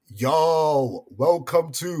Yo,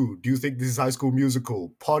 welcome to Do You Think This is High School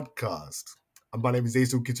Musical podcast. And my name is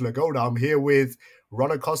Asu Kitulagoda. I'm here with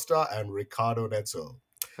Ron Acosta and Ricardo Neto.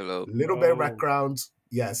 Hello. Little bit of background.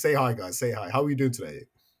 Yeah, say hi, guys. Say hi. How are you doing today?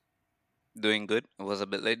 Doing good. I was a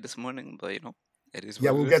bit late this morning, but it is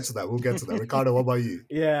Yeah, what we'll it get is. to that. We'll get to that. Ricardo, what about you?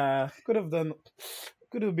 Yeah, could have been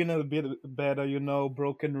a bit better,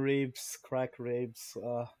 broken ribs, cracked ribs.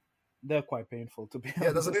 They're quite painful to be Yeah,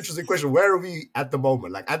 that's an honest. interesting question. Where are we at the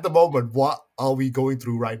moment? Like, at the moment, what are we going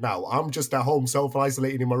through right now? I'm just at home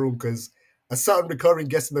self-isolating in my room because a certain recurring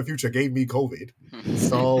guest in the future gave me COVID.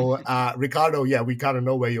 So, Ricardo, yeah, we kind of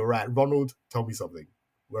know where you're at. Ronald, tell me something.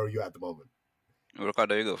 Where are you at the moment?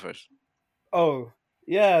 Ricardo, you go first. Oh,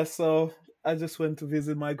 yeah, so I just went to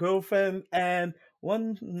visit my girlfriend, and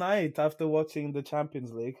one night after watching the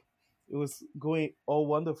Champions League, it was going all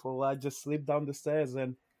wonderful. I just slipped down the stairs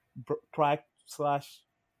and cracked slash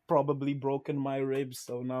probably broken my ribs,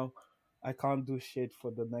 so now I can't do shit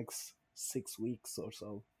for the next 6 weeks or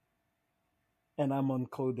so. And I'm on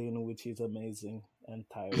codeine, which is amazing and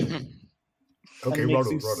tiring. Okay, And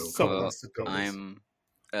makes you Ronald, come on, Well, so let's go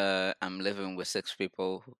this. I'm living with 6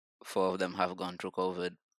 people. 4 of them have gone through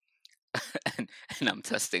COVID, and I'm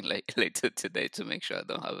testing later today to make sure I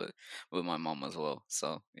don't have it with my mom as well.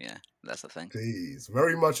 So yeah, that's the thing. Jeez,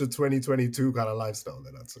 very much a 2022 kind of lifestyle,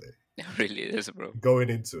 then I'd say. It really is, bro. Going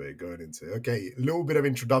into it. Okay, a little bit of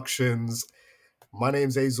introductions. My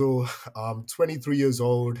name's Azel. I'm 23 years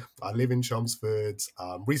old. I live in Chelmsford.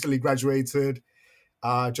 Recently graduated.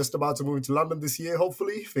 Just about to move to London this year,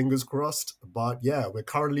 hopefully. Fingers crossed. But yeah, we're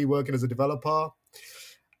currently working as a developer.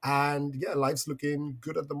 And yeah, life's looking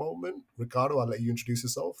good at the moment. Ricardo, I'll let you introduce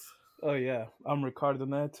yourself. Oh yeah, I'm Ricardo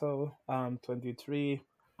Neto. I'm 23.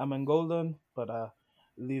 I'm Angolan, but I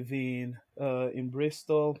live in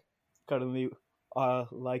Bristol. Currently,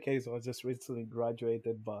 like Azo, I just recently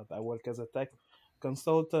graduated, but I work as a tech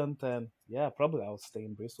consultant, and yeah, probably I'll stay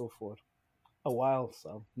in Bristol for a while.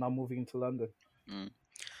 So now moving to London. Mm.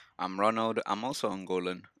 I'm Ronald. I'm also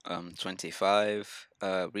Angolan. 25.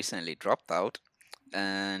 Recently dropped out,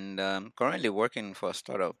 and currently working for a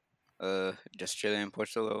startup. Just chilling in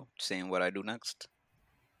Portugal, seeing what I do next.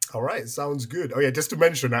 All right, sounds good. Oh yeah, just to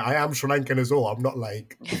mention, I am Sri Lankan as well. I'm not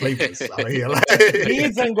like flavorless out here. He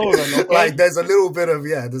is Angolan, okay? Like there's a little bit of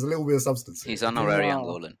substance here. He's honorary No.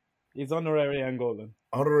 Angolan. He's honorary Angolan.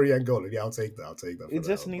 Honorary Angolan. Yeah, I'll take that. He For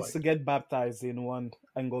just now. needs Like, to get baptized in one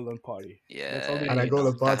Angolan party. That's all he Yeah, and needs.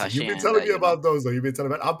 Angolan party. You've been telling me about those, though. You've been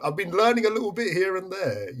telling me. I've been learning a little bit here and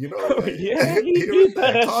there. You know, Oh, yeah, he here did and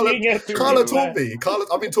there. that Carla thing, taught me.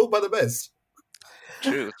 I've been taught by the best.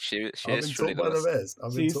 True. She I've is been truly taught the by the best. best.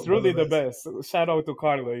 I've been She's taught truly by the best. Shout out to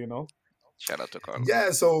Carla. Shout out to Carla. Yeah,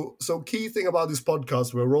 so key thing about this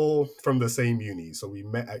podcast, we're all from the same uni. So we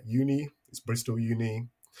met at uni. It's Bristol Uni.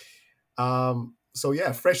 So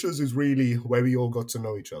yeah, freshers is really where we all got to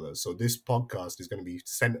know each other. So this podcast is going to be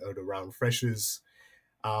centered around freshers,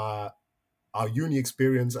 our uni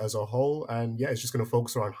experience as a whole, and yeah, it's just going to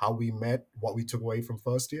focus around how we met, what we took away from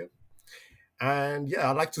first year, and yeah,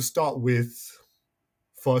 I'd like to start with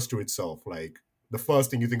first year itself. Like the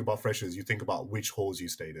first thing you think about freshers, you think about which halls you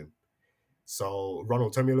stayed in. So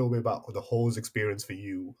Ronald, tell me a little bit about the halls experience for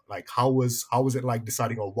you. Like how was it like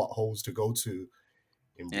deciding on what halls to go to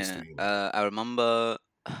in Bristol Uni? I remember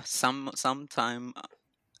sometime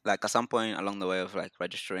like at some point along the way of like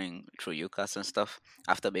registering through UCAS and stuff.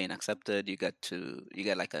 After being accepted, you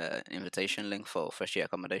get like a invitation link for first year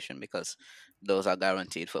accommodation because those are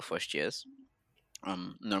guaranteed for first years.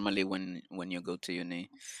 Normally when you go to uni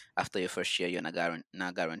after your first year, you're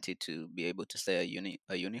not guaranteed to be able to stay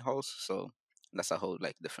at uni halls. So that's a whole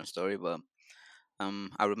like different story. But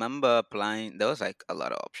I remember applying. There was like a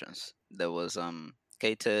lot of options. There was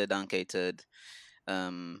catered, uncatered,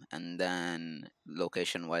 and then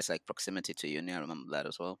location wise, like proximity to uni. I remember that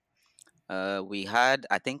as well. We had,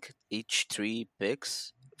 I think, each 3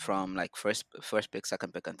 picks from like first pick,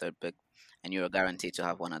 second pick, and third pick, and you were guaranteed to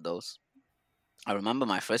have one of those. I remember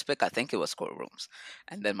my first pick. I think it was courtrooms,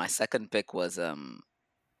 and then my second pick was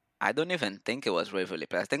I don't even think it was Waverly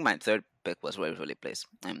Place. I think my third pick was Waverly Place,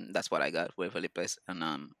 and that's what I got, Waverly Place, and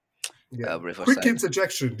Yeah. Quick Riverside.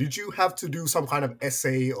 interjection. Did you have to do some kind of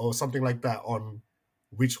essay or something like that on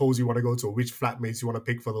which halls you want to go to or which flatmates you want to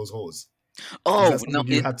pick for those halls? Oh Is that no,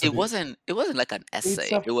 something you had to it do? wasn't like an It's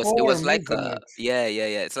essay. a It was form, like isn't it? yeah.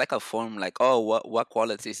 It's like a form like, oh, what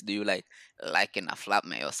qualities do you like in a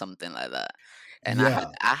flatmate or something like that. And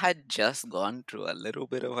Yeah. I had just gone through a little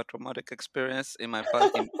bit of a traumatic experience in my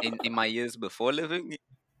past in my years before living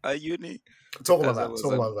at uni. Talk about Because I that. was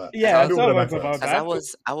Talk about that. Yeah, A little tell bit of us background. about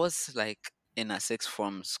because I that. was like in a sixth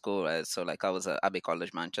form school, right? So like I was at Abbey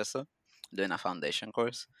College, Manchester, doing a foundation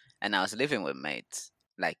course, and I was living with mates,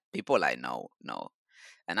 like people I know,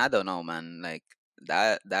 and I don't know, man. Like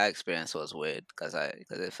that experience was weird because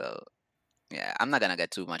it felt, yeah. I'm not gonna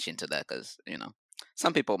get too much into that because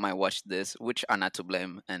some people might watch this, which are not to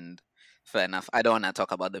blame, and fair enough. I don't want to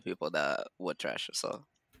talk about the people that were trash, so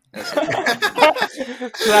let's just move on.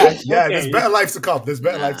 Trash. Yeah, there's Okay, better life to come. There's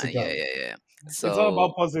better life Nah, to yeah, come. yeah, yeah. it's all So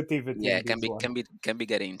about positivity yeah, in this one. can be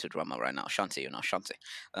getting into drama right now. Shanti, Shanti.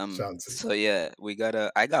 Shanti. So yeah,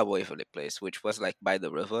 I got Waverly Place, which was like by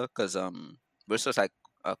the river, cause Bristol's like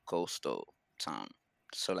a coastal town,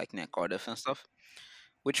 so like near Cardiff and stuff,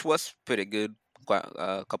 which was pretty good. Quite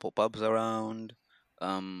a couple pubs around.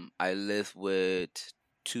 I lived with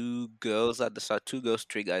two girls at the start, two girls,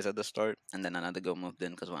 three guys at the start, and then another girl moved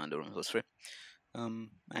in because one of the rooms was free.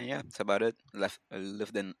 And yeah, that's about it. I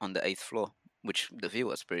lived in on the eighth floor, which the view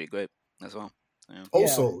was pretty great as well. So, yeah.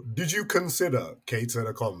 Yeah, Also, did you consider cater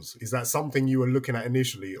the comms? Is that something you were looking at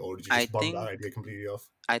initially, or did you I just bump that think idea completely off?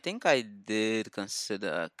 I think I did consider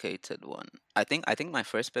a catered one. I think my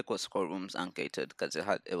first pick was courtrooms and catered because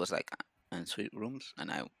it was like en suite rooms,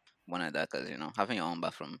 and I wanted that because having your own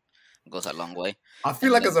bathroom goes a long way. I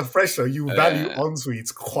feel And like then as a fresher, you value uh, en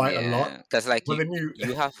suites quite a lot, yeah, because like but then you,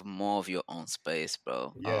 you have more of your own space,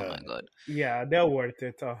 bro. Oh yeah, my god. yeah, they're worth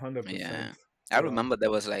it, 100%. Yeah, I Yeah, remember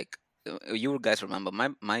there was like you guys remember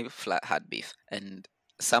my flat had beef, and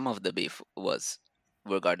some of the beef was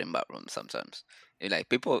regarding bathrooms. Sometimes, like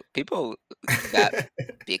people got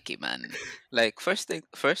picky, man. Like first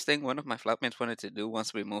thing one of my flatmates wanted to do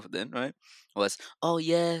once we moved in, right, was, oh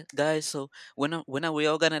yeah, guys, so when are we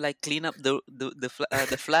all gonna like clean up the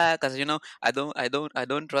flat? Cause I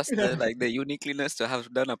don't trust the uniqueness to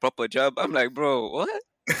have done a proper job. I'm like, bro, what?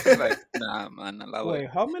 I'm like, nah, man, allow it. wait,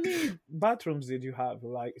 how many bathrooms did you have?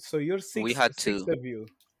 Like, so you're We six had six two. of you.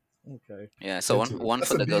 Okay. Yeah, so yeah, one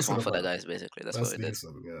that's for a the girls, one decent for the amount. guys. Basically, that's what That's we did.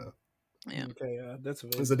 decent. Yeah, Yeah. Okay, yeah, that's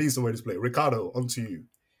very it's a good. decent way to play. Ricardo, on to you.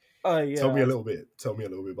 Tell me a Yeah, little bit. Tell me a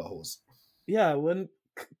little bit about horse. yeah. When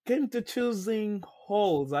came to choosing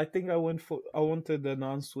halls, I think I wanted an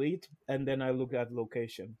ensuite, and then I looked at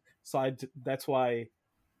location. So that's why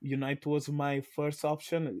Unite was my first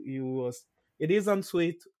option. It is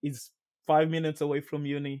ensuite. It's 5 minutes away from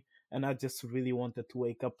uni, and I just really wanted to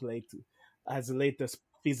wake up as late as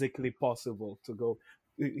physically possible to go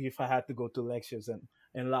if I had to go to lectures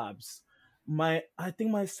and labs. I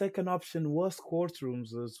think my second option was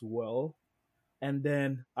courtrooms as well, and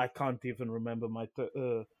then I can't even remember my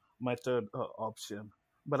third option.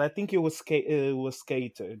 But I think it was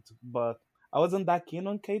catered, but I wasn't that keen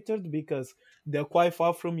on catered because they're quite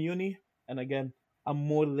far from uni, and again, I'm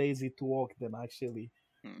more lazy to walk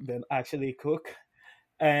Mm. than actually cook,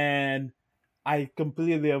 and I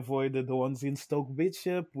completely avoided the ones in Stoke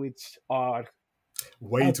Bishop, which are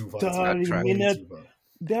Way a too far to A me. 30 track. Way minute. too far.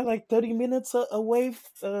 They're like 30 minutes away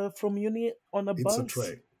from uni on a It's a bus.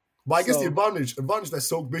 trek. But I guess the So advantage that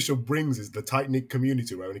Soak Bishop brings is the tight knit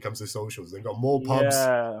community, right? When it comes to socials, they've got more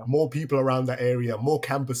pubs, yeah, more people around that area, more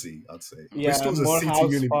campusy. I'd say Mm. yeah, Bristol's a more city house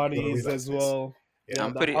uni, but you gotta parties realize as this. well. Yeah,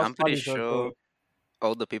 Yeah, the house I'm pretty parties are sure good.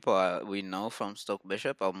 all the people we know from Stoke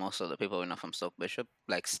Bishop, or most of the people we know from Stoke Bishop,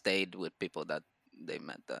 like stayed with people that they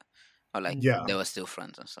met there, or like yeah, they were still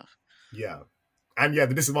friends and stuff. yeah, and yeah.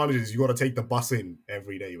 The disadvantage is you got to take the bus in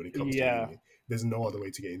every day when it comes to Yeah, uni. There's no other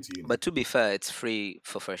way to get into uni. But to be fair, it's free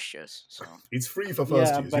for first years, so It's free for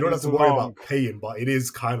first yeah, years. You but don't have it's to worry about long. paying, but it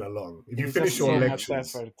is kind of long. If you It's just finish your so yeah. much lectures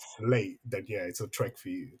effort. late, then yeah, it's a trek for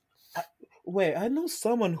you. I, wait, I know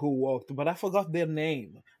someone who walked, but I forgot their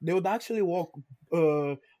name. They would actually walk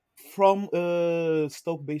uh, from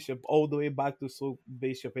Stoke Bishop all the way back to Stoke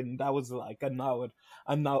Bishop, and that was like an hour,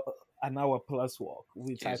 an hour plus walk,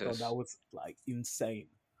 which I thought that Jesus. was like insane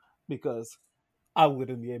because I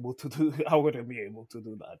wouldn't be able to do. I wouldn't be able to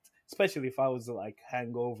do that, especially if I was like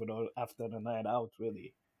hangover or after the night out.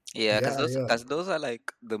 Really. Yeah, Yeah, yeah. cause those are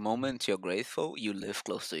like the moment you're grateful you live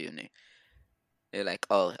close to uni. You're like,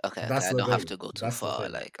 oh, okay, That's I the don't have thing. to go too That's the far. thing.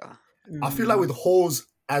 Like, I feel like Mm, with halls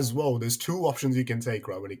as well, there's two options you can take,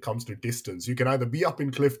 right, when it comes to distance. You can either be up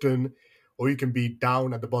in Clifton or you can be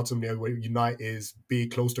down at the bottom near where Unite is, be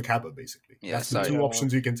close to Cabot, basically. yeah, That's the sorry. two yeah.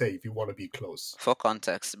 options you can take if you want to be close. For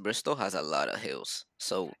context, Bristol has a lot of hills,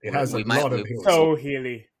 so It has a lot of hills. we So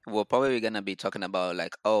hilly. we're probably gonna be talking about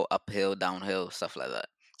like, oh, uphill, downhill, stuff like that.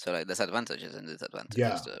 So like, there's advantages and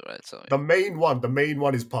disadvantages Yeah. to it, right? So The main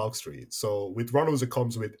one is Park Street. So with Ronald's, it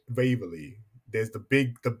comes with Waverley. There's the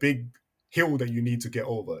big hill that you need to get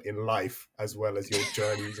over in life as well as your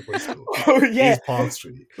journey into Bristol Oh yeah, is Park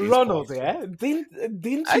Street. Is Park Ronald. Street. Yeah,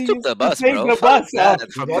 didn't I you took used the to bus, take bro. the Fuck bus that. up?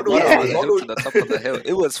 From the Ronald, bottom Yeah, of the hill to Ronald, the top of the hill.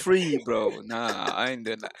 It was free, bro. Nah, I ain't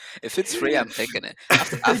doing that. If it's free, I'm taking it.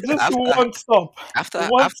 After it's after just after one stop. after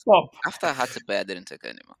One after, stop. after I had to pay, I didn't take it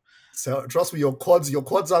anymore. so trust me, your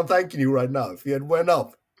quads are thanking you right now. If you had went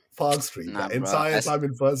up Park Street Nah, that bro. entire time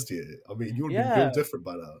in first year, I mean, you would be Yeah, built different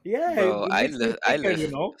by now. yeah. Bro, It I makes you live I thicker, live you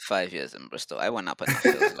know. 5 years in Bristol. I went up enough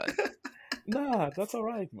hills, like. Nah, that's all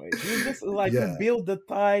right, mate. You just like you Yeah, build the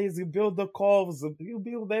thighs, you build the calves, you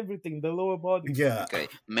build everything, the lower body. yeah. Okay,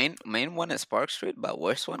 main one is Park Street, but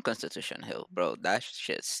worst one Constitution Hill, bro. That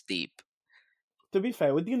shit's steep. To be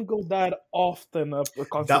fair, we didn't go that often up the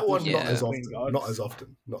That one Constitution not as Yeah, Hill, thank often, God. not as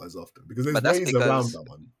often, not as often because there's but that's ways around because that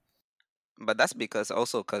one.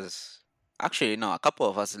 also because actually no, a couple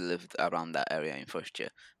of us lived around that area in first year,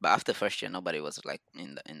 but after first year, nobody was like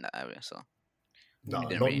in the area, so we No,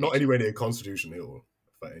 didn't not really need not to. anywhere near Constitution Hill.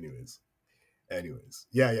 But anyways,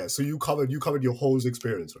 yeah, yeah. So you covered your whole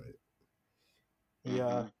experience, right?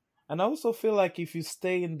 Yeah. Hmm. And I also feel like if you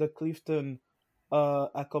stay in the Clifton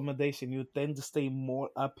accommodation, you tend to stay more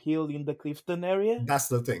uphill in the Clifton area. That's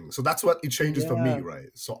the thing. So that's what it changes for me, Yeah. right?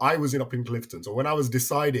 So I was up in Clifton. So when I was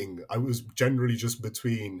deciding, I was generally just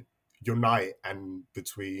between Unite and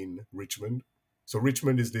between Richmond. So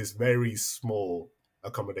Richmond is this very small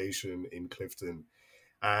accommodation in Clifton.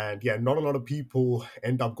 And yeah, not a lot of people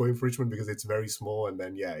end up going for Richmond because it's very small and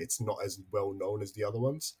then yeah, it's not as well known as the other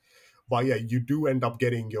ones. But yeah, you do end up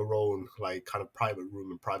getting your own like kind of private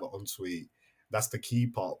room and private ensuite. That's the key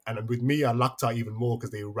part. And then with me, I lucked out even more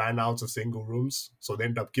because they ran out of single rooms. So they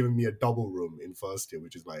ended up giving me a double room in first year,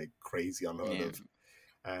 which is like crazy unheard Yeah. of.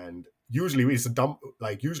 And usually when it's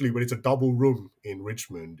a double room in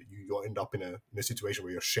Richmond, you end up in a situation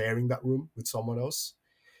where you're sharing that room with someone else.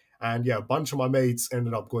 And yeah, a bunch of my mates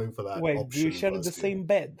ended up going for that Wait, do you option in share the first year. same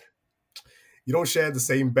bed? You don't share the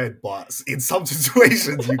same bed, but in some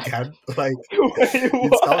situations you can. Like Wait,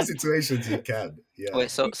 in some what? situations you can. Yeah.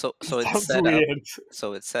 Wait, so It sounds weird.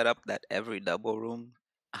 it's set up that every double room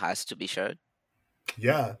has to be shared.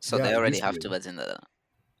 Yeah. So Yeah. they It already used to have be. two beds in the.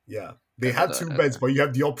 Yeah. They had two beds, Okay. but you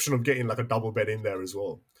have the option of getting like a double bed in there as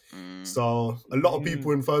well. Mm, So a lot of Mm,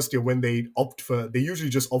 people in first year, when they usually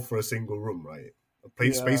just opt for a single room, right? A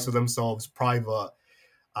place space yeah. for themselves, private.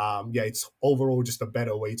 Yeah, it's overall just a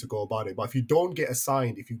better way to go about it. But if you don't get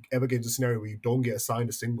assigned, if you ever get into a scenario where you don't get assigned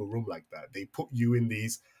a single room like that, they put you in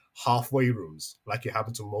these halfway rooms, like it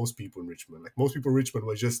happened to most people in Richmond. Like most people in Richmond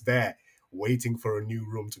were just there waiting for a new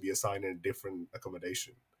room to be assigned in a different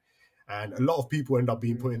accommodation. And a lot of people end up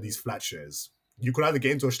being put in Mm. these flat shares. You could either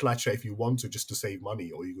get into a flat share if you want to just to save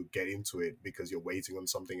money, or you could get into it because you're waiting on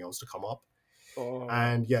something else to come up. Oh,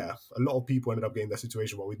 And yeah, a lot of people ended up getting that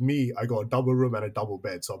situation. But with me, I got a double room and a double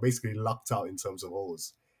bed. So I basically lucked out in terms of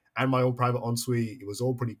halls. And my own private ensuite. It was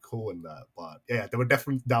all pretty cool in that. But yeah, there were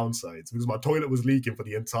definitely downsides because my toilet was leaking for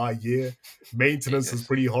the entire year. Maintenance was Jesus.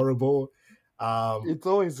 pretty horrible. it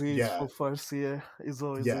always is Yeah, for first year. It's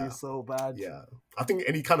always yeah, is so bad. yeah. I think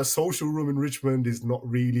any kind of social room in Richmond is not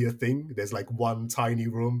really a thing. There's like one tiny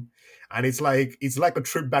room. And it's like a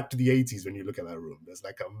trip back to the 80s when you look at that room. There's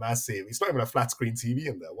like a massive, it's not even a flat screen TV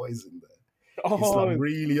in there. What is in there? It's like Oh,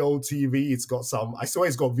 really old TV. It's got I saw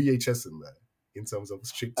it's got VHS in there in terms of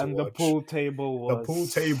shit to and the watch. pool table The pool was.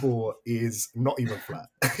 table is not even flat.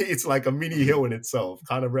 It's like a mini hill in itself,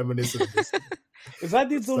 kind of reminiscent of Bristol. Is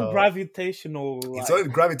that its own So gravitational it's like? a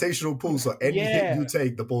gravitational pull. So any hit Yeah, you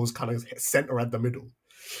take, the ball's kind of center at the middle.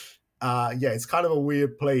 Yeah, it's kind of a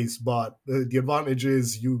weird place, but the advantage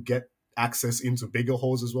is you get access into bigger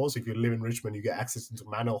halls as well. So if you live in Richmond, you get access into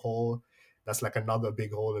Manor Hall. That's like another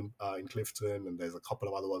big hall in Clifton, and there's a couple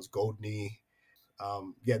of other ones, Goldney.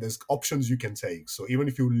 Yeah, there's options you can take. So even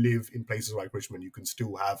if you live in places like Richmond, you can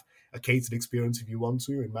still have a catered experience if you want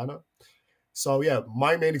to in Manor. So yeah,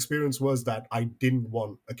 my main experience was that I didn't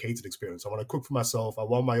want a catered experience. I want to cook for myself. I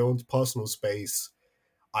want my own personal space.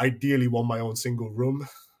 Ideally, want my own single room.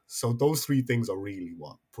 So those three things are really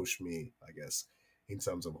what pushed me, I guess, in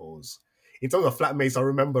terms of halls. In terms of flatmates, I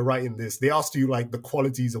remember writing this. They asked you like the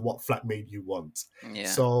qualities of what flatmate you want. Yeah.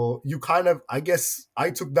 So you kind of, I guess,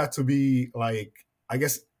 I took that to be like, I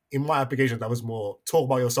guess in my application, that was more talk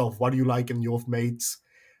about yourself. What do you like in your mates?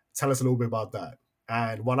 Tell us a little bit about that.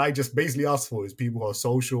 And what I just basically asked for is people who are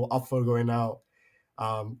social, up for going out.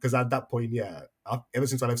 Because at that point, yeah, ever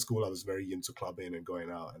since I left school, I was very into clubbing and going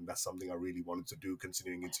out, and that's something I really wanted to do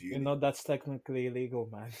continuing into you uni. know that's technically illegal,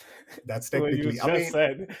 man. That's What you technically, I just mean,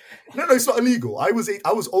 said. no, it's not illegal. I was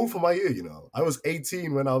old for my year, I was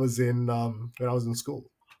 18 when I was in school.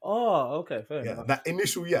 Oh, okay, fair Yeah, enough. that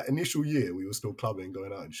initial year, we were still clubbing,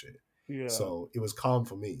 going out and shit. Yeah. So it was calm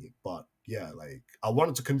for me. But yeah, like I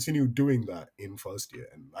wanted to continue doing that in first year.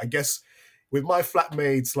 And I guess with my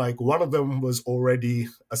flatmates, like one of them was already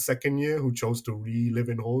a second year who chose to re-live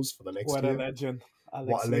in halls for the next What a year. legend,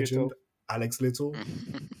 What Alex a legend. Little. Alex Little.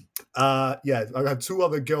 Yeah, I had two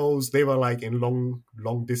other girls. They were like in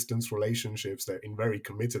long distance relationships. They're in very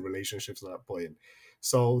committed relationships at that point.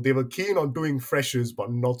 So they were keen on doing freshers,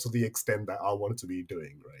 but not to the extent that I wanted to be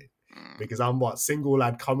doing, right? Mm, Because I'm what, single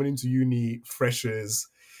lad coming into uni, freshers.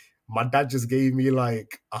 My dad just gave me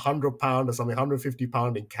like £100 or something,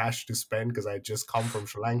 £150 in cash to spend because I had just come from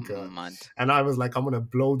Sri Lanka. mad. And I was like, I'm gonna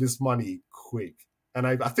blow this money quick. And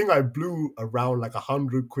I think I blew around like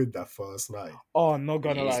 100 quid that first night. Oh, not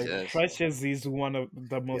gonna lie, Jesus. Freshers is one of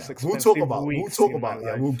the most Yeah, expensive weeks in my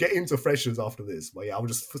yeah, we'll life. get into freshers after this, but yeah, I'll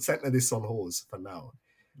just center this on hose for now.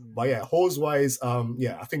 But Mm. yeah, hose wise,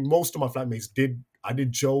 yeah, I think most of my flatmates I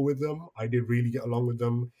did gel with them. I did really get along with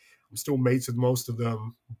them. I'm still mates with most of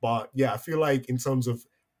them, but yeah, I feel like in terms of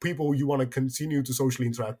people you want to continue to socially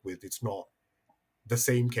interact with, it's not the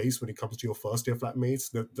same case when it comes to your first year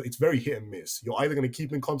flatmates. It's very hit and miss. You're either going to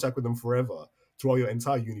keep in contact with them forever throughout your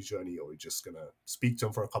entire uni journey, or you're just going to speak to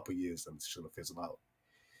them for a couple of years and it's going to fizzle out.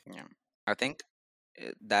 Yeah. I think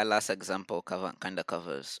that last example kind of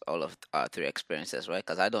covers all of our three experiences, right?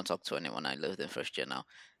 Because I don't talk to anyone I lived in first year now,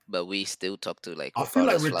 but we still talk to like I feel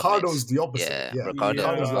like Ricardo's flatmates. Ricardo's the opposite. Yeah, Yeah, Ricardo,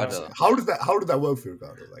 Ricardo's the Yeah, opposite. Ricardo. How did that work for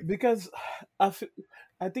Ricardo? Like, because I, f-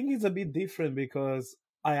 I think it's a bit different because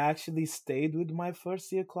I actually stayed with my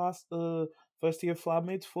first year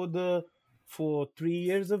flatmates for 3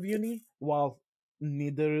 years of uni, while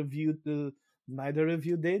neither of you neither of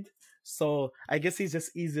you did. So I guess it's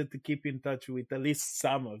just easier to keep in touch with at least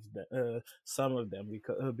some of them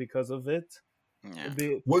because of it. Yeah.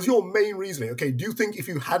 Be, was your main reasoning? Okay, do you think if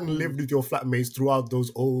you hadn't mm, lived with your flatmates throughout those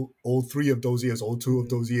all three of those years, all two of mm.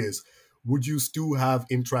 those years, would you still have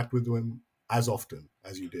interact with them as often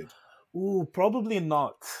as you did? Ooh, probably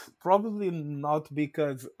not. Probably not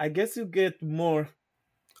because I guess you get more.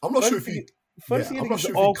 I'm not sure First if you, year, first yeah, year I'm not is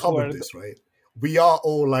sure if you covered awkward. this, right? We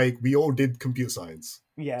all did computer science.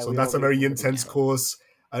 Yeah, So we all that's a did very computer intense Yeah. science. course,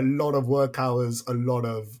 a lot of work hours, a lot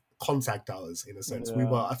of contact hours in a sense. We Yeah,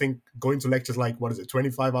 were, I think, going to lectures like, what is it,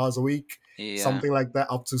 25 hours a week? Yeah. Something like that,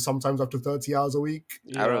 up to sometimes up to 30 hours a week.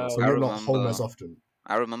 yeah. So I you're not home remember as often.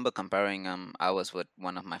 I remember comparing I was with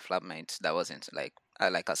one of my flatmates that was into like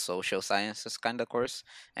a social sciences kind of course,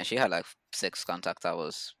 and she had like 6 contact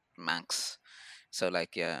hours max. So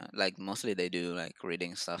like yeah, like mostly they do like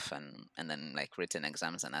reading stuff and then like written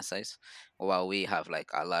exams and essays, while we have like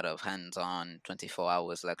a lot of hands-on 24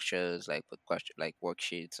 hours lectures like with question like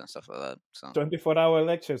worksheets and stuff like that. So 24-hour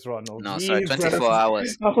lectures, Ronald. no, sorry, Jesus. 24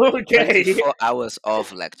 hours. Okay. 24 hours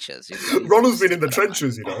of lectures. You got to Ronald's been in stick the with that, man.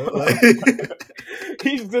 trenches, like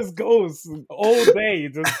He just goes all day,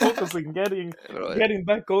 just focusing, Bro, getting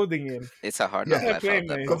that coding in. it's a hard knock yeah. Fair life play, out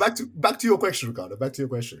there, So bro. mate. back to your question, Ricardo. Back to your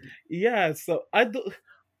question. Yeah, so I do.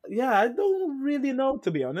 Yeah, I don't really know,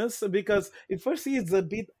 to be honest, because it first it's a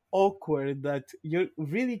bit awkward that you're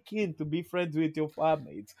really keen to be friends with your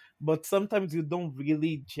flatmates, but sometimes you don't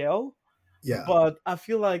really gel. Yeah. But I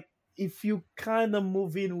feel like if you kind of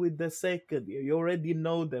move in with the second year, you already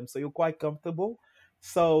know them, so you're quite comfortable.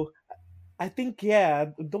 So I think, yeah,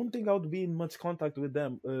 I don't think I would be in much contact with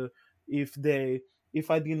them if they if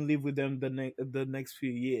I didn't live with them the next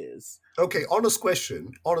few years. Okay, honest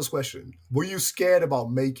question. Honest question. Were you scared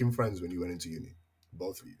about making friends when you went into uni?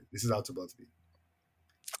 Both of you. This is out to both of you.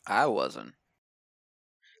 I wasn't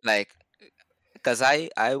like because I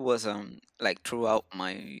was like throughout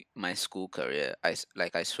my school career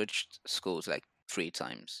like I switched schools like 3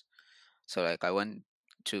 times. So like I went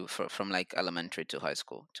from like elementary to high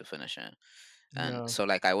school to finish it. And Yeah. so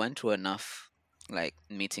like I went to enough like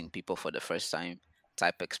meeting people for the first time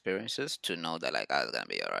type experiences to know that like I was gonna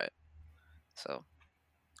be alright. So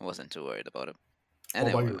I wasn't too worried about it. What about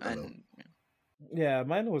Anyway, you, Ricardo? and Yeah,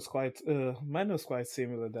 mine was quite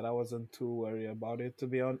similar that I wasn't too worried about it to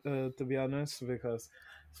be honest because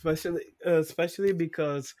especially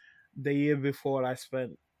because the year before I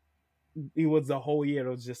spent it was the whole year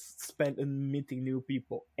I was just spent in meeting new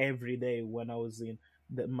people every day when I was in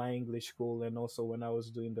my English school and also when I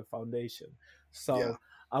was doing the foundation. Yeah, So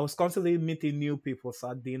I was constantly meeting new people, so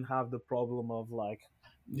I didn't have the problem of like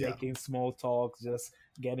yeah, making small talk, just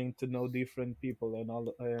getting to know different people and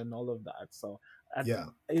all of that. So yeah.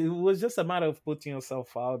 it was just a matter of putting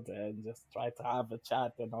yourself out there and just try to have a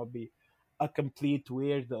chat and not be a complete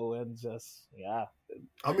weirdo and just yeah.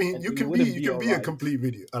 I mean, and you wouldn't you be can all be a right. complete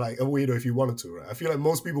video like a weirdo if you wanted to, right? I feel like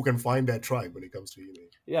most people can find their tribe when it comes to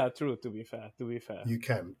uni. Yeah, true. To be fair, to be fair. You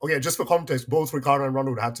can. Okay, just for context, both Ricardo and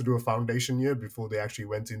Ronald had to do a foundation year before they actually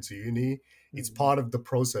went into uni. It's Mhm. part of the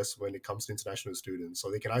process when it comes to international students.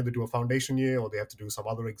 So they can either do a foundation year or they have to do some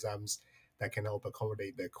other exams that can help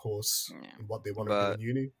accommodate their course Yeah, in what they want to do but in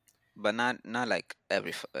uni. not like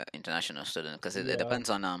every international student, because it Yeah, depends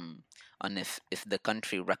on if the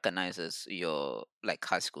country recognizes your like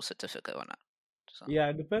high school certificate or not. So yeah.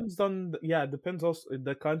 It depends on yeah. It depends also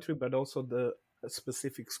the country, but also the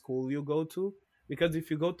specific school you go to. Because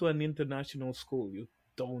if you go to an international school, you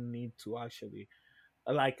don't need to actually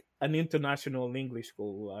like an international English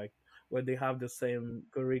school, like where they have the same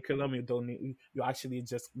curriculum. You don't need. You actually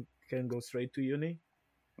just can go straight to uni.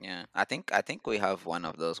 yeah, I think we have one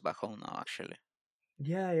of those back home now actually.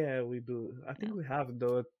 Yeah, yeah, we do. I Yeah, think we have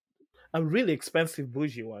the a really expensive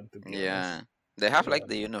bougie one, to be honest. yeah, they have Yeah. like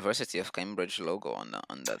the University of Cambridge logo on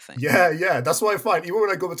that thing. Yeah. That's what I find. Even when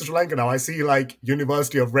I go to Sri Lanka now, I see like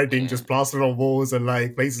University of Reading Yeah, just plastered on walls and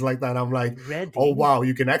like places like that. I'm like, oh Reading. wow,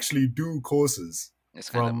 you can actually do courses it's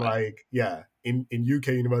kind of from mad. like in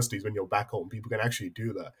UK universities when you're back home. People can actually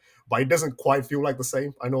do that, but it doesn't quite feel like the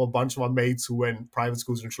same. I know a bunch of my mates who went private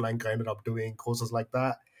schools in Sri Lanka ended up doing courses like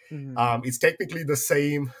that. Mhm. It's technically the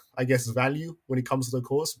same, I guess, value when it comes to the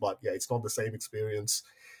course, but yeah, it's not the same experience.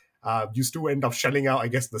 You still end up shelling out, I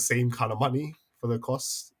guess, the same kind of money for the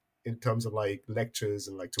costs in terms of like lectures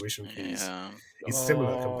and like tuition fees. Yeah, It's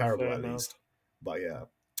similar, Oh, comparable fair at enough. least. But yeah,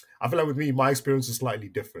 I feel like with me, my experience was slightly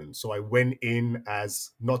different. So I went in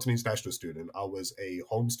as not an international student. I was a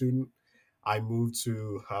home student. I moved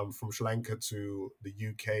to from Sri Lanka to the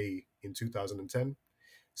UK in 2010.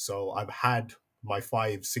 So I've had my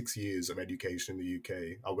 5 6 years of education in the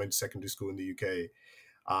UK. I went to secondary school in the UK.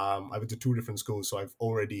 I went to two different schools, so I've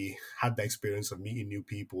already had the experience of meeting new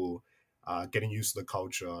people, getting used to the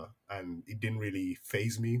culture, and it didn't really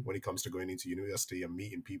phase me when it comes to going into university and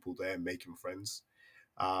meeting people there and making friends.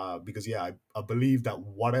 Because yeah, I believe that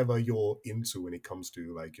whatever you're into when it comes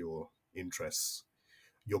to like your interests,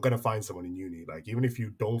 you're gonna find someone in uni. Like even if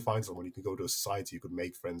you don't find someone, you can go to a society, you could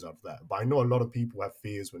make friends out of that. But I know a lot of people have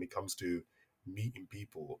fears when it comes to meeting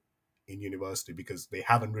people in university because they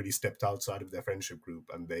haven't really stepped outside of their friendship group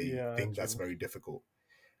and they Yeah, think that's true. very difficult.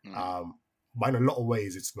 yeah, Um, but in a lot of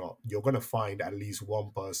ways, it's not. You're gonna find at least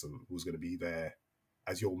one person who's gonna be there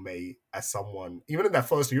as your mate, as someone. Even in that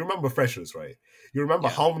first year, you remember freshers, right? You remember yeah.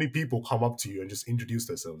 how many people come up to you and just introduce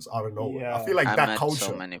themselves out of nowhere. I feel Yeah, like I that met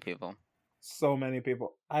so culture. many people. so many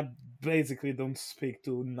people. I basically don't speak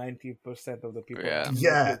to 90% of the people Yeah, I've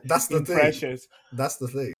met Yeah, that's the in thing. freshers. That's the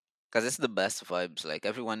thing. because it's the best vibes. Like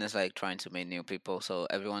everyone is like trying to meet new people, so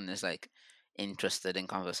everyone is like interested in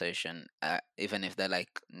conversation, even if they're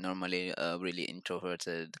like normally really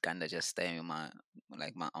introverted, kind of just stay in my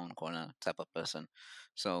like my own corner type of person.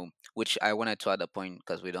 So, which I wanted to add a point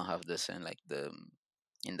because we don't have this in like the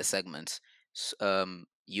in the segments.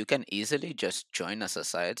 You can easily just join a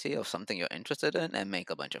society of something you're interested in and make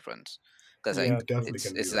a bunch of friends, because like You Yeah, true. definitely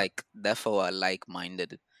it's can do it's that. like therefore a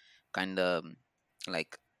like-minded kind of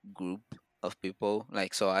like group of people.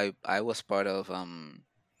 Like so I was part of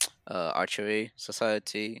archery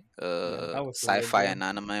society, Yeah, that was a lit sci-fi one. and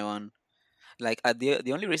anime one. Like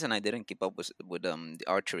the only reason I didn't keep up with the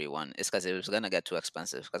archery one is because it was gonna get too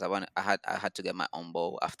expensive, because I had to get my own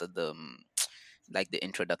bow after the like the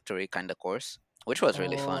introductory kind of course, which was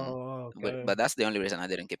really fun. Oh, But okay. but that's the only reason I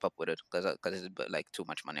didn't keep up with it, because it's like too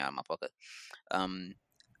much money out of my pocket. um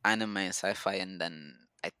Anime and sci-fi, and then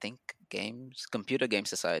I think games, computer game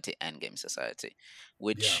society and game society,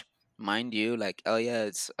 Yeah. which mind you, like, oh yeah,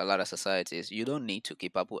 it's a lot of societies. You don't need to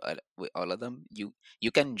keep up with all of them.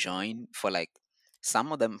 You can join for like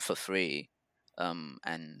some of them for free,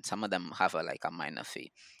 and some of them have a like a minor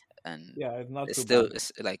fee, and Yeah, it's not it's too still bad.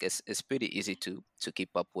 it's like it's pretty easy to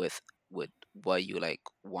keep up with what you like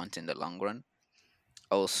want in the long run.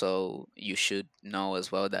 Also, you should know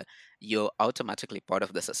as well that you're automatically part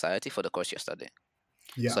of the society for the course you're studying.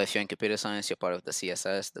 So Yeah. if you're in computer science, you're part of the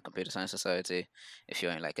CSS, the Computer Science Society. If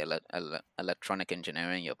you're in like electronic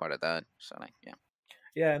engineering, you're part of that. So like, yeah,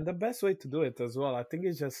 Yeah, and the best way to do it as well, I think,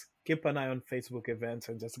 is just keep an eye on Facebook events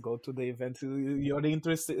and just go to the events you're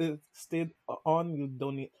interested on. You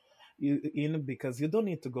don't need you in because you don't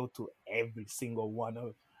need to go to every single one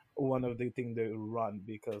of the things they run,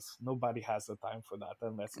 because nobody has the time for that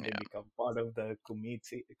unless they yeah, become part of the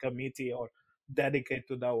committee or dedicate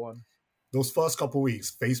to that one. Those first couple weeks,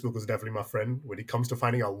 Facebook was definitely my friend when it comes to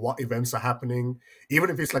finding out what events are happening. Even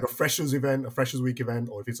if it's like a freshers event, a freshers week event,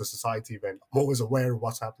 or if it's a society event, I'm always aware of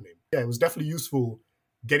what's happening. Yeah, it was definitely useful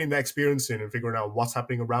getting the experience in and figuring out what's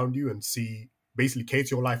happening around you and see basically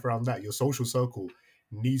cater your life around that. Your social circle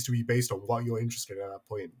needs to be based on what you're interested in at that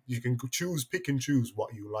point. You can pick and choose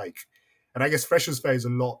what you like. And I guess Freshers Fair is a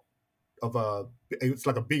lot of a it's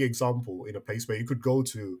like a big example in a place where you could go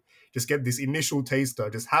to just get this initial taster,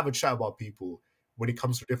 just have a chat about people when it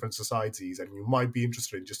comes to different societies, and you might be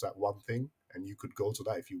interested in just that one thing, and you could go to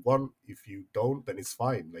that if you want. If you don't, then it's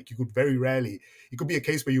fine. Like you could very rarely, it could be a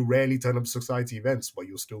case where you rarely turn up to society events, but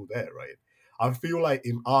you're still there, right? I feel like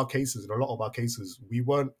in our cases, in a lot of our cases, we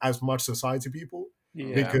weren't as much society people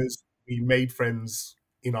Yeah. because we made friends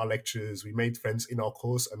in our lectures, we made friends in our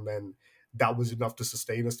course, and then that was enough to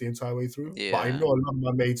sustain us the entire way through. But I Yeah. know a lot of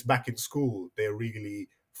my mates back in school, they're really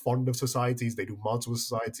fond of societies, they do multiple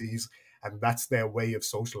societies, and that's their way of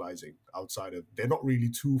socializing outside of, they're not really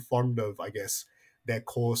too fond of, I guess, their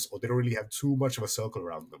course, or they don't really have too much of a circle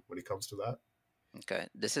around them when it comes to that. Okay,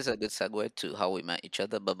 this is a good segue to how we met each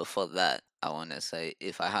other. But before that, I want to say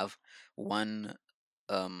if I have one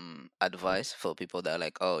advice for people that are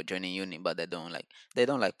like, oh, joining uni, but they don't like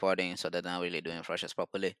partying, so they're not really doing freshers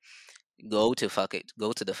properly. Go to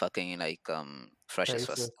the fucking like freshers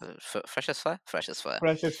Tastes. first, freshers fair, freshers fair.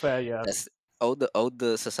 Precious fair, yes. That's all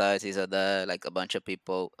the societies are there, like a bunch of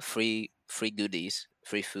people, free goodies,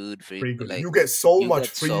 free food, free Free good. like You get so you much get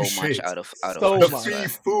free so much shit. out of So The freshers much. free fair.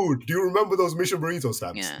 food. Do you remember those Mission Burrito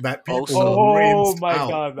stamps Yeah. that people Also, Oh rinsed my out?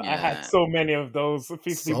 god, I had yeah, so many of those. So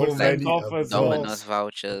 50% like many off of as well. Domino's those.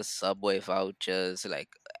 vouchers, Subway vouchers, like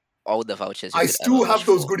all the vouchers you I could ever still wish have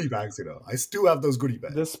those for. goodie bags, you know. I still have those goodie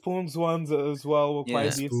The bags. spoons ones as well were The quite Yeah,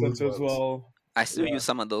 decent spoons as ones. well. I still Yeah. use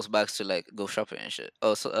some of those bags to like go shopping and shit.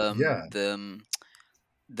 Also, Yeah.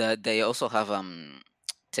 they also have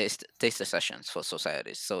taster sessions for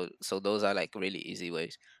societies. So those are like really easy way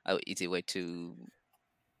to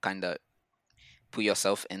kind of put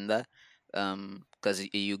yourself in there. Because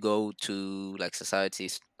you go to like society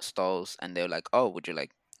stalls and they're like, oh, would you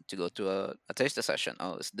like to go to a taster session?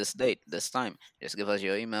 Oh, it's this date, this time. Just give us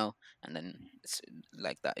your email, and then it's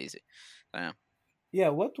like that easy. Yeah. Yeah,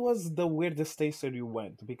 what was the weirdest taster you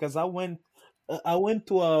went? Because I went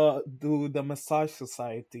to the massage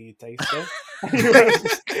society taster. And it was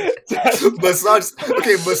just Massage.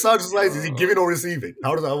 Okay, massage slides. Is he Bro, giving or receiving?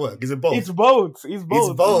 How does that work? Is it both? it's both. It's It's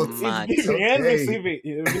both. both. It's mad. giving and Okay. receiving.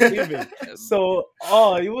 Receiving. So,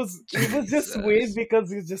 it was just weird Jesus.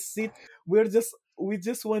 because you just sit. We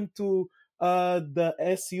just went to the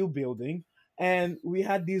SU building, and we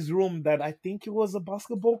had this room that I think it was a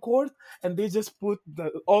basketball court, and they just put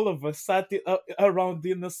all of us around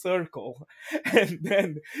in a circle, and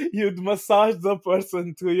then you'd massage the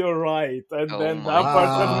person to your right, and Oh then my that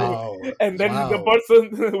person god. would, Wow. and then the Wow.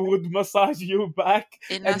 person would massage you back,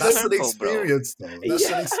 In a and That's just an circle, bro. experience, though. That's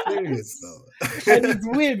an experience, yes. And though. it's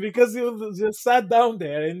weird because you just sat down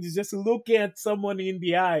there and you just looking at someone in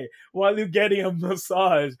the eye while you're getting a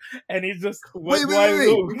massage, and it's just, what Wait, do wait, I wait, wait.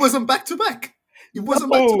 look? It wasn't back to back. It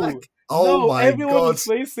wasn't back to back. No, Oh no, my everyone god. is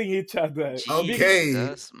facing each other. Okay.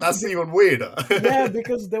 Jesus, That's man. even weirder. Yeah,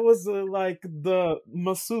 because there was like the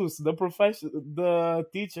masseuse, the profession, the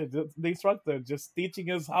teacher, the instructor, just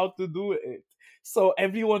teaching us how to do it. So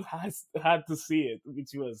everyone has had to see it, which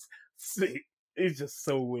was sick. It's just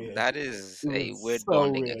so weird. That is It a was weird so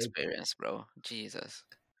bonding weird. experience, bro. Jesus.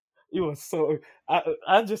 It was so.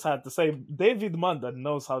 I just had to say, David Munda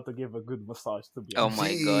knows how to give a good massage. To be Oh honest,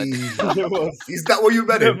 my god. it Jeez. was Is that what you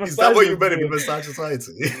met the him? Is that massage what you was met him in good. Massage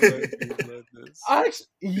Society? Oh my goodness. Actually,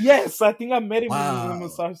 yes, I think I met him in the Wow.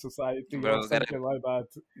 massage society or Bro, something like that.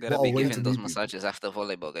 gotta What a be way to giving those meet people. massages after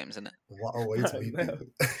volleyball games, isn't it? What a way to meet people.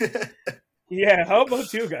 Yeah, how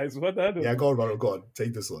about you guys? What other Yeah, one? go on, Ronald. Go on.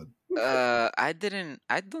 Take this one. I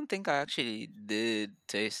don't think I actually did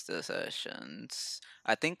taste the sessions.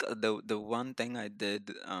 I think the one thing I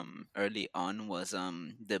did early on was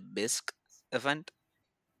the bisque event.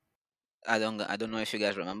 I don't know if you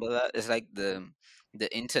guys remember that. It's like the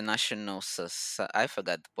international society. I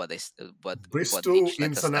forgot what what Bristol each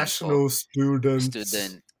letter stands for. International Students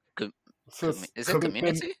Student com, Sus- is it Com-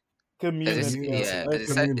 community? Because it's Community, yes. yeah, because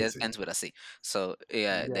Community. it Community. ends with a C. So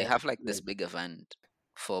yeah, they Yeah, have like this yeah. big event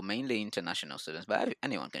for mainly international students, but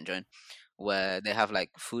anyone can join. Where they have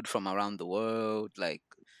like food from around the world, like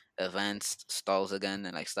events, stalls again,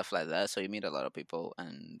 and like stuff like that. So you meet a lot of people,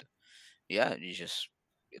 and yeah, you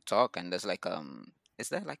talk, and is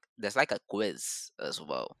there like there's like a quiz as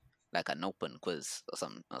well, like an open quiz or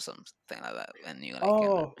something like that, and you like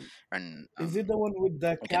can Oh, earn is it the one with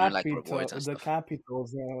the you can earn like rewards capital, and the stuff.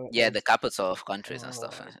 capitals Yeah, of? the capital of countries and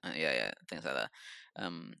stuff. Oh, Yeah, yeah, things like that.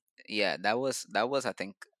 Um, yeah, that was I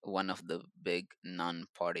think one of the big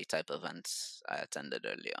non-party type events I attended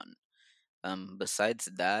early on. Besides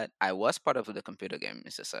that, I was part of the computer gaming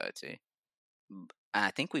society.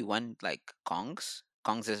 I think we went like Kongs.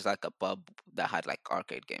 Kongs is like a pub that had like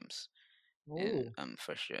arcade games. In Oh,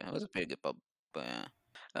 for sure, it was a pretty good pub. But yeah.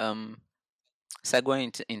 Um,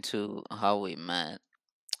 segueing into how we met.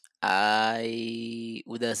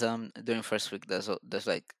 There's during first week there's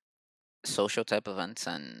like social type events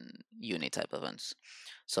and uni type events.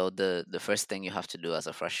 So the first thing you have to do as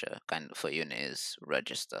a fresher kind of for uni is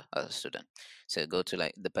register as a student. So go to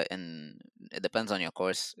like and it depends on your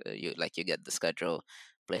course. You get the schedule,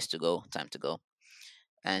 place to go, time to go.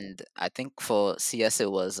 And I think for CS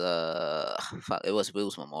it was it was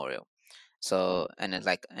Will's Memorial. So and it's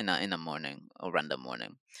like in a morning, a random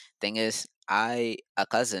morning. Thing is, a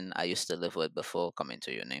cousin I used to live with before coming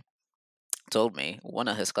to uni told me one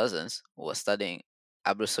of his cousins was studying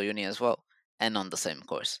at Bristol Uni as well, and on the same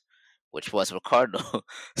course, which was Ricardo.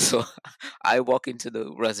 So I walk into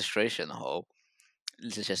the registration hall,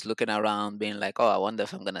 just looking around, being like, "Oh, I wonder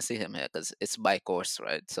if I'm gonna see him here," because it's by course,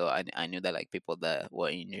 right? So I knew that like people that were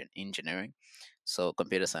in engineering, so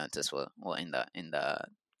computer scientists were in the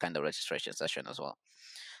kind of registration session as well.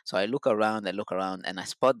 So I look around, and I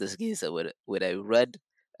spot this geezer with a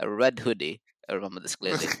red hoodie. I remember this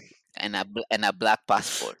clearly, and a black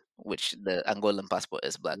passport, which the Angolan passport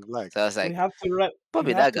is black. Like, So I was we like, have to rep. We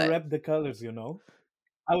probably have that to guy. rep the colors, you know.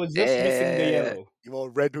 I was Yeah, just yeah, missing the yeah, yeah, yellow. you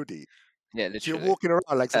want red hoodie. yeah, So you're literally. walking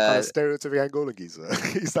around like some kind of Uh, stereotypical Angolan geezer.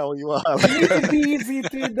 Is that what you are? You need to Like, be easy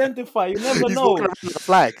to identify. You never he's walking know. around with a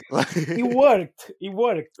flag. It Like, worked. It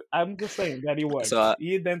worked. I'm just saying that it so worked.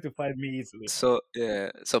 He identified me easily.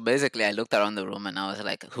 yeah, so basically, I looked around the room and I was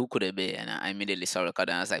like, "Who could it be?" And I immediately saw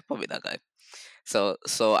Ricardo, and I was like, "Probably that guy." So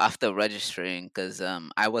after registering, because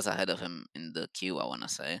I was ahead of him in the queue, I want to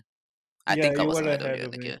say. I Yeah, think I you was were ahead of ahead you in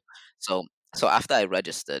of the me. queue. So after I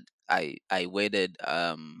registered, I waited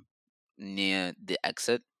near the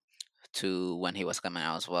exit to when he was coming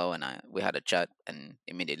out as well, and I we had a chat, and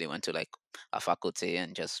immediately went to like a faculty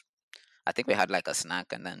and just I think we had like a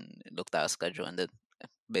snack, and then looked at our schedule and did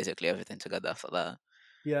basically everything together after that.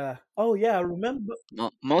 Yeah. Oh yeah, I remember.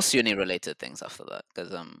 Most uni related things after that,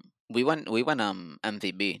 because we went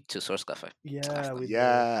MVB to Source Cafe Yeah, after. we did.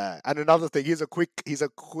 yeah. And another thing, here's a quick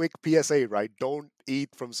PSA, right? Don't eat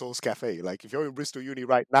from Source Cafe. Like if you're in Bristol Uni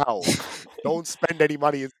right now, don't spend any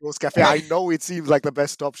money in Source Cafe. I know it seems like the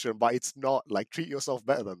best option, but it's not. Like treat yourself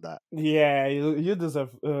better than that. Yeah, you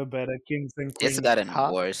deserve better kings and It's queens. gotten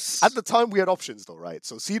Huh? At worse. the time, we had options though, right?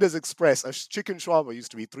 So Cedars Express, chicken shawarma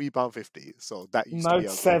used to be £3.50, so that used to Now be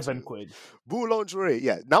it's our seven go-to. quid. Boulangerie,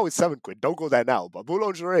 yeah, now it's £7. Don't go there now. But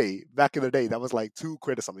Boulangerie, back in the day, that was like £2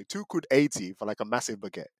 or something. £2.80 for like a massive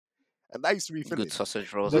baguette, and that used to be Good filling.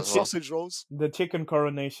 sausage rolls The Good as well. sausage rolls, the chicken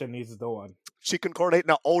coronation is the one. chicken coronate.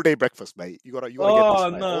 Now all day breakfast, mate. You gotta get this Oh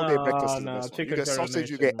right. All day breakfast no, is the no, best one. You chicken get sausage,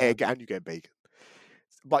 you coronation, get man. egg, and you get bacon.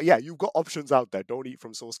 But yeah, you've got options out there. Don't eat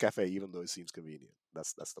from Sauce Cafe, even though it seems convenient.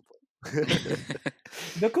 That's the point.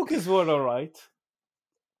 The cookies were alright.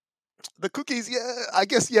 The cookies, yeah, I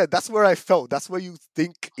guess, yeah, that's where I felt. That's where you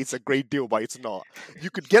think it's a great deal, but it's not. You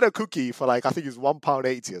could get a cookie for like, I think it's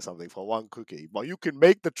 £1.80 or something for one cookie, but you can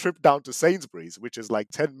make the trip down to Sainsbury's, which is like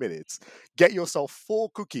 10 minutes, get yourself four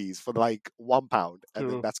cookies for like £1, and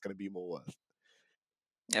then True. that's going to be more worth.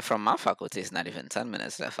 Yeah, from my faculty, it's not even 10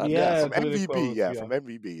 minutes left at Yeah, Yeah, from least. it's really MVB, close. yeah, Yeah, from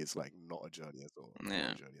MVB, it's like not a journey at all.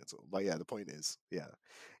 Not a Yeah. journey at all. But yeah, the point is, yeah.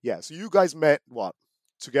 Yeah, so you guys met what?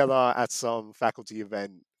 Together at some faculty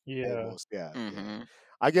event yeah. almost. Yeah, yeah. Hmm.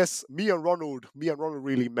 I guess me and Ronald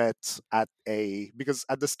really met at because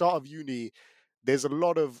at the start of uni, there's a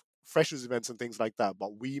lot of freshers events and things like that,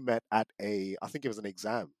 but we met at I think it was an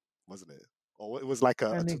exam, wasn't it? Or it was like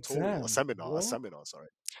a An tutorial, a exam. seminar, a What? seminar, sorry.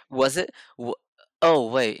 Was it? Oh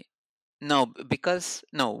wait, no, because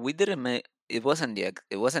no, we didn't make. It wasn't the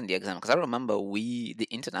exam, because I remember we, the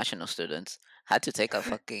international students, had to take a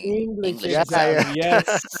fucking English English Yeah, exam exam. yeah.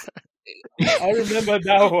 Yes, I remember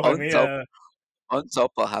that one. on top Yeah, on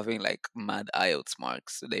top of having like mad IELTS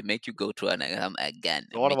marks. So they make you go through an exam again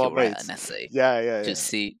and One of make our you write an mates. essay Yeah, yeah, to yeah.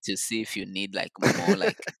 see if you need like more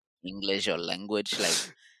like English or language like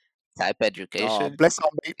type education. Bless our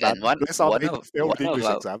mate, man. And one Bless our one mate of that failed one the of English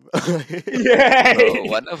our exam. yeah. bro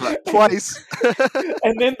one of our Twice.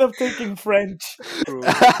 And end up taking French.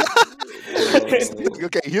 Here's the thing, bro.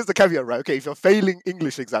 okay, here's the caveat, right? Okay, if you're failing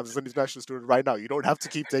English exams as an international student right now, you don't have to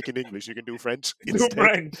keep taking English. You can do French Do instead.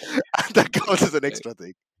 French. And that counts as an extra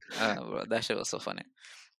thing. Bro, that shit was so funny.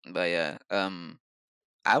 But yeah,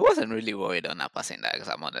 I wasn't really worried on not passing that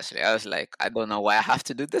exam. Honestly, I was like, I don't know why I have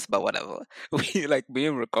to do this, but whatever. We like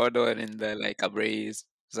being Ricardo and in the like a breeze.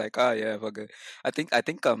 It's like, oh yeah, okay. I think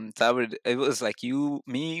Tawid, it was like you,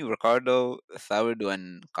 me, Ricardo, Tawid,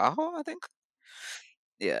 and Kaho. I think.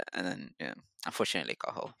 Yeah, and then yeah, unfortunately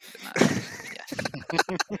Kaho did not. Yeah.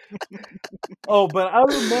 Oh, but I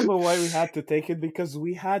remember why we had to take it because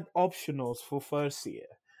we had optionals for first year.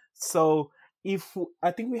 So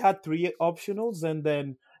I think we had three optionals, and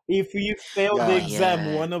then if you failed Oh the Yeah, exam, yeah,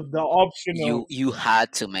 one of the optional, you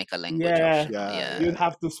had to make a language yeah, optional. yeah, Yeah, you'd yeah,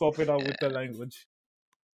 have to swap it out with the yeah. language.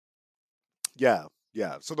 yeah,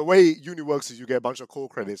 yeah. So the way uni works is you get a bunch of core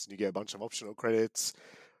credits and you get a bunch of optional credits.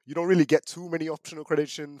 You don't really get too many optional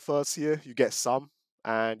credits in first year. You get some,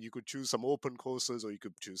 and you could choose some open courses or you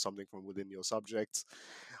could choose something from within your subjects.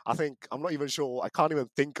 I think I'm not even sure. I can't even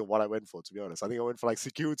think of what I went for, to be honest. I think I went for like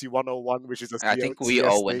security 101, which is a I think we CS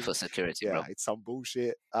all went thing. for security, Yeah, bro. it's some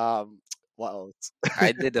bullshit. What else?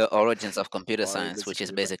 I did the origins of computer science, Origins of which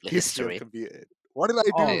is computer, basically history of history. computing. What did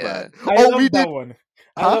I do, Oh, man? Yeah, I Oh, we love that did. one.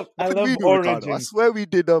 Huh? What I did we love do, Ricardo? I Origins. swear we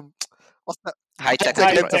did. What's that? high High tech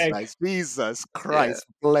tech High enterprise. tech. enterprise. Jesus Yeah, Christ,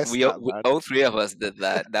 bless that we man. all three of us did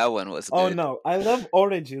that. That one was Oh good. no, I love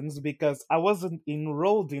Origins because I wasn't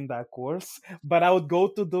enrolled in that course, but I would go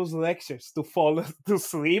to those lectures to fall to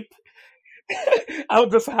sleep. I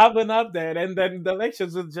would just have an update, and then the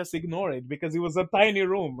lectures would just ignore it because it was a tiny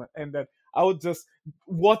room, and then I would just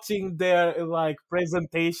watching their like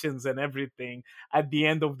presentations and everything at the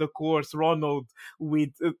end of the course. Ronald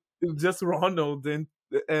with just Ronald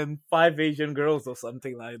and five Asian girls or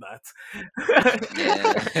something like that.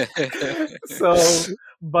 Yeah. So,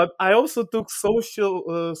 but I also took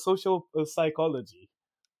social psychology.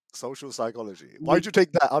 Social psychology. Why'd We, you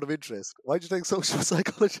take that out of interest? Why'd you take social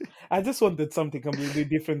psychology? I just wanted something completely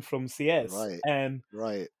different from CS, Right, and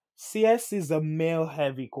right. CS is a male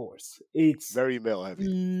heavy course. It's Very male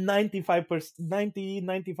heavy. 95%,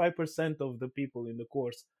 95% of the people in the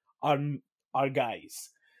course are are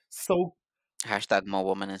guys. So Hashtag more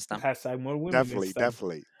woman in STEM. hashtag more women in Definitely, STEM.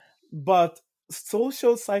 definitely. But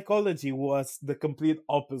social psychology was the complete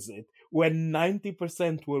opposite, where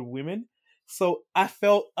 90% were women. So I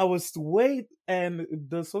felt I was way, and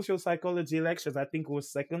the social psychology lectures, I think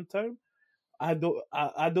was second term. I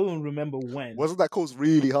don't remember when. Wasn't that course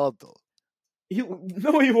really hard though?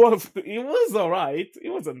 No, it was all right. It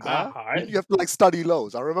wasn't that Huh? hard. You have to like study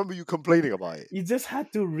loads. I remember you complaining about it. You just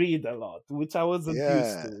had to read a lot, which I wasn't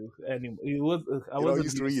used Yeah, to anymore. It was I you're not wasn't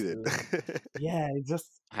used to used reading. to. Yeah, it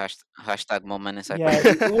just Hashtag more men in yeah. cyber.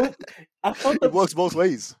 It was. I felt It that. works both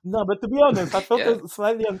ways. No, but to be honest, I felt Yeah,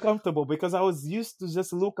 slightly uncomfortable because I was used to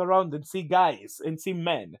just look around and see guys and see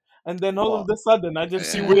men, and then all of What? a sudden I You just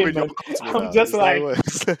see see yeah, women, you're women. uncomfortable I'm now. just Is that how like,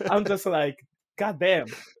 it I'm just like, God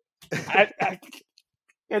damn! I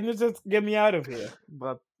can you just get me out of here?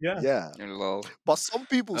 But yeah, yeah. lol. But some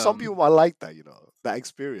Um, people might like that, that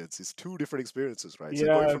experience. It's two different experiences, right? So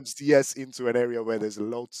going yeah, from CS into an area where there's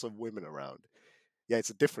lots of women around. Yeah, it's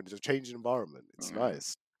a changing environment. It's mm,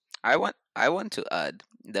 nice. I want to add.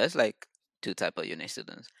 There's like two type of uni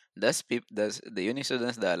students. There's the uni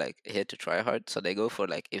students that are like here to try hard, so they go for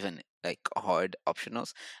like even like hard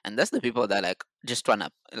optionals, and that's the people that like just trying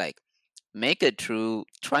to like make it through,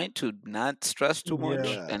 trying to not stress too yeah.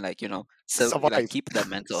 much, Yeah. and like so like Survive. keep the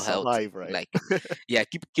mental health Survive, right? like yeah,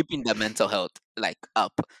 keeping the mental health like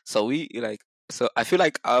up. So we like so I feel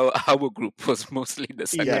like our group was mostly the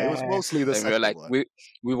Yeah, second it was one. Yeah, mostly the And we were second like one.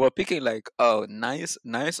 we were picking like, oh, nice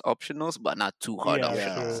optionals, but not too hard yeah,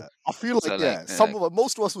 optionals. true. Yeah, I feel like So like yeah,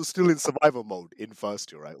 most of us were still in survival mode in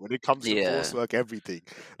first year, right? When it comes to yeah, coursework, everything.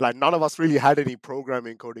 Like none of us really had any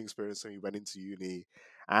programming coding experience when we went into uni,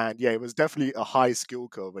 and yeah, it was definitely a high skill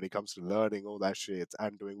curve when it comes to learning all that shit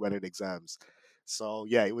and doing well in exams. So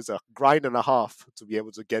yeah, it was a grind and a half to be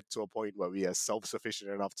able to get to a point where we are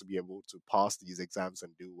self-sufficient enough to be able to pass these exams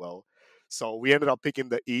and do well. So we ended up picking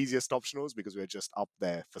the easiest optionals because we were just up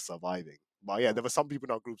there for surviving. But yeah, there were some people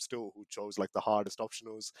in our group still who chose like the hardest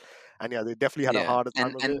optionals, and yeah, they definitely had a yeah, harder and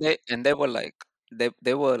time of and it. they were like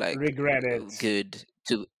they were like Regret it. good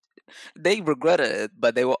to they regretted it,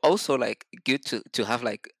 but they were also like good to have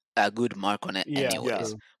like a good mark on it Yeah, Yeah,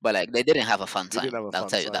 anyways. true. But like they didn't have a fun they didn't time. have a I'll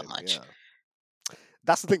fun tell you that time. much. Yeah,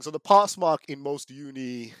 that's the thing. So the pass mark in most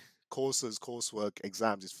uni courses, coursework,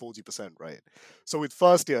 exams is 40%, right? So with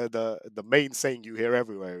first year, the main saying you hear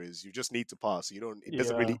everywhere is you just need to pass. You don't. It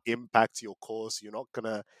doesn't Yeah. really impact your course. You're not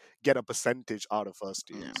gonna get a percentage out of first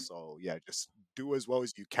year. Yeah, So yeah, just do as well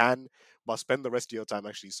as you can, but spend the rest of your time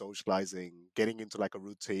actually socializing, getting into like a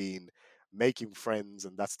routine, making friends,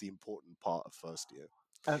 and that's the important part of first year.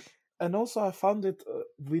 and also I found it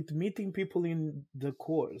with meeting people in the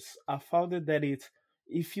course. I found it that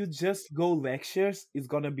if you just go lectures, it's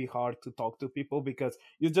gonna be hard to talk to people because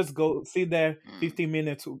you just go sit there Mm. 15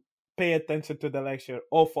 minutes, pay attention to the lecture,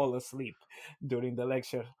 or fall asleep during the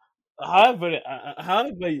lecture. However,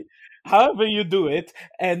 however you do it,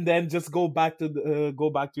 and then just go back to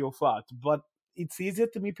your flat. But it's easier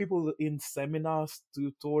to meet people in seminars,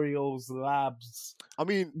 tutorials, labs. I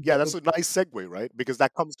mean, yeah, that's Because a nice segue, right? Because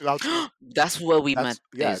that comes to our That's where we met, that's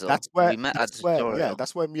yeah, Hazel. We met at that's the where yeah, tutorial.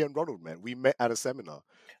 that's where me and Ronald met. We met at a seminar.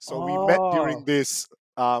 So we met during oh, this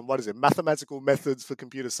what is it, mathematical methods for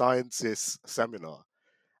computer scientists seminar.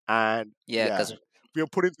 And Yeah, yeah, because we were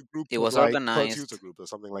put into groups it of was like per tutor organized. group or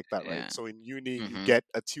something like that, right? Yeah. So in uni you Mm-hmm. get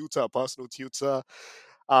a tutor, a personal tutor.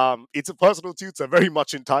 It's a personal tutor, very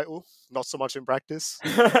much in title, not so much in practice.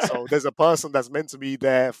 So there's a person that's meant to be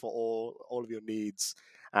there for all of your needs,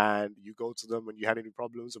 and you go to them when you had any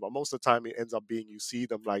problems. But most of the time, it ends up being you see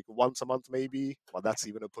them like once a month, maybe. But that's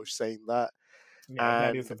even a push saying that. yeah,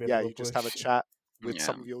 that is And a bit yeah, of a you just have a push. chat with Yeah.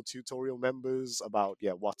 some of your tutorial members about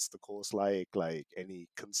yeah, what's the course like any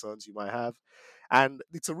concerns you might have. And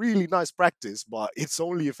it's a really nice practice, but it's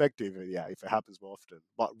only effective yeah if it happens more often.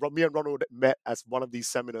 But me and Ronald met as one of these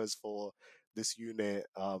seminars for this unit.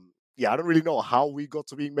 Yeah, I don't really know how we got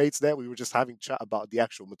to being mates there. We were just having chat about the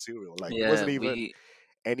actual material. Like it Yeah. wasn't even We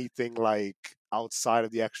anything like outside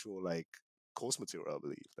of the actual like course material, I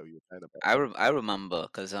believe, that we were kind of. I remember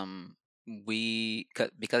because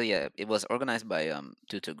because yeah, it was organized by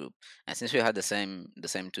tutor group, and since we had the same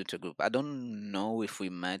tutor group, I don't know if we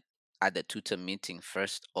met at the tutor meeting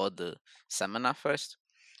first or the seminar first.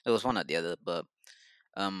 It was one or the other, but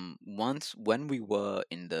once when we were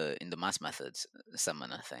in the mass methods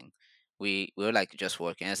seminar thing, we were like just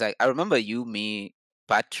working. It's like I remember you, me,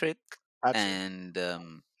 Patrick, Patrick. and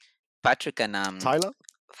Patrick and Tyler?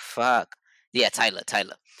 fuck, yeah, Tyler,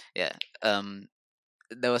 yeah.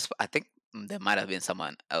 There was, I think, there might have been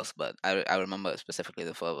someone else, but I remember specifically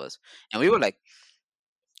the four of us, and we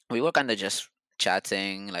were kind of just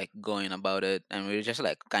chatting, like going about it, and we were just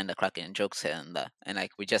like kind of cracking jokes here and there, and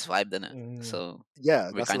like we just vibed in it. Mm. So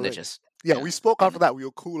Yeah, we that's the kind of thing. just Yeah, we spoke went after in. that. We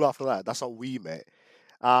were cool after that. That's how we met.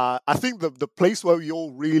 I think the place where we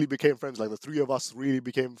all really became friends, like the three of us really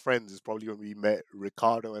became friends, is probably when we met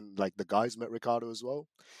Ricardo and like the guys met Ricardo as well.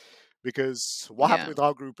 Because what happened Yeah, with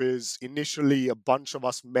our group is initially a bunch of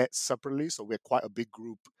us met separately, so we're quite a big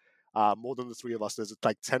group. More than the three of us. There's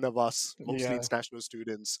like 10 of us, mostly Yeah, international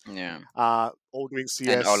students, yeah, all doing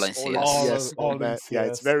and all CS, in all in CS. CS, all all in met. Yeah,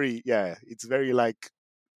 CS. it's very like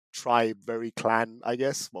tribe, very clan, I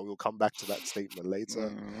guess. But we'll come back to that statement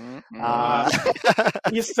later. Mm-hmm. Uh,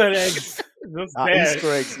 Easter eggs just there.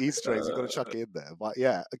 Easter eggs, Easter eggs. You got to chuck it in there. But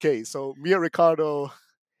yeah, okay. So me and Ricardo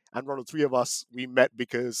and Ronald, three of us, we met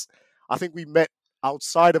because I think we met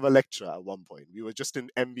outside of a lecture at one point. We were just in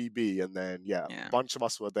MBB, and then yeah, a Yeah, bunch of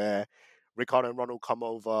us were there. Ricardo and Ronald come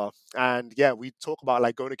over, and yeah, we talk about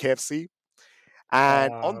like going to KFC.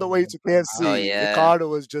 And on the way to oh KFC, yeah, Ricardo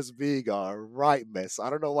was just being a right mess. I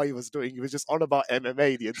don't know what he was doing. He was just on about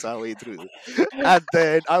MMA the entire way through. And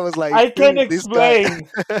then I was like, I can dude, this guy. explain.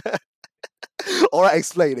 All right,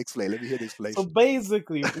 explain, explain. Let me hear the So explanation.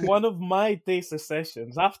 basically, one of my taster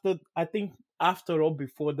sessions after, I think after or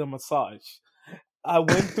before the massage, I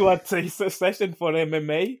went to a taster session for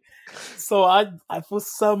MMA. So I for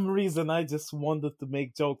some reason I just wanted to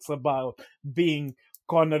make jokes about being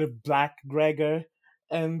Conor Black Gregor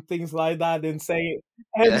and things like that, and say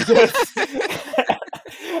yeah, and just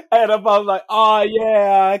and about like, oh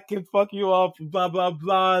yeah, I can fuck you up, blah blah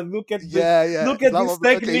blah. Yeah, yeah. Look at Blah, blah, this blah.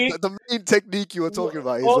 Okay, technique, the main technique you were talking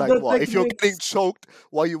about is all like the what? If you're getting techniques. choked,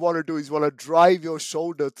 what you want to do is you want to drive your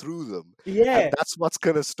shoulder through them, and Yeah, that's what's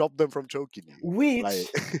gonna stop them from choking you. Like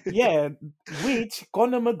which yeah, which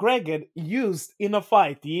Conor McGregor used in a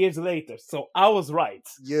fight years later. So I was right.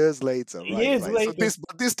 years later, right, Years right. So later.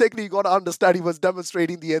 this technique you gotta understand he was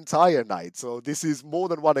demonstrating the entire night. So this is more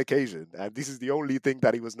than one occasion, and this is the only thing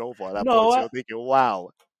that he was known for at that point. No, So you're thinking, wow,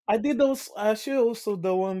 I did those. I should also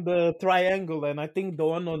the one the triangle, and I think the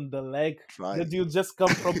one on the leg that you triangle. just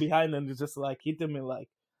come from behind and you just like hit him in like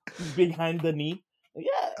behind the knee.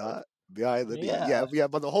 Yeah, Uh, Behind the knee. yeah. Yeah, yeah,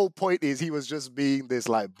 but the whole point is he was just being this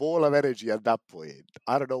like ball of energy at that point.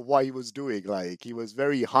 I don't know what he was doing. Like he was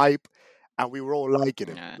very hype and we were all liking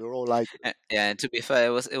him. yeah. We were all liking him. Yeah, and to be fair,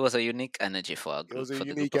 it was a unique energy for our It was group, a for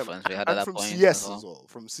the group unique of friends we had at and that from point as CS as well. well.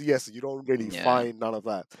 From CS you don't really Yeah, find none of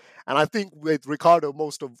that. And I think with Ricardo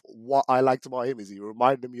most of what I liked about him is he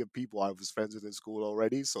reminded me of people I was friends with in school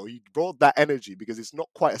already. So he brought that energy because it's not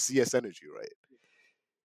quite a CS energy, right?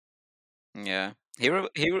 yeah.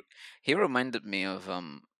 He reminded me of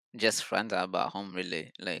just friends about home,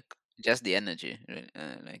 really, like just the energy,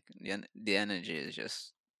 like the energy is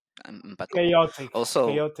just impeccable. Chaotic. Also,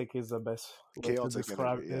 Chaotic is the best way to Chaotic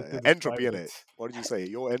describe energy. Yeah, to yeah. describe Entropy in it. it. What did you say?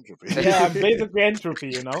 Your entropy. Yeah, basically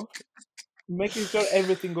entropy. Making sure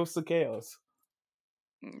everything goes to chaos.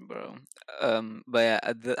 bro. But yeah,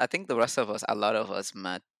 I think the rest of us, a lot of us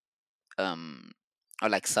met, um, or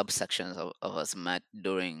like subsections of us met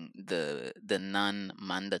during the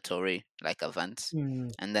non-mandatory like events,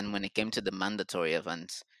 Mm, and then when it came to the mandatory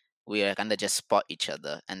events, we kind of just spot each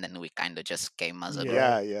other, and then we kind of just came as a group.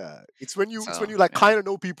 yeah. Yeah, yeah. It's when you So like yeah, kind of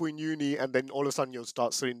know people in uni, and then all of a sudden you'll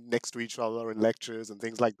start sitting next to each other in lectures and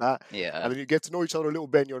things like that, yeah, and then you get to know each other a little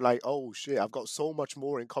bit, and you're like, oh shit, I've got so much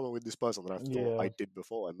more in common with this person than I thought Yeah. I did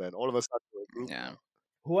before, and then all of a sudden we're a group yeah, now.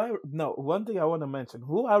 Who I no one thing I want to mention.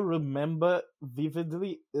 Who I remember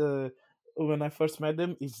vividly when I first met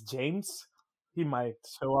him is James. He might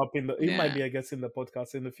show up in the. He might yeah, be, I guess, in the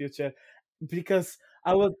podcast in the future, because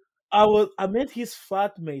I met his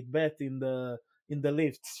flatmate Beth in the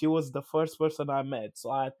lift. She was the first person I met.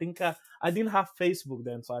 So I think I didn't have Facebook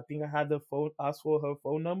then, so I think I had the phone asked for her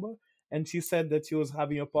phone number, and she said that she was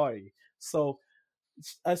having a party. So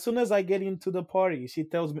as soon as I get into the party, she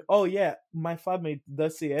tells me, "Oh yeah, my flatmate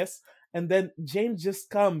does CS," and then James just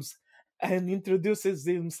comes and introduces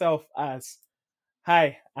himself as,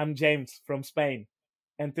 "Hi, I'm James from Spain,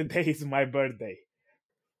 and today is my birthday."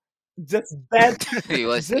 Just that, he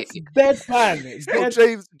was, just that fun. So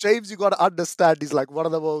That James, you gotta understand, he's like one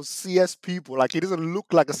of the most CS people. Like he doesn't look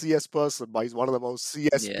like a CS person, but he's one of the most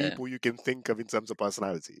CS yeah, people you can think of in terms of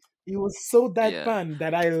personality. it was so that yeah, fun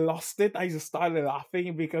that I lost it. I just started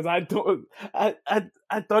laughing because I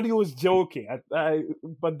thought he was joking.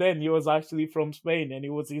 But then he was actually from Spain and it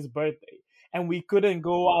was his birthday, and we couldn't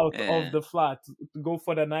go out of yeah. the flat to go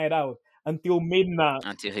for the night out until midnight,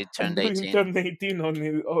 Until he turned until he 18. turned 18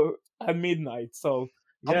 at midnight. So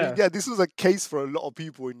I mean, yeah. yeah, this was a case for a lot of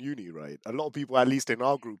people in uni, right? A lot of people, at least in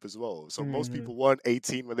our group as well. So most Hmm. people weren't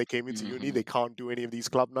 18 when they came into uni. Hmm. They can't do any of these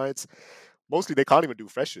club nights. Mostly they can't even do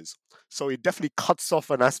freshers. So it definitely cuts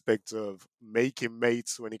off an aspect of making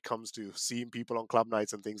mates when it comes to seeing people on club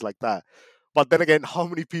nights and things like that. But then again, how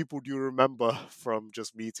many people do you remember from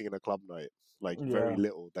just meeting in a club night? Like very Yeah.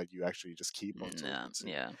 little that you actually just keep on Yeah, talking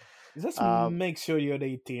yeah. Just to. make sure you're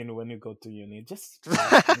 18 when you go to uni. Just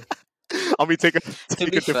 18. I mean, take a To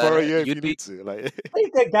take be a defer a fair, year if you need to. Like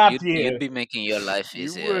Take a gap you'd year. be making your life you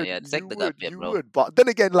easier. would, Yeah, you take the would, gap year, you bro. would. But then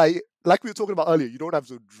again, like we were talking about earlier, you don't have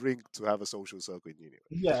to drink to have a social circle in uni.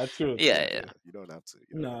 Yeah, true, Yeah, true, yeah. true. You don't have to.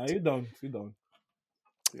 You don't have No, to. you don't. You don't.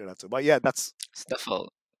 You don't have to. But yeah, that's. Stuff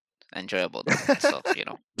all enjoyable though. So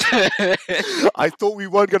I thought we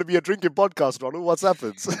weren't going to be a drinking podcast, Ronald. What's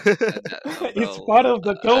happened? It's bro, part of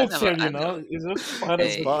the I never, culture, I never. It's just part of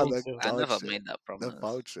It's the part Hey, of the culture. I never culture. made that The promise.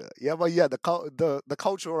 culture. Yeah, but yeah, the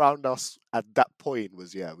culture around us at that point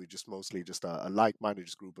was, yeah, we just mostly just a like-minded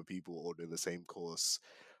group of people all doing the same course,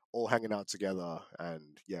 all hanging out together,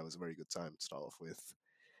 and yeah, it was a very good time to start off with.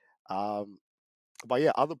 Um, but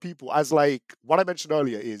yeah, other people, as like what I mentioned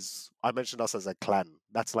earlier, is I mentioned us as a clan.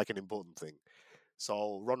 That's like an important thing.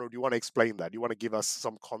 So, Ronald, do you want to explain that? Do you want to give us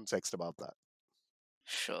some context about that?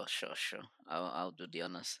 Sure, sure, sure. I'll do the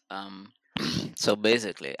honors. So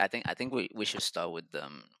basically, I think we should start with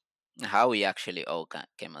how we actually all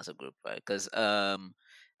came as a group, right? Because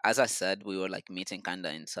as I said, we were like meeting kind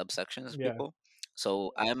of in subsections, Yeah. people.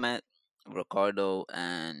 So I met Ricardo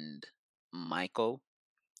and Michael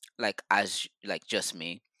like as like just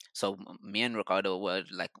me. So me and Ricardo were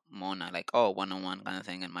like Mona, like oh one on one kind of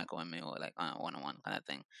thing, and Michael and me were like one on one kind of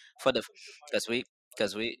thing for the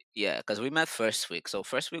because we met first week. So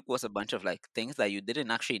first week was a bunch of like things that you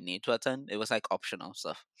didn't actually need to attend. It was like optional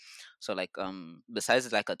stuff. So like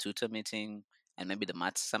besides like a tutor meeting and maybe the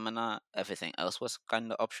math seminar, everything else was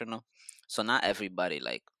kind of optional. So not everybody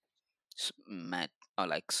like met or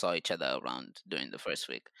like saw each other around during the first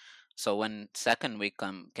week. So when second week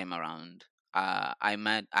came around, I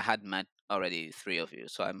had met already three of you.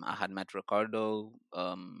 So I had met Ricardo,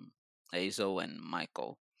 Azo, and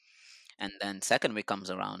Michael. And then second week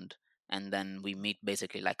comes around, and then we meet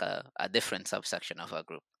basically like a different subsection of our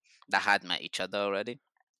group that had met each other already,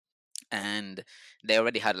 and they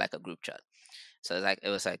already had like a group chat. So it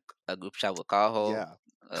was like a group chat with Kaho,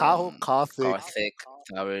 Yeah. Kaho, Karthik, Karthik,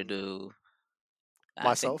 Taridu,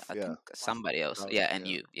 I think myself, yeah, somebody else. Karthik, Yeah, and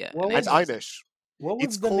yeah, you. Yeah, What and and was Azo was there. Ainesh. what It's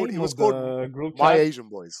was the called. It name was of called the group My chat? Asian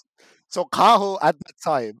Boys. So Kaho at that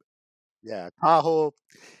time, yeah, Kaho.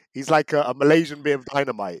 He's like a Malaysian bit of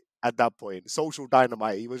dynamite at that point. Social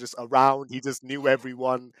dynamite. He was just around. He just knew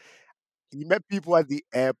everyone. He met people at the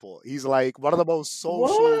airport. He's like one of the most social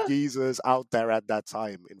What? geezers out there at that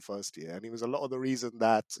time in first year, and he was a lot of the reason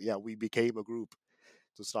that we became a group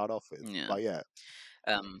to start off with. Yeah. But yeah,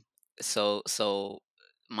 Um. So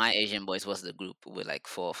my Asian boys was the group with like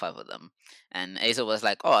 4 or 5 of them, and Asa was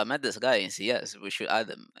like, "Oh, I met this guy in CS. We should add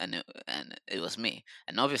him." And it was me.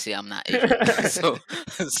 And obviously, I'm not Asian, so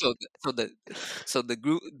so the- so the so the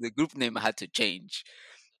group name had to change.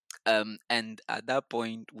 And at that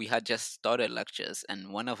point, we had just started lectures,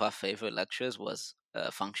 and one of our favorite lectures was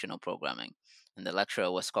functional programming, and the lecturer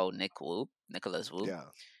was called Nicholas Wu. yeah,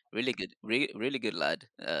 Really good, really good lad.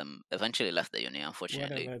 Eventually left the uni, What a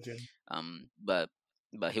unfortunately. legend.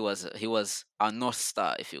 But he was our north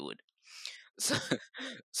star, if you would. So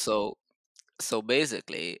so so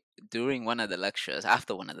basically, during one of the lectures,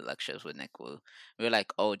 after one of the lectures with Nick Wu, we were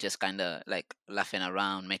like, oh, just kind of like laughing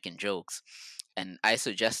around, making jokes. And I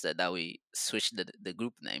suggested that we switch the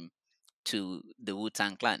group name to the Wu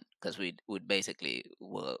Tang Clan because we would basically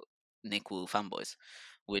were Nick Wu fanboys,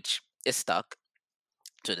 which is stuck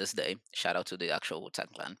to this day. Shout out to the actual Wu Tang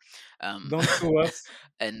Clan. Um, Don't sue us.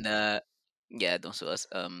 and yeah, don't sue us.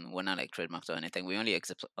 We're not like trademarked or anything. We only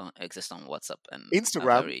exist on WhatsApp and a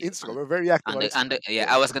very Instagram. We're very active on under Instagram. yeah.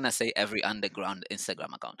 Yeah, I was gonna say every underground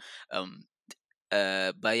Instagram account. Um,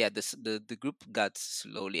 but yeah, the group got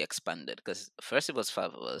slowly expanded because first it was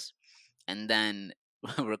 5 of us, and then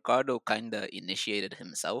Ricardo kind of initiated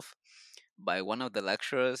himself by one of the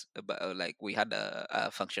lecturers. Like we had a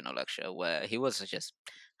functional lecture where he was just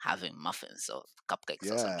having muffins or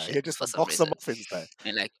cupcakes or some yeah. shit He just for a some box of reason, muffins there.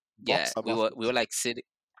 and like yeah, Box of we were muffins. like sitting.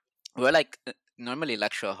 We were like normally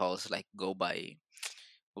lecture halls like go by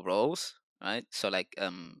rows, right? So like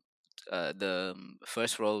the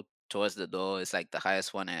first row towards the door is like the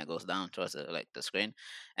highest one, and it goes down towards like the screen.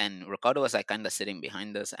 And Ricardo was like kind of sitting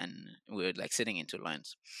behind us, and we were like sitting in 2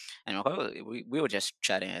 lines. And Ricardo, we were just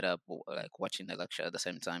chatting it up, like watching the lecture at the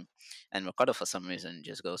same time. And Ricardo, for some reason,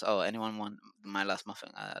 just goes, "Oh, anyone want my last muffin?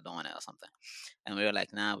 I don't want it or something." And we were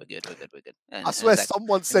like, "Nah, we're good, we're good, we're good." I And swear, it's like,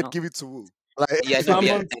 someone you said know, give it to Wu. Like yeah, no,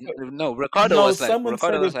 yeah, Someone and said, no. no, someone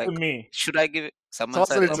said Ricardo was it to like, me. should I give it? Someone someone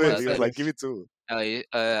said said it it. to Someone him. Was He was said like, like, it. give it to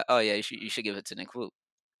Wu. oh yeah, you should give it to Nick Wu.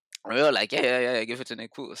 We were like, yeah, give it to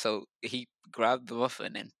Nick Wu. So he grabbed the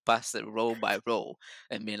muffin and passed it row by row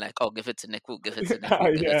and being like, oh, give it to Nick Wu, give it to Nick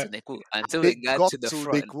Wu, give it Yeah. to Nick Wu, until It it got got to the to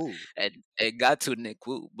Nick front, Wu. and it got to Nick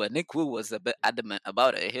Wu. But Nick Wu was a bit adamant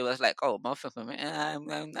about it. He was like, oh, muffin for me, I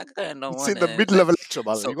kind of don't It's want in the it. It's middle like, of a lecture,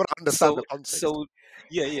 man. so, You got to understand the so, context. so,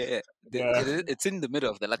 yeah. Yeah. It's in the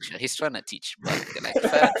middle of the lecture. He's trying to teach, but like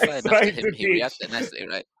fair enough to Trying him. to He teach. reacted nicely,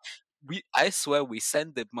 right? I swear we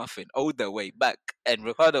sent the muffin all the way back, and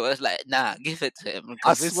Ricardo was like, "Nah, give it to him.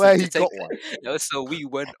 I Convince him swear to he take got one. it." So we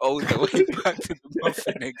went all the way back to the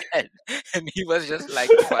muffin again, and he was just like,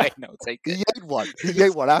 "Fine, I'll take He it." ate one. He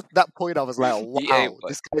ate one. At that point, I was like, He ate, wow, but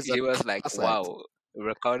this guy's a he was like, class act. "Wow."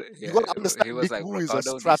 Ricardo, You yeah, got to he understand, was Nick like, Wu is a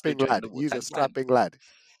Ricardo needs to strapping join lad. the Wu He's a Tang Clan. strapping lad.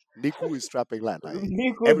 Nick Wu is strapping lad. Like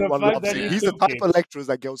Nico, the everyone fact loves that him. he Yeah, He's the took type it. of lecturers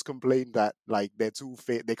that girls complain that like they're too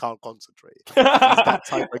fit, they can't concentrate. He's that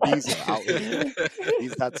type of geezer out here.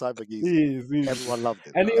 He's that type of geezer. He is. Everyone loved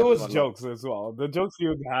him. And it was Everyone loved jokes as well. The jokes he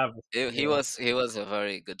would have. Yeah. he was a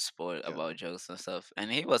very good sport him. Yeah. about jokes and stuff,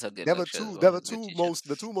 and he was a good There were lecturer as two. well, There were a good two teacher. most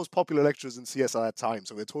the two most popular lecturers in CS at that time.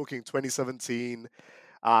 So we're talking 2017.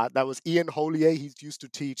 That was Ian Holier. He used to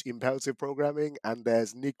teach imperative programming, and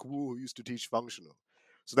there's Nick Wu who used to teach functional.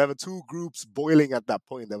 So there were two groups boiling at that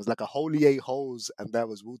point. There was like a Holier hose, and there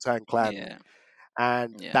was Wu Tang Clan, Yeah,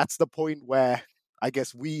 and yeah, that's the point where I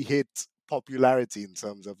guess we hit popularity in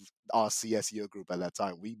terms of our CS year group at that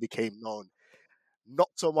time. We became known not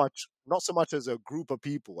so much as a group of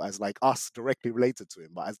people as like us directly related to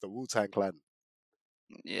him, but as the Wu Tang Clan.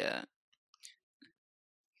 yeah.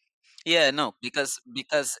 Yeah, no, because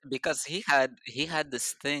he had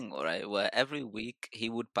this thing, all right, where every week he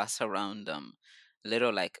would pass around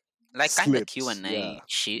little like kind of Q Slips, and yeah, A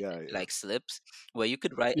sheet yeah. like slips where you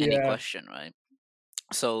could write any Yeah. question, right?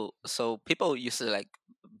 So people used to like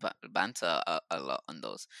banter a lot on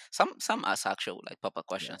those. Some ask actual like proper Yeah,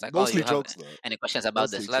 questions like, "Oh, mostly you have jokes though. any questions about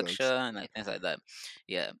Mostly this lecture?" jokes. and like things like that.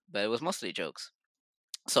 Yeah, but it was mostly jokes.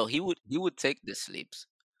 So he would take the sleeps.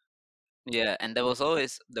 Yeah, and there was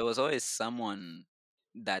always someone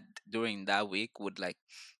that during that week would like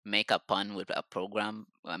make a pun with a program,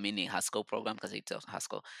 a mini Haskell program because he tells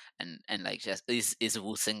Haskell, and like just is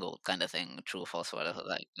Wu single kind of thing, true or false, whatever.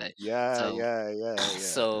 Yeah, So yeah, yeah, yeah, yeah.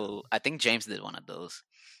 so I think James did one of those,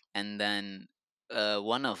 and then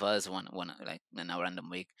one of us, one like in a random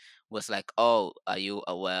week, was like, "Oh, are you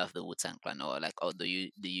aware of the Wu Tang Clan?" Or like, "Oh, do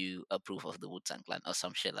you approve of the Wu Tang Clan?" Or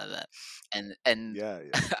some shit like that. And Yeah,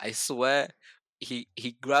 yeah, I swear, he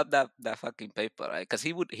grabbed that fucking paper, right? Because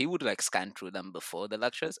he would like scan through them before the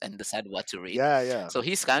lectures and decide what to read. yeah, yeah. So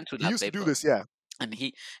he scanned through He that used to do paper, this. Yeah, and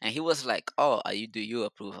he was like, "Oh, do you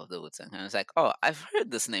approve of the Wu-Tang?" And I was like, "Oh, I've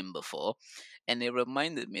heard this name before," and it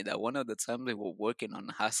reminded me that one of the times we were working on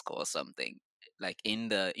Haskell or something, like in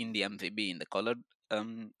the MVB, in the colored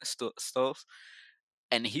stores,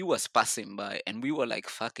 and he was passing by, and we were like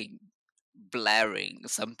fucking blaring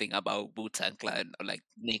something about Wu-Tang Clan or like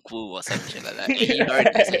Nick Wu or some shit like that, and he heard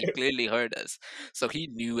us. He clearly heard us, so he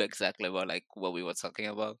knew exactly what we were talking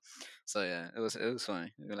about. So yeah, it was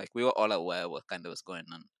funny. Like we were all aware what kind of was going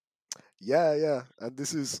on. yeah, yeah. And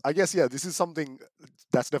this is, I guess, yeah, this is something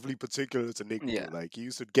that's definitely particular to Nick Wu. Yeah, Like he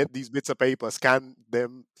used to get these bits of paper, scan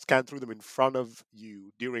through them in front of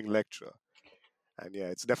you during lecture. And yeah,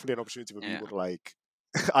 it's definitely an opportunity for yeah, people to like,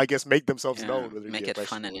 I guess, make themselves yeah. known, whether it be Make a it question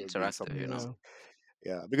fun or and whether it be interactive, something you know. else.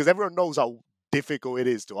 Yeah. Yeah, because everyone knows how difficult it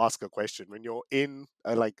is to ask a question when you're in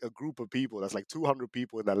like a group of people. That's like 200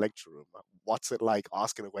 people in that lecture room. What's it like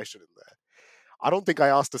asking a question in there? I don't think I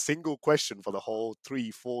asked a single question for the whole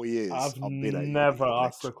 3 4 years I've I've been at uni never in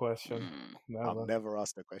asked a lecture. question. Mm, I've Never. never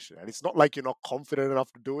asked a question, and it's not like you're not confident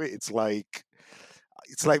enough to do it. It's like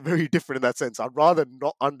very different in that sense. I'd rather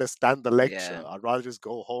not understand the yeah, lecture. I'd rather just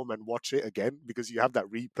go home and watch it again because you have that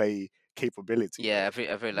replay capability, yeah. right?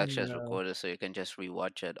 Every lecture is Yeah. recorded, so you can just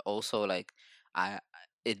rewatch it. Also, like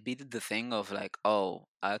it be the thing of like, oh,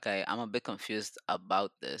 okay, I'm a bit confused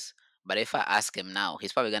about this. But if I ask him now,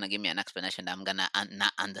 he's probably gonna give me an explanation that I'm gonna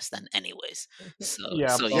not understand anyways. So, Yeah,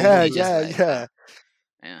 so Yeah, you probably. just yeah, like, yeah.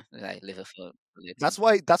 yeah, like leave it for later. That's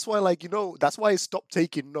why like that's why I stopped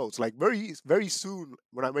taking notes. Like very soon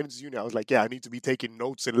when I went into uni, I was like, yeah, I need to be taking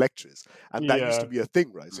notes in lectures. And that used to Yeah. be a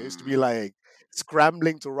thing, right? So it used to be Mm, like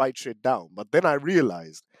scrambling to write shit down. But then I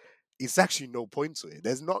realized it's actually no point to it.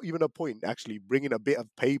 There's not even a point actually bringing a bit of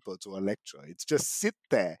paper to a lecture. It's just sit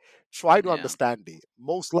there, try to yeah, understand it.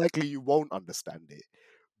 Most likely you won't understand it.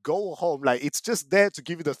 Go home. Like it's just there to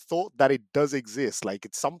give you the thought that it does exist. Like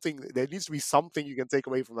it's something. There needs to be something you can take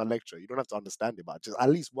away from that lecture. You don't have to understand it, but just at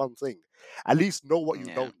least one thing. At least know what you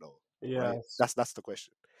yeah, don't know. Right. Yes. That's the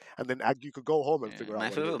question. And then you could go home and yeah. figure out My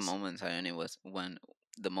what it favorite is. moments, I only was when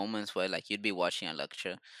the moments where like you'd be watching a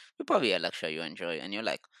lecture, probably a lecture you enjoy, and you're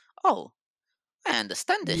like, oh, I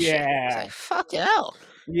understand this shit. It's Yeah. like fucking hell.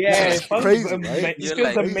 Yeah. It's It feels crazy, right? it You're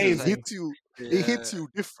feels like, Crazy. it's like, amazing. It yeah, hits you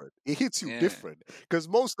different. It hits you yeah, different. Because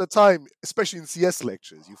most of the time, especially in CS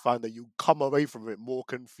lectures, you find that you come away from it more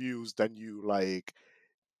confused than you like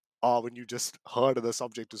are when you just heard of the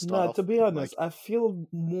subject to start No, off to be with. honest, Like, I feel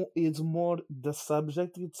more it's more the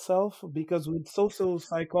subject itself because with social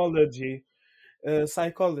psychology,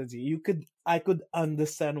 I could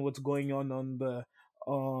understand what's going on the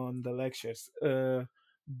lectures.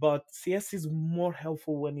 But CS is more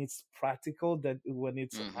helpful when it's practical than when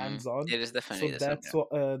it's mm-hmm. hands on. It is So definitely the same.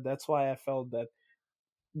 that's why I felt that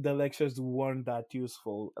the lectures weren't that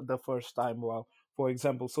useful the first time. Well, for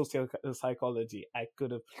example, social psychology, I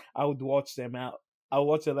would watch them out. I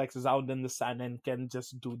watch the lectures out in the sun and can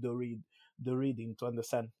just do the reading to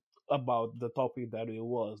understand about the topic that it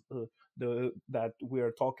was the that we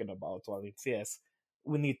are talking about. Well, it's yes,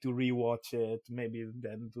 we need to rewatch it, maybe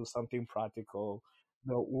then do something practical,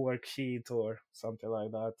 the worksheet or something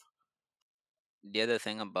like that. The other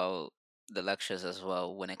thing about the lectures as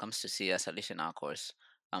well, when it comes to CS, at least in our course,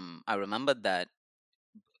 I remember that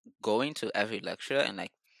going to every lecture and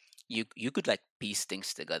like you could like piece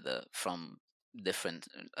things together from different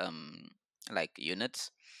like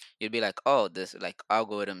units. You'd be like, oh, this like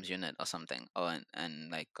algorithms unit or something, or and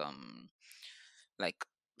like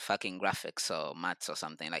fucking graphics or maths or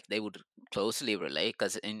something. Like they would closely relate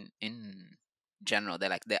because in general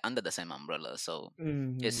they're under the same umbrella, so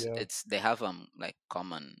Yeah. it's they have like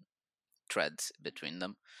common threads between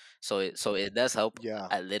them. So it does help yeah,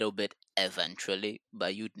 a little bit eventually,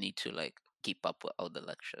 but you'd need to like keep up with all the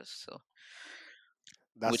lectures. So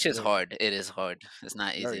that's which the is thing. hard. It is hard. It's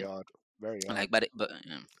not Very easy. hard. Very hard. Like, but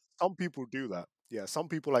yeah. Some people do that. Yeah, some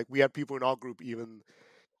people like we had people in our group even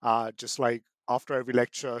just like after every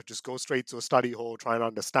lecture, just go straight to a study hall, try and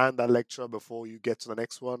understand that lecture before you get to the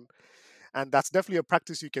next one. And that's definitely a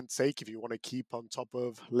practice you can take if you want to keep on top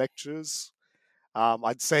of lectures.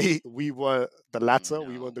 I'd say we were the latter.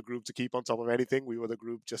 We were No. the group to keep on top of anything. We were the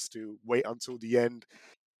group just to wait until the end.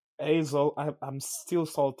 Hazel, I'm still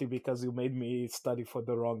salty because you made me study for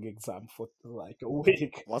the wrong exam for like a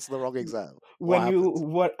week. What's the wrong exam? What When you happened?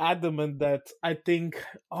 were adamant that I think,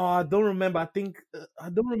 oh, I don't remember. I think I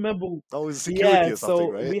don't remember. Oh, it's Yeah, security or something, so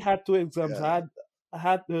right? we had two exams. Yeah, I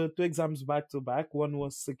had two exams back to back. One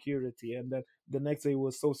was security, and then the next day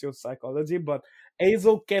was social psychology. But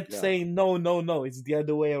Hazel kept yeah, saying, no, no, no, it's the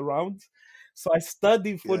other way around. So I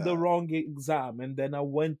studied for the yeah. wrong exam, and then I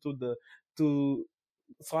went to.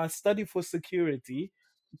 So I studied for security,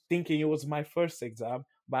 thinking it was my first exam,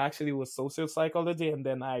 but actually it was social psychology. And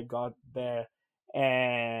then I got there,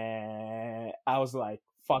 and I was like,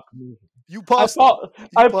 "Fuck me." You I passed though. thought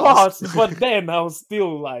You I passed. passed, but then I was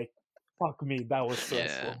still like, "Fuck me." That was Yeah.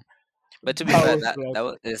 stressful. But to be That fair, was that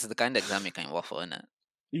stressful. is the kind of exam you can waffle in it.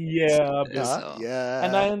 Yeah, a bit. Yeah, So,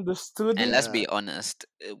 And I yeah, understood and it. let's yeah. be honest,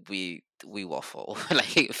 we waffle.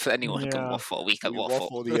 Like if anyone can Yeah, waffle, we can We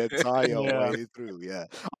waffle. waffle the entire yeah. way through. Yeah,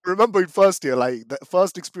 I remember in first year, like the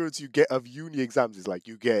first experience you get of uni exams is like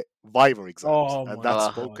you get Viva exams, Oh and my that's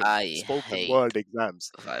Oh, god. I spoken hate word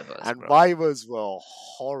exams, Vivas, and bro. Vivas were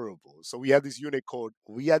horrible. So we had this unit called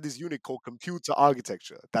computer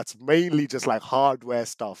architecture. That's mainly just like hardware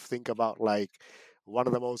stuff. Think about like one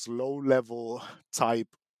of the most low level type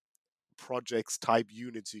projects type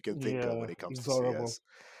units you can think of Yeah, when it comes it's to horrible. CS.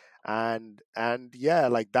 And yeah,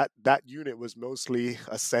 like that unit was mostly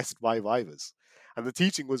assessed by Vivas. And the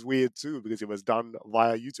teaching was weird too because it was done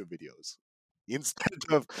via YouTube videos instead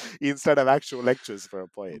of instead of actual lectures for a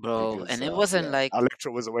point Bro, because and it wasn't yeah, like our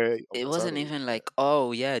lecture was a way of it wasn't maternity. even Yeah. like,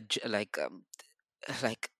 oh yeah,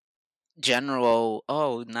 like general,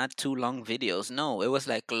 oh, not too long videos. No, it was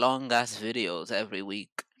like long ass videos every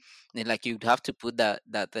week. And like you'd have to put that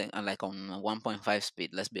thing on like on 1.5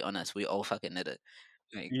 speed. Let's be honest, we all fucking did it.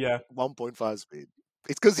 Like, Yeah. 1.5 speed.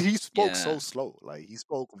 It's because he spoke so yeah. slow. Like he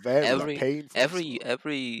spoke very every painfully every slow.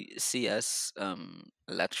 every CS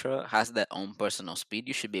lecturer has their own personal speed.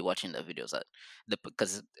 You should be watching the videos at the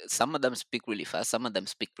because some of them speak really fast, some of them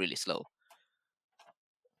speak really slow.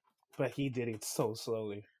 But he did it so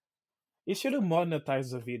slowly. He should have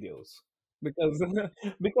monetized the videos because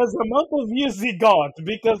because the amount of views he got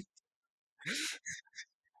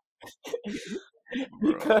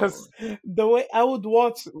Bro, because the way I would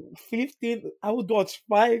watch 15, I would watch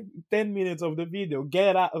 5-10 minutes of the video,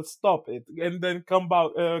 get out, stop it, and then come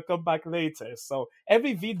back later. So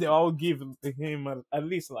every video I'll give him at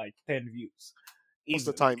least like 10 views Most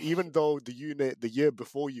of the easily. time, even though the unit the year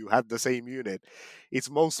before you had the same unit, it's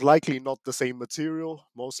most likely not the same material,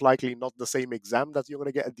 most likely not the same exam that you're going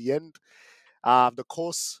to get at the end. The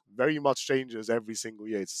course very much changes every single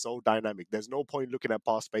year. It's so dynamic. There's no point looking at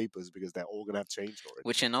past papers because they're all going to have changed already.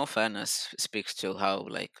 which in all fairness speaks to how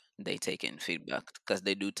like they take in feedback because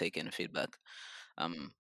they do take in feedback.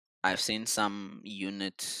 Um, I've seen some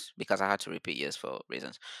units because I had to repeat years for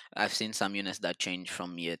reasons. I've seen some units that change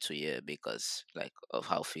from year to year because like of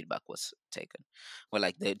how feedback was taken. Well,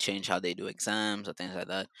 like they change how they do exams or things like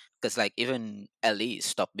that. Because like even LE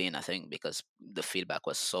stopped being a thing because the feedback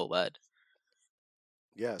was so bad.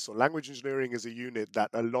 Yeah, so language engineering is a unit that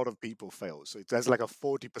a lot of people fail. So there's like a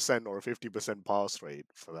 40% or a 50% pass rate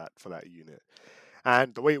for that unit.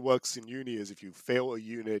 And the way it works in uni is if you fail a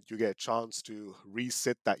unit, you get a chance to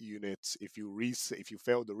resit that unit. If you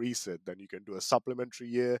fail the resit, then you can do a supplementary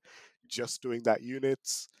year just doing that unit.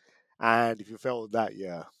 And if you fail that,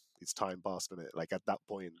 yeah, it's time passed on it. Like at that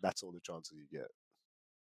point, that's all the chances you get.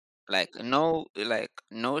 Like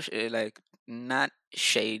not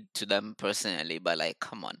shade to them personally, but like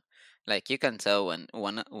come on, like you can tell when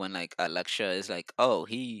like a lecturer is like, oh,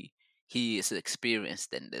 he is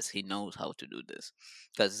experienced in this, he knows how to do this,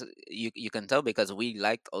 because you can tell because we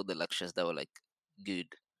liked all the lectures that were like good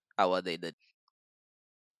at what they did.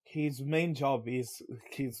 His main job is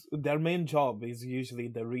his their main job is usually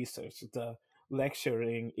the research. The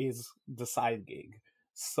lecturing is the side gig.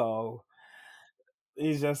 So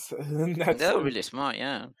it's just that's They're really smart,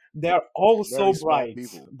 yeah. they're all so Very smart bright.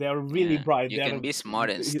 people. They're really Yeah, bright. you can be smart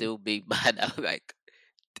and still be bad at like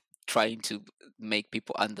trying to make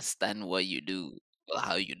people understand what you do or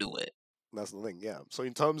how you do it. That's the thing, yeah. So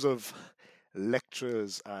in terms of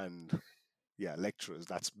lectures and yeah, lecturers,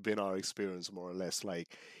 that's been our experience more or less.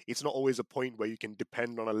 Like it's not always a point where you can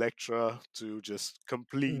depend on a lecturer to just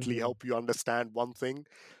completely Mhm. help you understand one thing.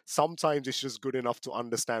 Sometimes it's just good enough to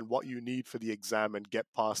understand what you need for the exam and get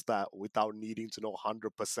past that without needing to know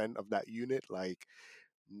 100% of that unit. Like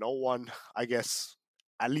no one, I guess,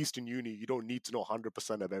 at least in uni, you don't need to know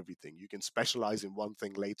 100% of everything. You can specialize in one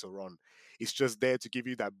thing later on. It's just there to give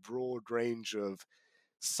you that broad range of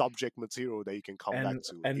subject material that you can come back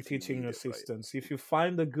to And if you teaching need it, right? assistants. If you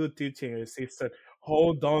find a good teaching assistant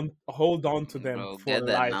hold on to them Bro, for get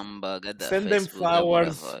their life. number, get their Send them Facebook, get flowers.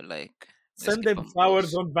 whatever. Like, just Send keep them them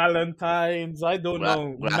flowers close. on Valentine's. I don't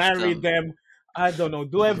know. Graft Marry them. them. I don't know.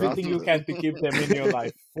 Do everything you Grafton. can to keep them in your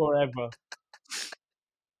life forever.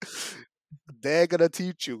 They're gonna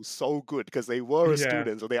teach you so good because they were a Yeah.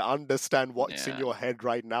 student, so they understand what's in Yeah. your head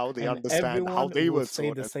right now. They And understand how everyone they will were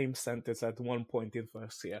say taught. the same sentence at one point in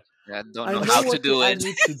first year. I don't I know know how to what do I it.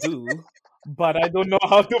 need to do, but I don't know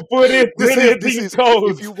how to put it This in is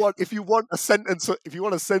code. if you want a sentence if you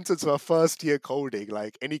want a sentence for first year coding,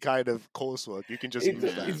 like any kind of coursework, you can just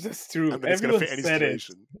use Yeah. that, It's just true. and then it's gonna Everyone fit any said it.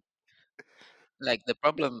 situation. Like the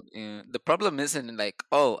problem isn't like,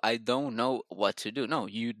 oh, I don't know what to do. No,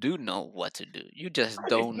 you do know what to do. You just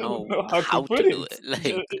I don't don't know know how to how to put do it. it.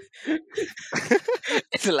 Like,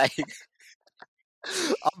 it's like,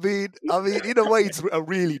 In a way, it's a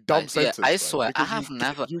really dumb yeah, I sentence, right? swear, Because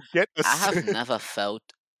you get a I have never felt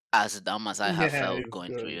as dumb as I have Yeah, felt it's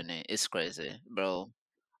going through good. uni. It's crazy, bro.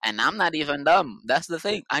 And I'm not even dumb. That's the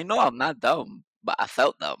thing. I know I'm not dumb, but I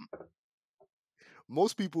felt dumb.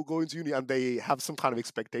 most people go into uni and they have some kind of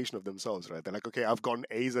expectation of themselves, right? They're like, okay, I've gotten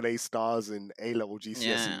A's and A stars in A level,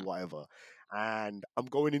 GCSE, Yeah, whatever, and I'm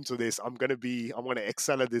going into this. I'm gonna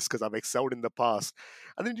excel at this because I've excelled in the past.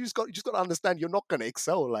 And then you just got to understand you're not gonna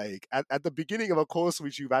excel. Like at the beginning of a course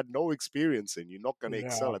which you've had no experience in, you're not gonna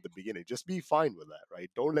excel Yeah, at the beginning. Just be fine with that, right?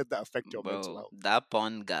 Don't let that affect your mental bro. health. That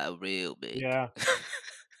pond got real big. yeah,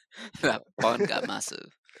 That pond got Yeah.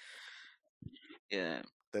 massive. Yeah,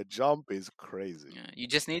 The jump is crazy. yeah. You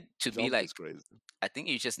just need to be Jump like, is crazy. I think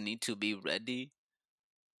you just need to be ready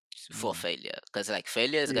for mm, failure, because like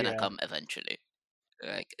failure is gonna yeah, come eventually.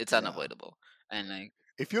 Like, it's Yeah. unavoidable. And like,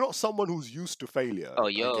 If you're not someone who's used to failure, oh,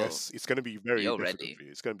 I guess it's going to be very you're difficult ready. for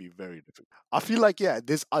you. It's going to be very difficult. I feel like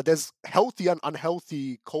there's healthy and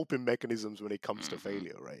unhealthy coping mechanisms when it comes to Hmm.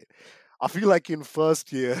 failure, right? I feel like in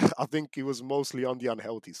first year, I think it was mostly on the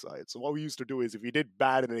unhealthy side. So what we used to do is if you did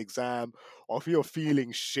bad in an exam or if you're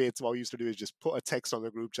feeling shit, what we used to do is just put a text on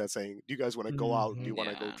the group chat saying, "Do you guys want to go out? Do hmm, you want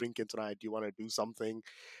to go Yeah, drinking tonight? Do you want to do something?"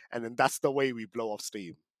 And then that's the way we blow off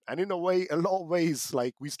steam. And in a way, a lot of ways,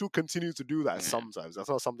 like we still continue to do that yeah. sometimes. That's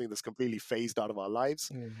not something that's completely phased out of our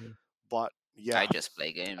lives. hmm, But I yeah, just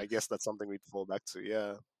play I games. guess that's something we'd fall back to.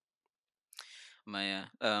 Yeah. But yeah,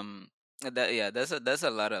 that yeah, there's a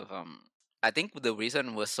lot of I think the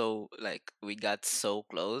reason we're so like we got so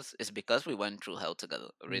close is because we went through hell together.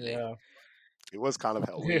 Really, yeah. It was kind of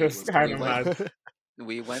hell. It It we was was kind we kind of of went mad. hell.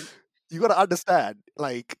 we went. You got to understand,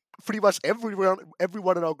 like, pretty much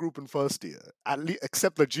everyone in our group in first year,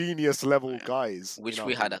 except the genius level Yeah. guys in Which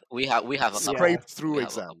our we had group, a we have a couple. Yeah, scraped We through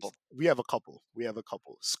have a exams. couple. We have a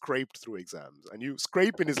couple scraped through exams, and you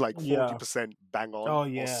scraping is like yeah. 40% bang on, Oh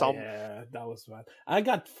or yeah, some. yeah. That was bad. I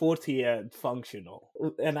got 40 at functional,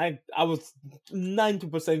 and I was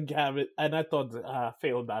 90% Garrett, and I thought I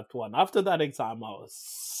failed that one. After that exam, I was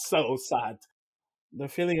so sad. The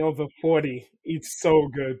feeling of a 40, it's so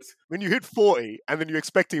good. When you hit 40 and then you're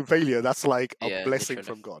expecting failure, that's like a Yeah, blessing literally.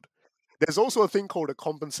 from God. There's also a thing called a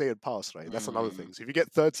compensated pass, right? That's another Mm, thing. So if you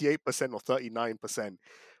get 38% or 39%,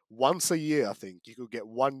 once a year, I think you could get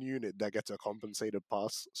one unit that gets a compensated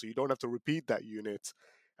pass. So you don't have to repeat that unit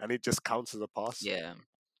and it just counts as a pass. yeah,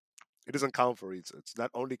 It doesn't count for resets.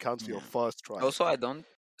 That only counts for your yeah. first try. Also, I don't.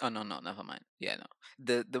 Oh, no, no, never mind. Yeah, no.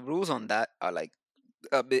 The rules on that are like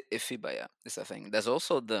a bit iffy, but yeah, it's a thing. There's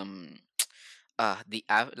also like, the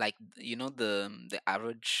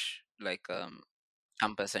average, like,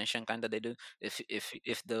 compensation kind that they do.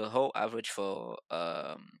 If the whole average for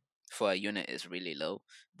a unit is really low,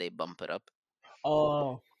 they bump it up.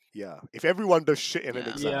 Oh, Yeah. If everyone does shit in an Yeah,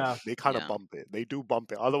 exam, yeah, they kind of yeah. bump it. They do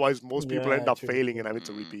bump it. Otherwise, most people end yeah, up true, failing and true. having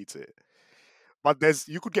to Mm, repeat it. But there's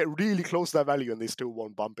you could get really close to that value and they still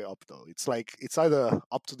won't bump it up though. It's like it's either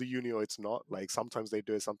up to the uni or it's not. Like sometimes they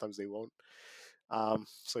do it, sometimes they won't.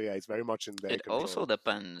 So yeah, it's very much in their it also control.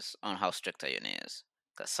 depends on how strict a uni is,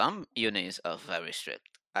 because some unis are very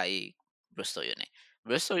strict, i.e., Bristol Uni.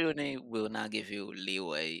 Bristol Uni will not give you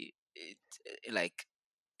leeway. Like,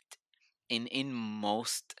 in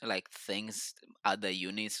most like things, other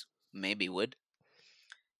unis maybe would,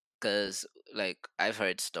 because like I've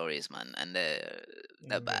heard stories, man, and they're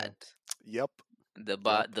Yeah, bad. Yep, The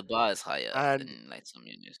bar yep. the bar is higher And in like some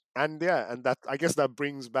unis. yeah, and that I guess that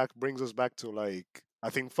brings us back to like I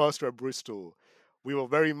think first year at Bristol, we were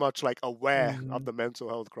very much like aware hmm, of the mental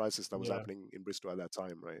health crisis that was yeah, happening in Bristol at that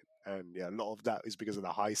time, right? And yeah, a lot of that is because of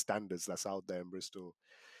the high standards that's out there in Bristol.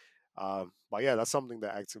 But yeah, that's something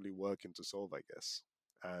they're actively working to solve, I guess.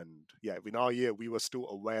 And yeah, in our year, we were still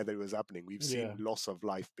aware that it was happening. We've seen yeah. loss of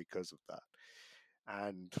life because of that.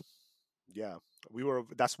 And yeah, we were.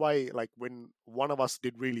 That's why, like, when one of us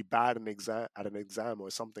did really bad at an exam or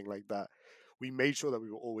something like that, we made sure that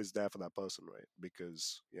we were always there for that person, right?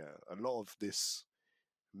 Because yeah, a lot of this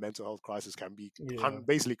mental health crisis Yeah. can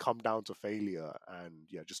basically come down to failure and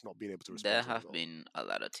yeah, just not being able to respond There to the have result. been a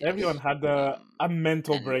lot of Everyone tears. had Um, a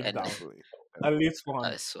mental and breakdown. Definitely, At definitely. least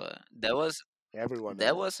one. I swear everEveryone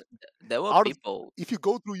there has. was there were Out of people. If you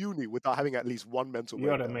go through uni without having at least one mental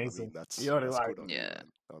You're breakdown, I mean amazing. You're that's right. good on you, Yeah,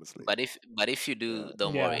 man. Honestly, but if you do, yeah,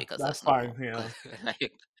 don't worry, Yeah, because that's that's fine. normal. Yeah.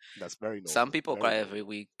 Like, that's very some normal, people very cry every normal.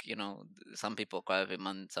 week. Some people cry every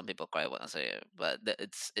month. Some people cry once a year. But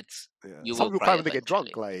it's Yeah, you some will people cry cry when they get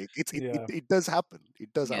drunk. eventually. Like Yeah. it does happen.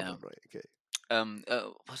 It does Yeah. happen, right? Okay.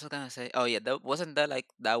 What was I gonna say? Oh yeah, that wasn't that like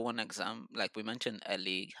that one exam. Like we mentioned,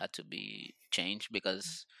 Ellie had to be changed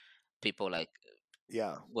because people like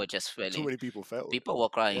Yeah, were just too failing. many people failed. People were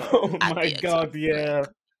crying Yeah, Oh at my the exam. god, yeah.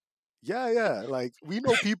 yeah, yeah. Like we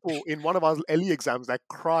know people in one of our LE exams that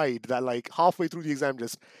cried that like halfway through the exam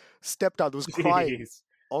just stepped out, was crying Jeez.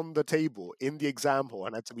 on the table in the exam hall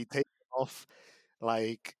and had to be taken off.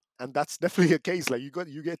 Like, and that's definitely a case. Like you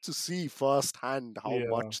get to see firsthand how Yeah.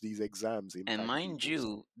 much these exams And impact mind people's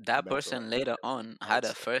you, that mental person health. later on I had would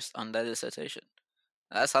a say. first on that dissertation.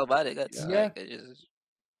 That's how bad it gets. Yeah. Yeah. Like it just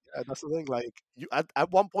Yeah, that's the thing. Like you,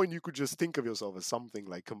 at one point, you could just think of yourself as something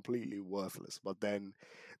like completely worthless, but then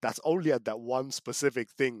that's only at that one specific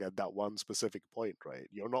thing at that one specific point, right?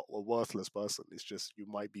 You're not a worthless person. It's just you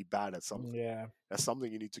might be bad at something. Yeah. That's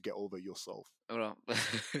something you need to get over yourself. well,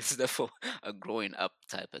 it's therefore a growing up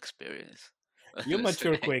type experience. You So,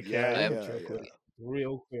 mature like, quick, yeah. Yeah, You I've, yeah, mature quick. yeah.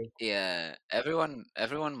 Real quick. yeah,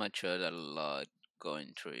 everyone matured a lot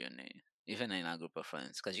going through uni, even in a group of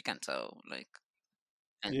friends, because you can tell, like,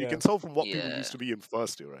 and You Yeah. can tell from what people used yeah, to be in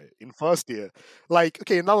first year, right? In first year, like,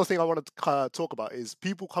 okay, another thing I wanted to talk about is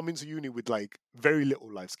people come into uni with like very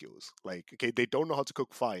little life skills. Like, okay, they don't know how to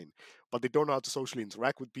cook fine, but they don't know how to socially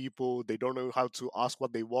interact with people. They don't know how to ask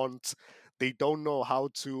what they want. They don't know how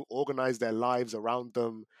to organize their lives around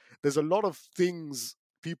them. There's a lot of things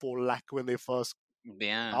people lack when they first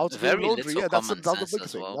yeah, how to fold very laundry. little Yeah, that's common another sense big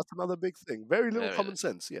as thing. well. That's another big thing. Very little Very common little.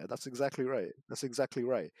 sense. Yeah, that's exactly right. That's exactly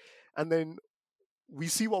right. And then we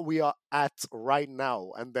see what we are at right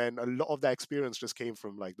now, and then a lot of that experience just came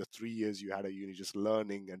from like the 3 years you had at uni, just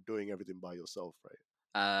learning and doing everything by yourself, right?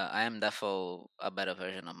 I am therefore a better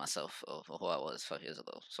version of myself of who I was 5 years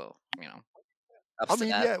ago. So I ups to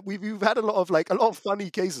mean, that, yeah, we've had a lot of funny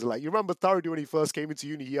cases. Like you remember Tharadu when he first came into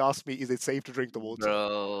uni, he asked me, "Is it safe to drink the water?"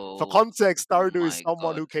 For bro. context, Oh Tharadu is my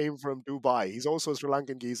someone god, who came from Dubai. He's also a Sri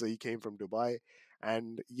Lankan geezer. He came from Dubai,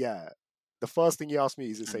 and yeah, the first thing he asked me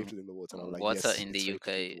is, "Is it safe and to drink the water?" And I'm like, water "Yes, in it's the safe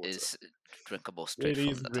to drink UK the water. is drinkable straight It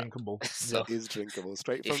from is the tap. drinkable. So Yeah. It is drinkable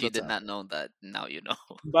straight if from you the did tap." not know that, now you know.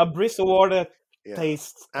 But Bristol water Yeah,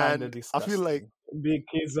 tastes kind of and I feel like disgusting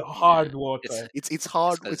because it's Yeah, hard it's water. it's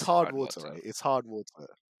because it's it's hard hard water, water. right? It's hard water.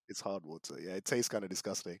 It's hard water. Yeah, it tastes kind of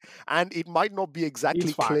disgusting, and it might not be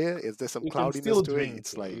It's exactly fine. clear. Is there some You can cloudiness still to it? drink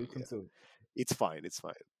It's it. like, You can yeah, still. it's fine. It's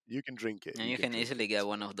fine. You can drink it. And You you can can drink it. easily It's get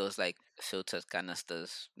one fine. of those like filtered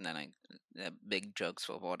canisters, and then like big jugs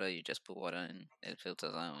for water. You just put water in, it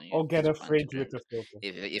filters out, and Or get it's a fine to fridge with drink. a filter.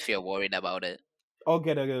 If you're worried about it, Or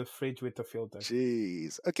get a fridge with a filter.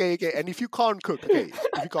 Jeez. Okay, okay. And if you can't cook, okay,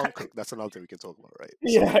 if you can't cook, that's another thing we can talk about, right?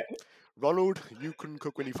 Yeah, So, Ronald, you couldn't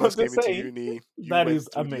cook when you but first to came into say uni. You that went is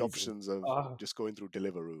through the amazing. options of Uh, just going through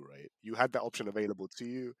Deliveroo, right? You had that option available to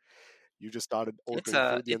you. You just started it's ordering a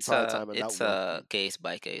food the it's entire a time, and that it's worked for a you. case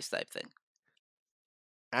by case type thing.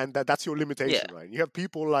 And that's your Yeah, limitation, right? You have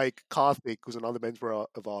people like Karthik, who's another member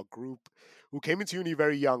of our group, who came into uni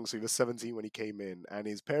very young, so he was 17 when he came in, and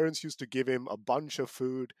his parents used to give him a bunch of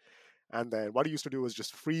food, and then what he used to do was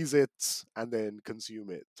just freeze it and then consume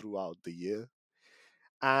it throughout the year.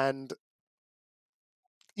 And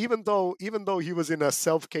even though he was in a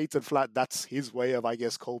self-catered flat, that's his way of, I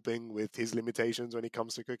guess, coping with his limitations when it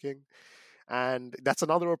comes to cooking. And that's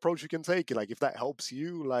another approach you can take. Like if that helps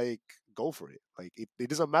you, like go for it. Like it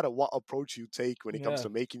doesn't matter what approach you take when it comes yeah, to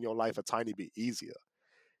making your life a tiny bit easier.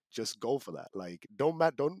 Just go for that. Like don't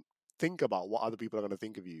think about what other people are going to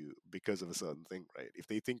think of you because of a certain thing, right? If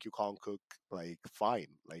they think you can't cook, like fine.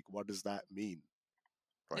 Like what does that mean,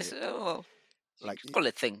 it's right? well, you Like could call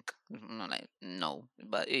it think. Not like no,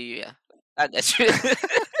 but yeah, I get you.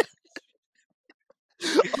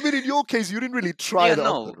 I mean, in your case, you didn't really try Yeah, that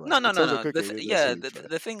often, no, right? no, no, In no, terms of no. cooking in this Yeah, age, right?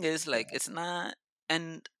 the thing is, Yeah, like, it's not,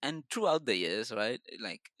 and throughout the years, right?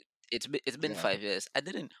 Like, it's been yeah, 5 years. I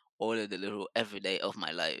didn't all of the little every day of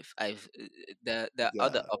my life. There are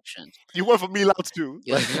other Yeah. options. You went for meal outs too.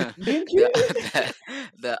 Yeah, Didn't the, you?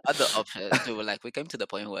 the other options too. Like we came to the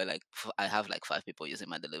point where like I have like five people using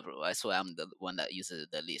my Deliveroo. I swear I'm the one that uses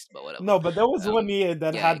it the least, but whatever. No, but there was one year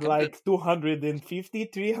that Yeah, had it came to like 250,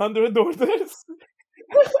 300 orders.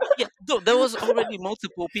 yeah. No, there was already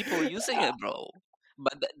multiple people using it, bro.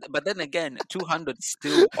 But then again, 200 is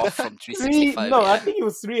still off from Three, 365. no, I Yeah. think it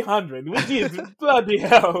was 300, which is bloody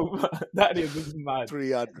hell. That is just mad.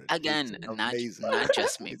 300. It's Again, amazing. not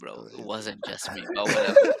just me, It's bro. It amazing. wasn't just me, but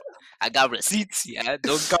whatever. I got receipts. Yeah,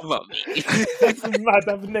 don't come at me. That's mad.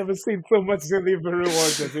 I've never seen so much delivery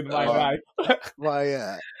orders in my uh, life. Well,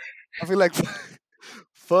 yeah. I feel like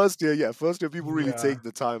first year, yeah, first year people really Yeah, take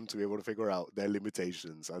the time to be able to figure out their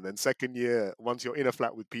limitations. And then second year, once you're in a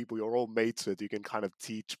flat with people, you're all mates with, you can kind of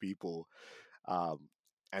teach people um,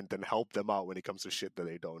 and then help them out when it comes to shit that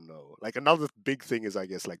they don't know. Like another big thing is, I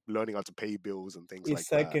guess, like learning how to pay bills and things it's like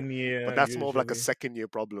that. second But year that's more of like a usually. second year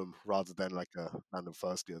problem rather than like a random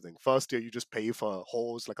first year thing. First year, you just pay for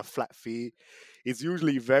halls, like a flat fee. It's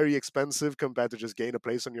usually very expensive compared to just getting a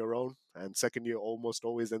place on your own. And second year almost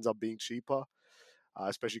always ends up being cheaper,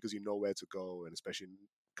 especially because you know where to go, and especially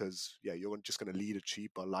because yeah, you're just going to lead a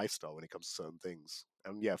cheaper lifestyle when it comes to certain things.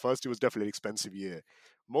 And yeah, first year was definitely an expensive year,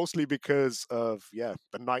 mostly because of yeah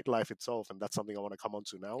the nightlife itself, and that's something I want to come on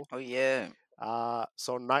to now. oh yeah.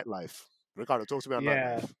 So nightlife, Ricardo, talk to me on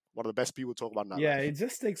Yeah, nightlife. One of the best people talk about yeah, nightlife. it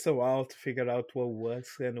just takes a while to figure out what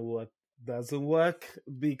works and what doesn't work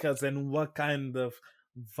because and what kind of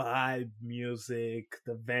vibe music,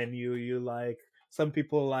 the venue you like. Some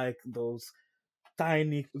people like those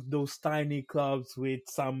tiny clubs with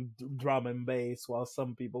some drum and bass, while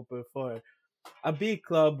some people prefer a big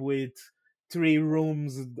club with three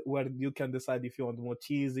rooms where you can decide if you want more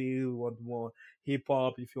cheesy, you want more hip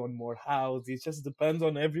hop, if you want more house. It just depends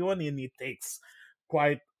on everyone, and it takes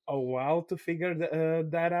quite a while to figure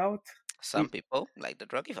that out. Some It, people like the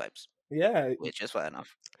druggy vibes, yeah, which is fair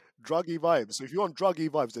enough. Druggy vibes. So if you want druggy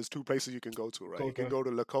vibes, there's two places you can go to, right? You can Coca. go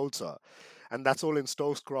to Lakota, and that's all in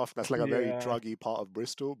Stokescroft. That's like a very Yeah, druggy part of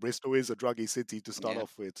Bristol. Bristol is a druggy city to start Yeah,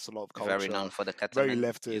 off with. It's a lot of very culture, known for the very ketamine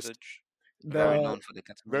leftist, usage. Very the known for the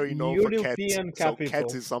ketamine. very known for Ket. European So Ket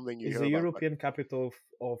capital is something you is hear the about. But European capital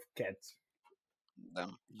of cat.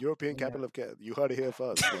 European capital of Yeah, Ket. You heard it here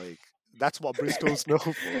first. Like that's what Bristol's known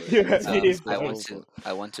for. yeah, That's what it is Bristol's known for.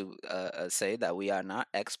 I want to say that we are not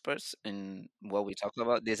experts in what we talk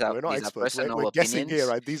about. We're not These are experts. We're personal guessing here, opinions.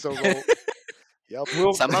 right? These are all. Yep.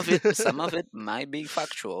 We'll Some of it might be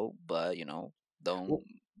factual, but don't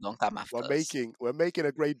don't come we're after us. making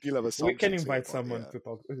a great deal of we can assumptions here, invite but someone yeah. to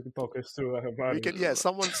talk us through about We it. can, yeah, Uh,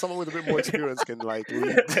 someone with a bit more experience can like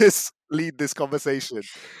lead this conversation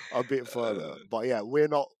a bit further. But yeah, we're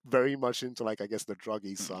not very much into like I guess the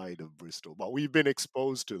druggy mm, side of Bristol, but we've been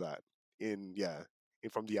exposed to that in yeah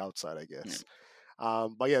from the outside, I yeah. guess.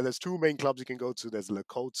 But yeah, there's two main clubs you can go to. There's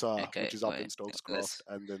Lakota, Okay, which is up in wait. Stokescroft, Let's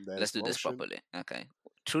and then let's there's do this Motion. properly. Okay.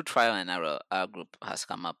 Through trial and error, our group has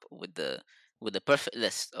come up with the perfect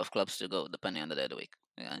list of clubs to go depending on the day of the week.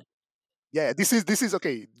 Yeah. Yeah, this is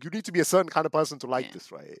okay. You need to be a certain kind of person to like Yeah.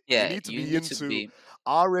 this, right? You Yeah, need to you be need to into be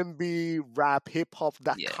R&B, rap, hip hop,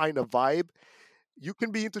 that yeah. kind of vibe. You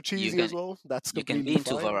can be into You cheesy can as well. That's you can be completely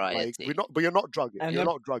into fine. Like we're variety. not, but you're not druggy. and You're a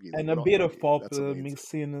not druggy though. and You're a not bit of druggy. pop That's the main thing.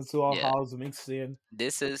 mixed in as well, Yeah. house mixed in.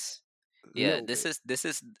 This is A yeah, little bit. this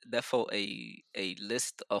is therefore a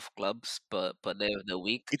list of clubs per day of the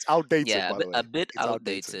week. It's outdated, Yeah, by the a way. bit It's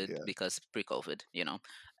outdated. outdated Yeah. because pre-COVID,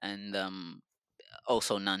 and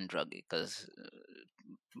also non-druggy because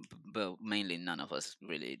but mainly none of us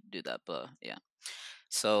really do that. But yeah,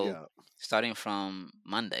 so Yeah. starting from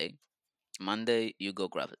Monday you go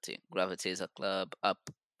Gravity. Gravity is a club up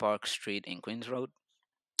Park Street in Queens Road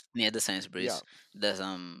near the Yeah. Sainsbury's. There's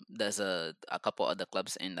a couple other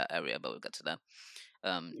clubs in that area, but we'll get to that.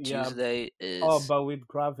 Yeah. Tuesday Oh, is but with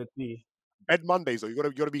gravity. Bed Mondays though. You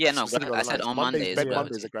gotta be yeah, no, specific about I the said nights. on Monday Mondays, is bed Yeah.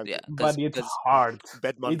 Mondays Gravity. at Gravity. Yeah, But it's because hard.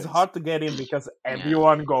 Bed It's Mondays. hard to get in because yeah,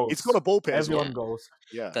 everyone It's got goes. a ball pit as yeah, Everyone well. goes.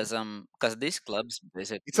 Yeah. because these clubs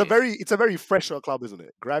It's a basically very fresher club, isn't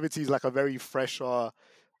it? Gravity is like a very fresher,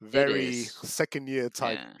 it very is second year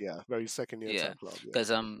type. yeah. Yeah, very second year Yeah, type club. Yeah.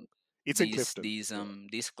 because It's in Clifton. Yeah.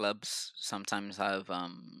 these clubs sometimes have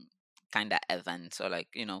kind of events or like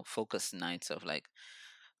focus nights of like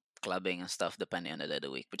clubbing and stuff depending on the day of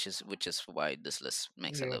the week, which is why this list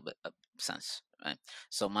makes a Yeah. little bit of sense, right?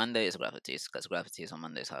 So Monday is Gravities because Gravities on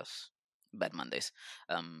Mondays has Bad Mondays,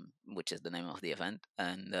 which is the name of the event,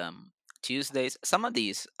 and Tuesdays. Some of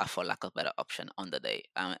these are for lack of better option on the day,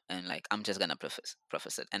 and like I'm just gonna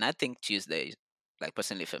preface it, and I think Tuesdays like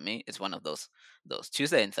personally for me, it's one of those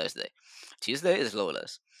Tuesday and Thursday. Tuesday is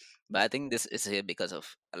lawless, but I think this is here because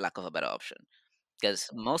of a lack of a better option. Because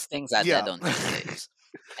most things are dead Yeah. on Tuesdays,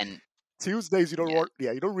 and Tuesdays, you don't yeah, want,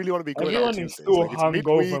 yeah, you don't really want to be going out yeah, on Everyone is Tuesdays. still Like it's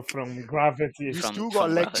hungover midweek. from gravity. You from still got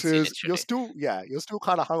from gravity, lectures. You're literally. still, yeah, you're still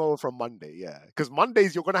kind of hungover from Monday. Yeah. Because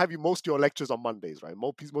Mondays, you're going to have most of your lectures on Mondays, right?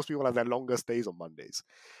 Most people have their longest days on Mondays.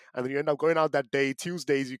 And then you end up going out that day.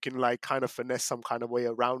 Tuesdays, you can like kind of finesse some kind of way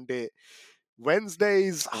around it.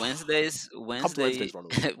 Wednesdays, Wednesdays, come to Wednesday, Wednesdays,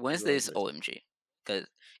 Ronald. Come to Wednesdays, Wednesdays. OMG. Because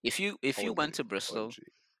if you went OMG. to Bristol OMG.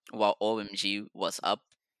 while OMG was up,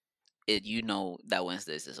 you know that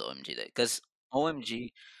Wednesdays is OMG day. Because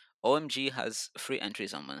OMG has free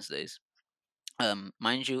entries on Wednesdays.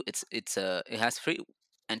 Mind you, it has free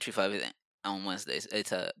entry for everything on Wednesdays.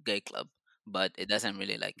 It's a gay club, but it doesn't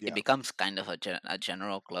really like it Yeah. becomes kind of a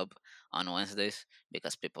general club on Wednesdays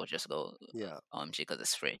because people just go Yeah. OMG because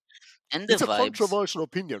it's free. And the It's a vibes, controversial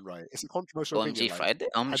opinion, right? It's a controversial opinion. OMG Like, Friday,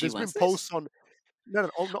 OMG there's been Wednesdays. posts on, no, no,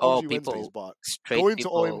 not Oh, OMG Wednesdays, people, but straight going to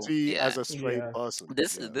people, OMG yeah. as a straight Yeah. person. Yeah.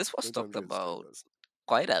 This was Going to talked OMG as a straight about person.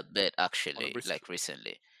 quite a bit On a actually, Bristol. like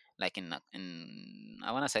recently, like in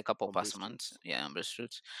I want to say a couple On past Bristol. months. Yeah, on Bristol.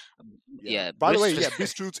 Yeah. Yeah, By the way, Bristol yeah,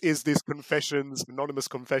 Bistroots is this confessions, anonymous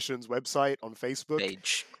confessions website on Facebook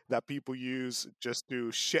page, that people use just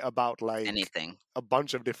to shit about like anything a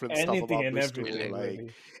bunch of different stuff Anything about and Bristol, really. everything, like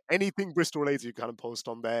really. anything Bristol related you kind of post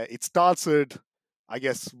on there. It started, I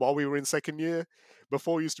guess, while we were in second year.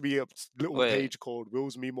 Before it used to be a little Wait, page called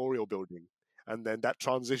Will's Memorial Building. And then that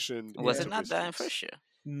transitioned was Yeah. it into not that in Bristoots. first year?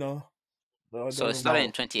 No, no, I So don't it started remember. in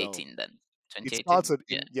No, no. 2018 then. It 2018, started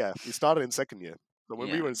yeah, in, yeah, it started in second year. So when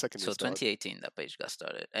we yeah. were in second year, So it started. 2018 that page got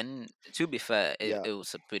started, and to be fair, Yeah, it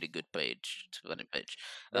was a pretty good page, funny page.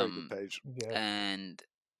 very good Um, page. Yeah. and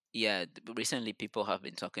yeah, recently people have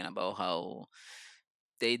been talking about how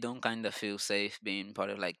they don't kind of feel safe being part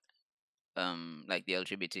of like the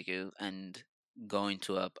LGBTQ and going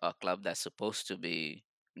to a club that's supposed to be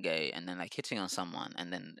gay and then like hitting on someone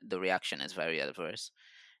and then the reaction is very adverse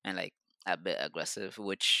and like a bit aggressive,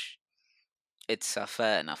 which it's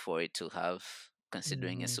fair enough for it to have,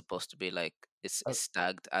 considering it's Hmm. supposed to be like it's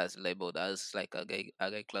tagged as labeled as like a gay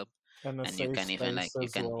club, And a and you safe can even like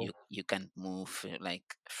space as well. you can move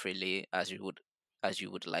like freely as you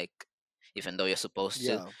would like, even though you're supposed to,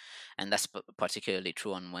 Yeah, and that's particularly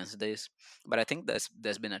true on Wednesdays. But I think there's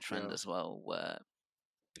been a trend yeah. as well where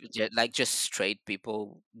like just straight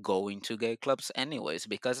people going to gay clubs anyways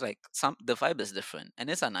because like some the vibe is different and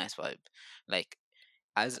it's a nice vibe. Like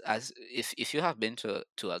as if you have been to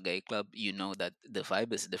a gay club, you know that the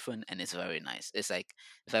vibe is different and it's very nice. It's like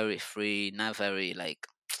very free, not very like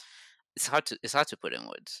it's hard to put in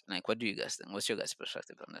words. Like, what do you guys think? What's your guys'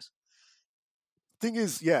 perspective on this? Thing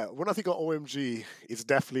is, yeah, when I think of OMG, it's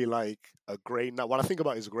definitely like a great night. What I think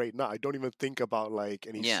about is a great night. I don't even think about like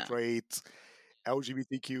any Yeah. straight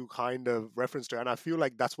LGBTQ kind of reference to it. And I feel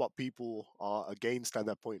like that's what people are against at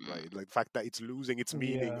that point, Mm. right? Like the fact that it's losing its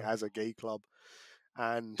meaning Yeah. as a gay club.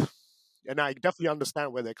 And I definitely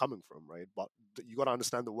understand where they're coming from, right? But you got to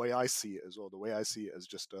understand the way I see it as well. The way I see it as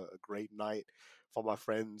just a great night for my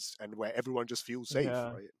friends and where everyone just feels safe,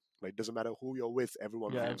 Yeah. right? Like, doesn't matter who you're with,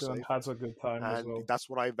 everyone Yeah. Yeah. feels Everyone safe. has a good time as And well. that's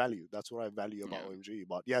what I value. That's what I value about Yeah. OMG.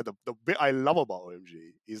 But yeah, the bit I love about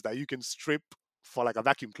OMG is that you can strip for like a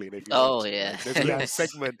vacuum cleaner if you want Oh to. yeah. Like, there's a little Yes.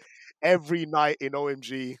 segment every night in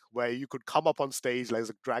OMG where you could come up on stage. Like, there's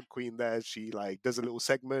a drag queen there. She like does a little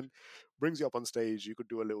segment, brings you up on stage. You could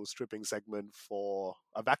do a little stripping segment for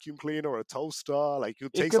a vacuum cleaner or a toaster. Like, you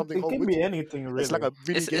take something It home can with be you. anything It's like really. a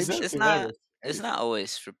mini it's game it's It's show. it's hilarious. not it's Anything. not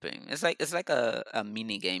always stripping. It's like a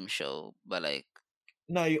mini game show, but like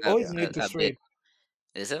No, you a, always Yeah. need to a bit. strip.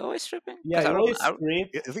 Is it always stripping? Yeah, Because you always I strip.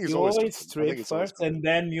 I think it's You always always stripping. I strip think it's always first, stripping. and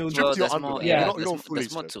then Strip well, to your there's more. underwear. Yeah, yeah, You don't fully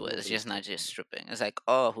there's more strip. to You it. don't It's fully just strip. not just stripping. It's like,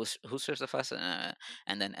 oh, who strips the first,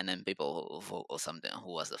 and then people who vote or something.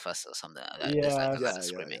 Who was the first or something like that. There's like a lot yes, Yeah, of yeah,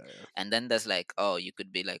 screaming, yeah, and then there's like, oh, you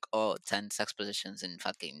could be like, oh, 10 sex positions in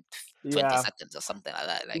fucking 20 yeah. seconds or something like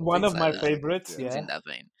that. Like One things of like my 20 that. seconds. favorites. Yeah. Things Yeah, in that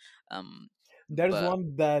vein. Um, there's but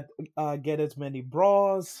one that get as many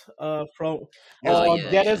bras from, There's oh or one yeah,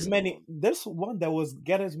 that. get yeah. as There's another many. one. There's one that was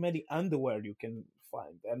get as many underwear you can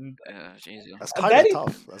find, and Jeez, yeah. That's kind that of is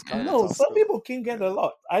tough. That's kind of Yeah. no. tough Some still. people can get Yeah. a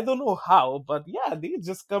lot. I don't know how, but yeah, they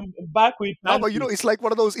just come back with No, but you know, panties. it's like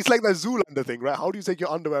one of those. It's like that Zoolander thing, right? How do you take your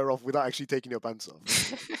underwear off without actually taking your pants off?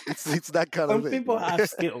 It's that kind of Some thing, people have right?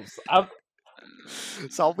 skills.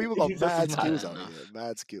 Some people got It's just mad I mad. skills don't out know. here.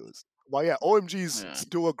 Mad skills. But yeah, OMG's Yeah.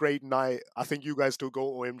 still a great night. I think you guys still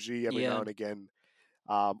go OMG every now Yeah. and again.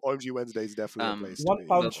 OMG Wednesday is definitely a place to One be.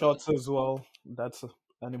 pound But shots as well. That's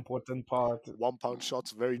an important part. £1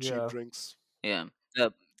 shots, very cheap Yeah, drinks. Yeah.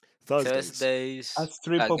 The Thursdays. A Thursdays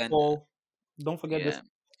stripper again. pole. Don't forget Yeah. this.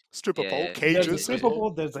 Stripper Yeah. pole, Yeah. There's a cages as stripper well.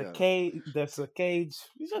 pole. There's a Yeah. cage. There's a cage.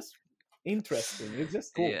 It's just interesting. It's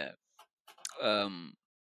just cool. Yeah. Um,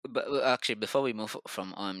 but actually, before we move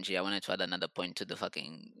from OMG, I wanted to add another point to the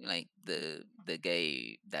fucking like the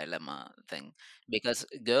gay dilemma thing, because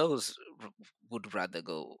girls would rather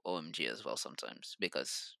go OMG as well sometimes,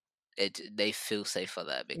 because they feel safe for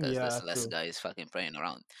that, because Yeah, there's less true. guys fucking praying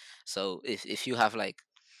around. So if you have like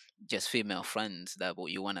just female friends that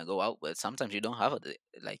you want to go out with, sometimes you don't have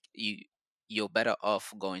like you're better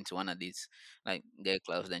off going to one of these like gay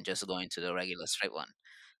clubs than just going to the regular straight one.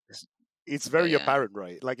 S- It's So very yeah. apparent,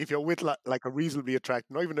 right? Like if you're with like a reasonably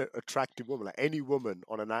attractive, not even an attractive woman, like any woman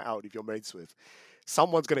on a night out, if you're mates with,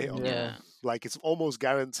 someone's gonna hit on them. Yeah, Yeah. Like it's almost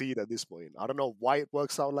guaranteed at this point. I don't know why it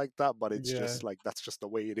works out like that, but it's yeah, just like that's just the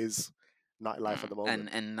way it is, nightlife at the moment,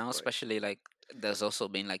 And now right? especially like there's also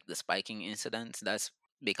been like the spiking incidents that's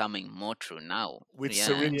becoming more true now. With Yeah.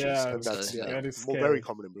 syringes, yeah. and So that's it's yeah, like Very more very scary.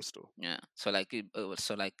 common in Bristol. yeah. So like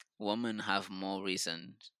so like women have more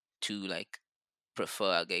reason to like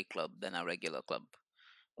prefer a gay club than a regular club,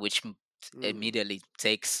 which Mm. immediately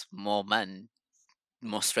takes more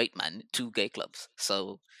straight men to gay clubs.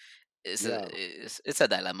 So Yeah, it's a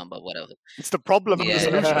dilemma, but whatever. it's the problem and the Yeah,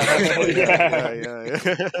 solution yeah. at this Yeah, point. Yeah, yeah. yeah, yeah,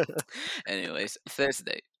 yeah. Anyways,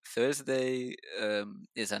 Thursday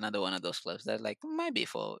is another one of those clubs that like might be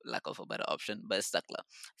for lack of a better option, but it's Thekla.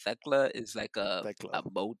 Thekla is like That a club.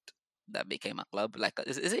 boat that became a club. Like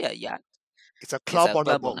is it a yacht? It's a It's club a on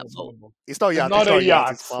a club on boat. a It's not boat. a boat. It's not It's yacht. It's not a not yacht. yacht.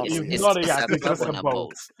 It's far It's more. It's Yeah, not a it's yacht. a It's club just a on a boat.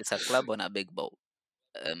 boat. It's a club on a big boat.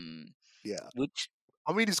 Um, yeah. which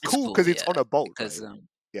I mean, it's is cool because cool, it's yeah, on a boat, because right?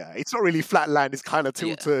 Yeah, it's not really flat land. It's kind of yeah,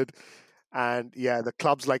 tilted, and yeah, the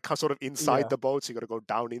club's like sort of inside Yeah. the boat, so you got to go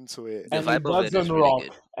down into it. the And vibe it of it doesn't is really rock.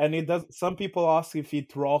 good. And it does. Some people ask if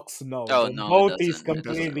it rocks. No, Oh the no, it boat is doesn't. It It doesn't doesn't.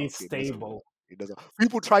 completely rock. It doesn't rock. stable. It doesn't.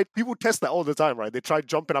 People test that all the time, right? They try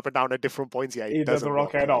jumping up and down at different points. Yeah, it It doesn't doesn't rock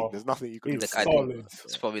rock. at Like all. there's nothing you could do The, It's to I stop it. think solid.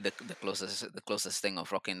 it's probably the closest thing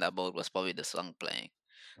of rocking that boat was probably the song playing.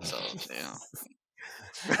 So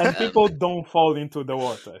And um, people don't fall into the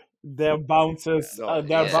water. There are bouncers. No,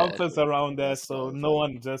 There are that's not yeah, a bouncers thing. around there, That's so not a no thing.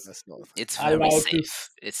 one just That's not a thing. it's very allowed to. safe.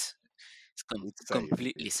 It's It's safe.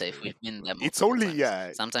 completely It's safe. safe. We've been there It's multiple only times.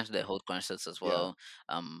 yeah, Sometimes they hold concerts as yeah. well.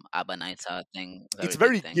 ABBA nights are a thing, It's very big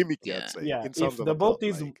very thing. gimmicky, I'd Yeah, say, Yeah, in if terms of the a boat club. is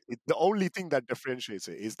Like the only thing that differentiates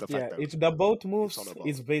it is the fact yeah, that if the boat it's on moves, a boat.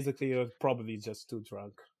 it's basically you're probably just too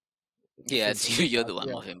drunk. yeah. It's Simple you. as You're that. the one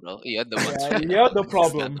Yeah, moving, bro. You're the one yeah, screwing up. you're the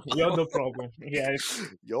It's not problem. the You're boat. the problem. Yeah,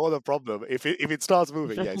 You're the problem. If it starts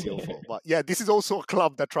moving, yeah, it's your fault. But yeah, this is also a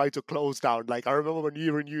club that tried to close down. Like I remember when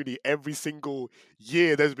you were in uni, every single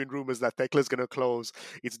year there's been rumors that Tekla's gonna close.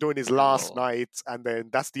 It's doing his last No, night, and then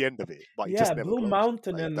that's the end of it. But it yeah. just never Blue closed.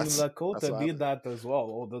 Mountain Like and that's Lakota what did happened. that as well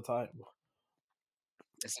all the time.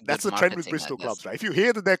 it's That's good the trend with marketing, I Bristol guess. clubs, right? If you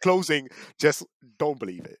hear that they're closing, just don't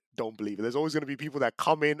believe it. Don't believe it. There's always going to be people that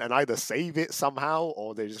come in and either save it somehow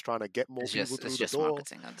or they're just trying to get more people It's through the just door.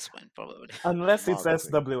 marketing at this point, probably. Unless it's Marketing,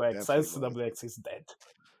 SWX. definitely marketing. SWX is dead.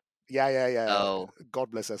 Yeah, yeah, yeah. Oh,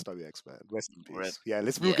 God bless SWX, man. Rest in rip. peace. Yeah,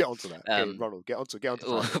 we'll Yeah. get onto that. Okay, Um. Ronald, get onto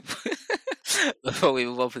Friday. Before we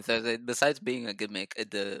move on to Thursday, besides being a gimmick,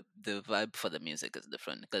 the vibe for the music is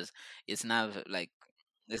different because it's not like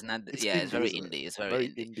it's not. It's Yeah, it's indie, very isn't it? indie. It's very Very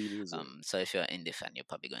indie. indie music. So if you're an indie fan, you're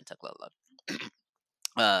probably going to tackle a lot.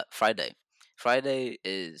 Friday. Friday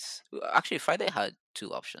is actually Friday had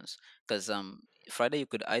two options because Friday you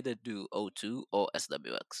could either do O2 or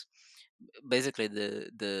SWX. Basically, the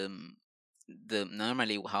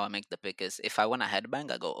normally how I make the pick is if I want to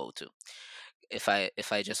headbang, I go O2. If I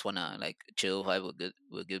just wanna like chill vibe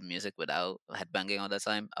with good music without headbanging all the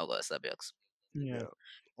time, I'll go SWX. Yeah, Yeah.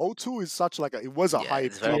 O2 is such like it was a Yeah,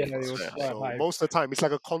 it's hyped very yeah. club big. for It It's was very us. hype. quite So hyped. most of the time it's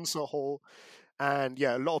like a concert hall. And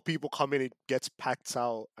yeah, a lot of people come in, it gets packed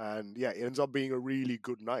out, and yeah, it ends up being a really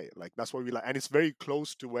good night. Like that's what we like, and it's very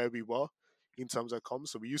close to where we were in terms of comms.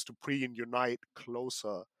 So we used to pre and unite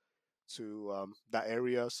closer to that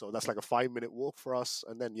area, so that's like a 5 minute walk for us.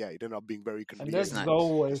 And then yeah, it ended up being very And It's convenient there's not. just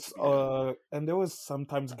always to be there. and there was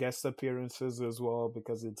sometimes guest appearances as well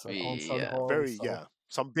because it's a concert Yeah, hall. Very So yeah,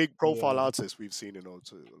 some big profile yeah, artists we've seen in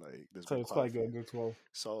O2. Like there's so been it's quite a quite few. good as well.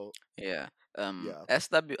 So yeah. yeah,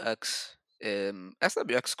 SWX.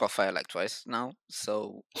 SWX caught fire like twice now,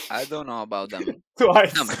 so I don't know about them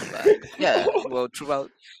twice. Not too bad. Yeah. Well,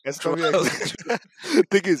 throughout. SWX.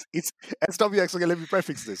 Thing is, it's SWX. Okay, let me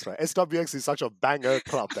prefix this, right? SWX is such a banger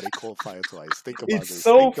club that he caught fire twice. Think about It's this.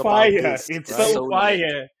 so Think about fire. this, It's It's right? so so lit,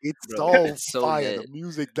 fire. It's bro. so It's so fire. The lit.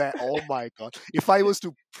 music there, oh my god. If I was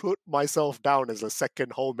to put myself down as a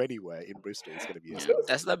second home anywhere in Bristol, it's gonna be Yeah. SWX.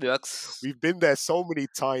 SWX. We've been there so many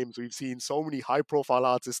times. We've seen so many high profile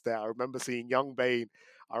artists there. I remember seeing Young Bane.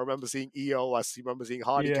 I remember seeing EO. Remember seeing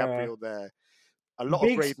Hardy Yeah. Caprio there. A lot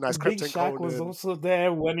of great nights. Big Krypton Shaq was Conan. also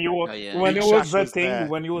there Oh yeah. when Big it Shaq was a was thing, there.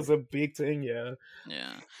 when it was a big thing, yeah.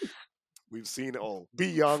 Yeah. We've seen it all. Be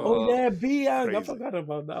Young. Oh For yeah, Be Young. I Crazy. forgot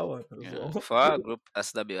about that one as yeah. well. For our group,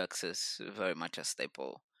 SWX is very much a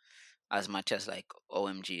staple. As much as like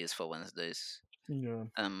OMG is for Wednesdays. Yeah.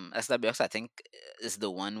 SWX I think is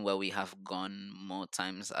the one where we have gone more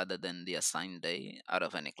times other than the assigned day out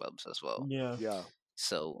of any clubs as well. Yeah. Yeah.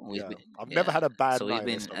 So we've Yeah. been I've never yeah. had a bad So we've night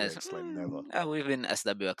in been as SWX. Like, never. we've been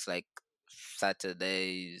SWX like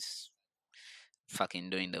Saturdays, fucking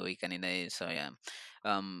during the week any day. So yeah,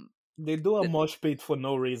 um, They do a the, mosh pit for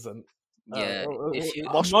no reason. yeah. If you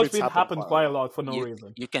Mosh Mosh pits pit happen happened quite a quite a lot. lot for no you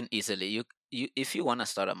reason. you can easily you if you want to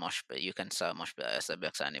start a mosh pit, you can start a mosh pit at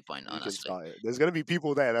SWX at any point. You can Honestly, start it. There's gonna be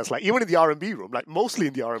people there that's like, even in the R&B room, like mostly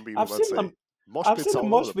in the R&B I've room, I'd seen say. them. Mosh I've pits seen a are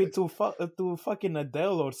all over mosh the pit place. to fucking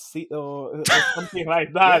Adele or something like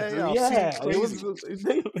Yeah, that. yeah, I've seen Yeah, crazy ones. it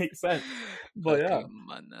didn't make sense. But yeah, fucking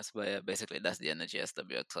madness. But yeah, basically that's the energy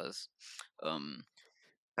SWX has. Um,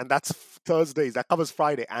 And that's Thursdays. That covers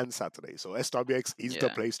Friday and Saturday. So SWX is the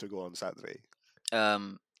yeah. place to go on Saturday.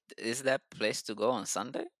 Um, is that place to go on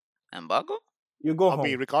Sunday? Embargo? you go I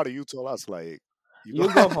mean, home. Ricardo, you told us, like, you go. You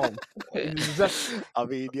go home. Yeah, Just I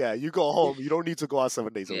mean, yeah, you go home. You don't need to go out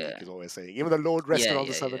 7 days a week, yeah, is what we're saying. Even the Lord rested yeah, on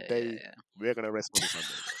the yeah, seventh yeah, day. We're going to rest on the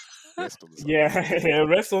Sunday, man. Rest on the Sunday. yeah,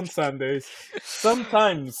 rest on Sundays.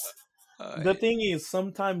 Sometimes the Alright. thing is,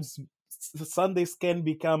 sometimes Sundays can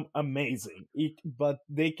become amazing, but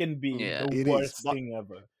they can be Yeah, the It is. worst But, thing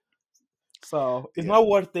ever. So it's yeah. not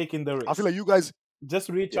worth taking the I feel risk. like you guys, Just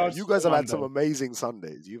yeah, recharge you guys have one had some day. amazing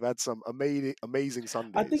Sundays. You've had some amazing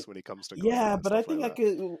I Sundays think, when it comes to going yeah, out and but I stuff like think I that.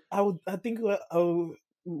 could. I think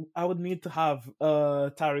I would need to have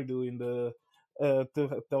Taridu in the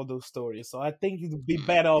to tell those stories. So I think it'd be mm,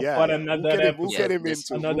 better off Yeah, for yeah. another We'll yeah. get episode. him This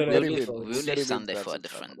into. We'll Another get we'll him leave in. episode. We'll we'll get leave him in to Sunday have for a some chat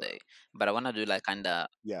different about it. day, but I want to do like kind of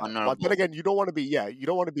Yeah, but then honorable. again, you don't want to be. Yeah, you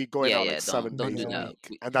don't want to be going Yeah, out yeah. like Don't 7 days do a Yeah. that.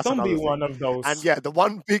 week, and that's Don't be another thing. one of And those. yeah, the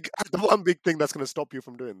one big, the one big thing that's going to stop you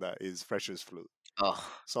from doing that is freshers flu. Oh,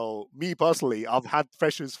 So me personally, I've had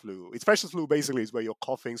freshers flu. It's freshers flu basically is where you're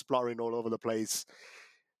coughing, spluttering all over the place.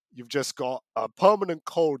 You've just got a permanent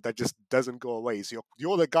cold that just doesn't go away. So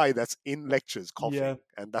you're the guy that's in lectures Yeah. coughing,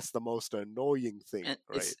 and that's the most annoying thing, and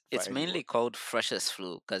right, for it's mainly anyone. called freshers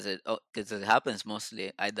flu because it happens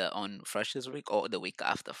mostly either on freshers week or the week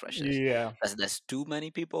after freshers. Yeah. Because there's too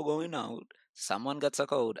many people going out. Someone gets a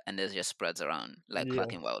cold and it just spreads around like Yeah.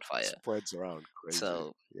 fucking wildfire. Spreads around crazy.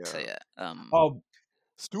 So Yeah. yeah. Oh,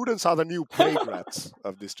 Students are the new plague rats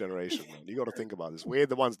of this generation, man. You got to think about this. We're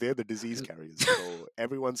the ones; they're the disease carriers. So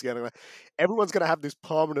everyone's gonna have this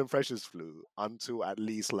permanent freshers flu until at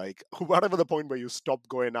least like whatever the point where you stop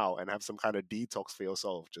going out and have some kind of detox for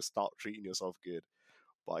yourself. Just start treating yourself good.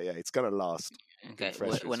 But yeah, it's gonna last in Okay,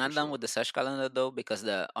 we're freshers for not done sure. with the search calendar though, because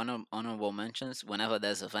the honorable mentions whenever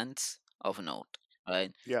there's events of note,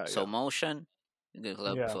 right? Yeah, So yeah, motion, good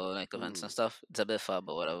club yeah. for like events and mm, stuff. It's a bit far,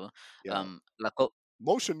 but whatever. yeah. Laco,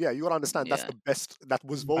 Motion, yeah, you gotta understand that's yeah, the best. That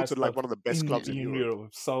was voted Best like of one of the best in yeah, clubs in in Europe. Europe.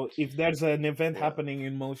 So if there's an event Yeah, happening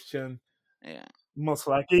in Motion, yeah, most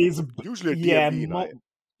likely is usually a yeah. DMB night.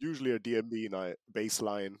 Usually a DMB night,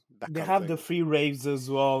 baseline, that They kind of have the thing. free raves as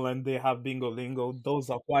well, and they have Bingo Lingo. Those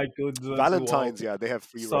are quite good as well. Valentine's, yeah, they have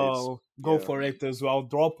free raves. So go Yeah. for mm, it as well.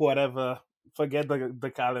 Drop whatever. Forget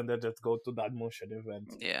the calendar. Just go to that Motion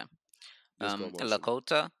event. yeah. Just go motion.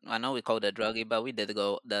 Lakota, I know we called it druggy, but we did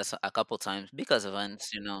go there a couple times because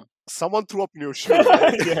events, Someone threw up in your shoe,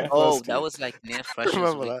 right? Yeah. Oh, that Firstly, was like near I Freshers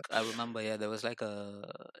remember Week. that. I remember, yeah, there was like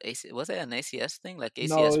was it an ACS thing? Like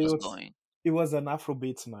No, ACS was going. it was an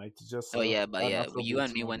Afrobeats night. Just Oh yeah, but an yeah, you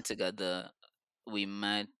and Afrobeats me night. went together. We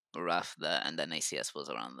met Raf there, and then ACS was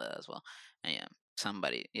around there as well. And yeah,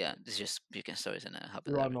 somebody, yeah, it's just picking stories, and it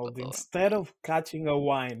happens at every club. Ronald, But, instead of catching a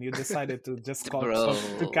wine, you decided to just bro,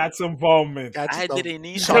 catch some vomit. Catch I some didn't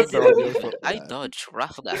need. I Just thunder on didn't your even. foot, I man. dodged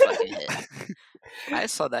Raf that fucking hit. I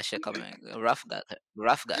saw that shit coming. Rough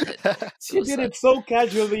got hit though. It She was did sad, it so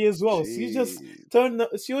casually as well. She just Jeez. turned.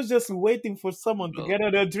 She was just waiting for someone to bro. get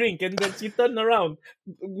her a drink, and then she turned around.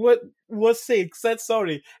 What was sick? Said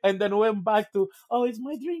sorry, and then went back to, "Oh, is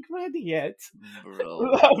my drink ready yet?"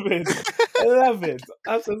 Bro, Love it. I love it.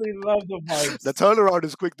 Absolutely love the The vibes. turnaround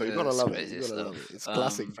is quick though. You gotta it's love it. You crazy gotta love it. stuff. It's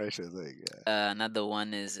classic Freshers thing. Yeah. Another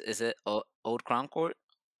one is it Old Crown Court?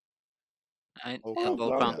 Right? Old Oh,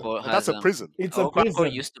 Old Concord, Crown God. yeah. Court And that's has a prison. It's a Old Crown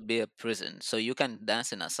Court prison. used to be a prison, so you can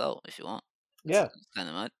dance in a cell if you want. Yeah, It's kind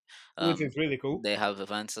of mad. which is really cool. They have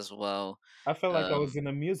events as well. I felt like I was Um, in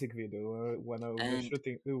a music video when I was and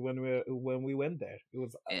shooting when we went there. It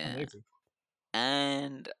was yeah, amazing.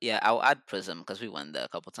 and yeah, I'll add Prism because we went there a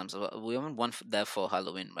couple times. We went there for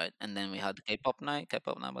Halloween, right? And then we had the K-pop night.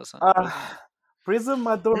 K-pop night was at Uh, Prism. Prism,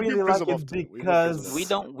 I don't We really did like Prism it often. We did Prism We because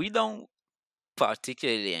often. don't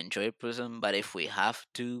particularly enjoy Prism, but if we have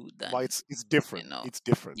to, But then it's different. know, It's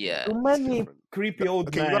different. Yeah, yeah, too it's many different. creepy old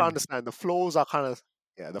Okay, you gotta men. understand the flows are kind of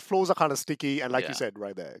yeah, the flows are kind of sticky, and like you yeah. said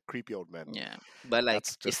right there, creepy old men. Yeah, but like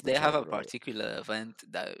That's if just the they have a term, right? particular event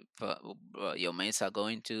that your mates are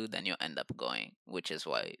going to, then you end up going, which is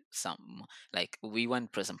why some like we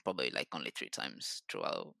went prison probably like only 3 times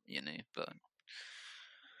throughout, but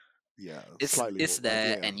Yeah, it's slightly it's more like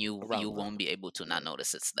there, yeah, and you around that. won't be able to not Yeah.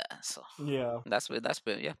 notice it's there. So Yeah, that's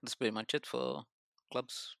pretty much it for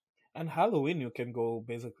clubs. and Halloween you can go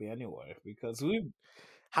basically anywhere because we.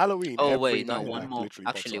 Halloween Oh every wait, no, night one like more. literally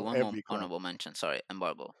pops Actually, up one more every club. honorable mention. Sorry,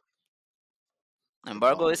 embargo.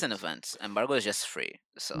 Embargo is an Embargoes. event. Embargo is just free.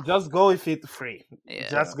 So Just go if it's free. yeah,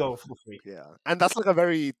 Just Yeah, go for free. yeah, and that's like a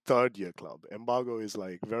very third year club. Embargo is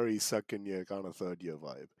like very second year kind of third year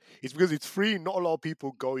vibe. It's because it's free. Not a lot of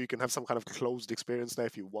people go. You can have some kind of closed experience there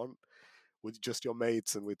if you want, with just your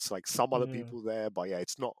mates and with like some other Mm. people there. But yeah,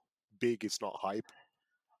 it's not big. It's not hype.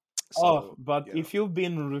 Oh, So but yeah, if you've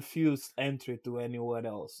been refused entry to anywhere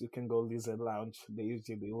else, you can go Lizard Lounge. They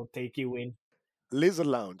usually will take you in. Lizard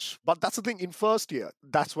Lounge. But that's the thing. In first year,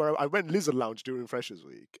 that's where I went Lizard Lounge during Freshers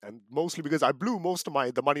Week, and mostly because I blew most of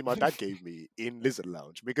my the money my dad gave me in Lizard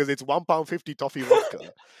Lounge because it's £1.50 toffee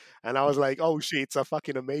vodka, and I was like, oh shit, it's a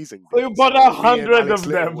fucking amazing So you deal. bought So me and 100 Alex of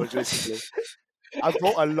Little them. were just I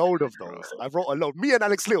brought a load of those. I brought a load. Me and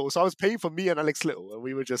Alex Little. So I was paying for me and Alex Little, and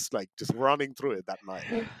we were just like just running through it that night.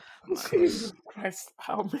 Jesus Marcos. Christ,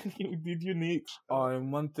 how many did you need? Oh, Uh,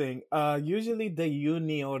 and one thing. Usually the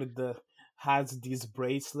uni or the has these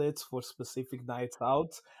bracelets for specific nights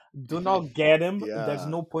out. Do Hmm. not get them. There's yeah,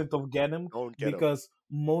 no point of getting them don't get them. because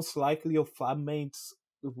most likely your flatmates,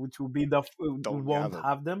 which will be the Don't have won't them.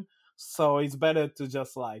 have them. So it's better to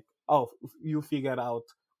just like, oh, you figure out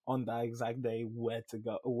on the exact day where to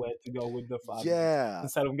go with the flatmates Yeah,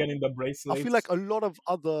 instead of getting the I feel like bracelets. a lot of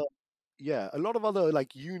other a lot of other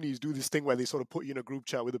like unis do this thing where they sort of put you in a group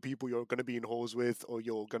chat with the people you're going to be in halls with, or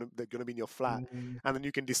they're going to be in your flat, Mm, and then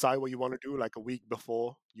you can decide what you want to do like a week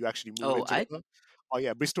before you actually move Oh, in I together. Oh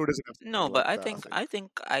yeah, Bristol doesn't have no, something but like that. I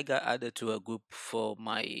think. I got added to a group for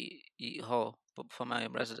my hall for my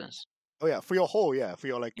residence. Oh yeah, for your hall, yeah, for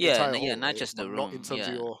your like Yeah, entire yeah, hall, not right? just But the not in room. terms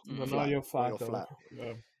of Yeah. your but Hmm. not flat. your Not your flat though. flat.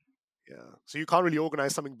 Yeah. Yeah. So you can't really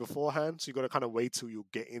organize something beforehand. So you got to kind of wait till you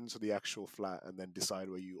get into the actual flat and then decide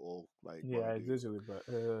what you all like want Yeah, to it's do.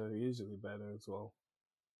 usually better as well.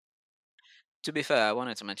 To be fair, I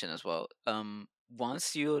wanted to mention as well.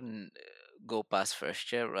 Once you go past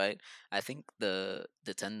first year, right? I think the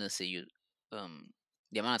tendency um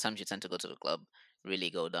the amount of times you tend to go to the club really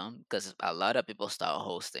go down because a lot of people start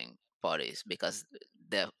hosting parties because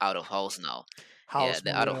they're out of halls now. Yeah, House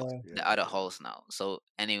parties. Yeah, they're Yeah, out of yeah. halls now. So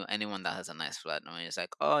anyone that has a nice flat, I mean, it's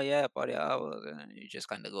like, oh yeah, party hours, and you just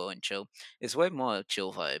kind of go and chill. It's way more a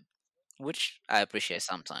chill vibe, which I appreciate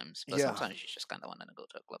sometimes, but Yeah. sometimes you just kind of want to go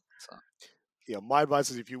to a club. So Yeah, my advice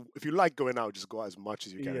is if you like going out, just go out as much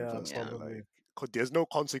as you can in yeah, first year. yeah, Like, probably. 'cause there's no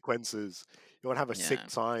consequences. You want to have a sick yeah.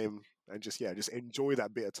 time and just enjoy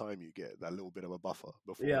that bit of time you get, that little bit of a buffer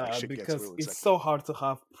before like Yeah, shit gets because real in it's second so year. hard to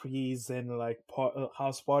have pre's and like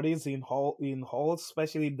house parties in halls,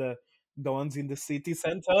 especially the ones in the city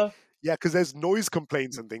center. Yeah, because there's noise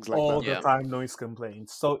complaints and things like All that, the Yeah. right? time noise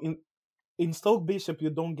complaints. So in Stoke Bishop, you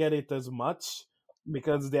don't get it as much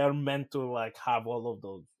because they are meant to like have all of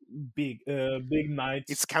those big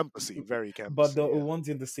It's nights. campusy, very But the campusy. Yeah, ones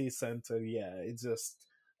in the city center, yeah, it's just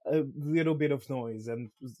a little bit of noise,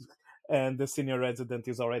 and the senior resident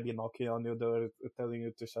is already knocking on your door, telling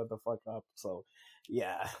you to shut the fuck up. So,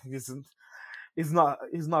 yeah, it's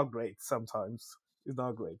not great sometimes. It's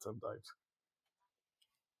not great sometimes.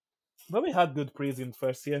 But we had good pre's in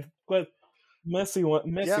first year, quite messy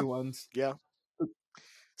yeah, ones. yeah.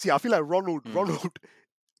 See, I feel like Ronald Mm. Ronald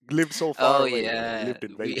lived so far Oh away, right? He yeah, lived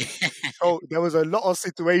in we Vegas. So there was a lot of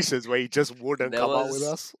situations where he just wouldn't there come out with was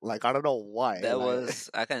us. Like I don't know why. there Like was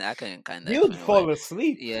I can kind of You'd explain why. fall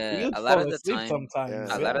asleep. Yeah, You'd a lot fall of the asleep time, sometimes.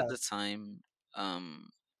 a yeah, lot of Yeah. the time,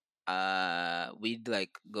 um, we'd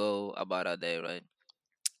like go about our day, right?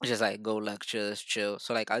 Just like go lectures, chill.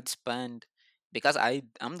 So like I'd spend because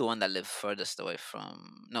I'm the one that lived furthest away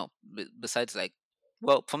from no besides like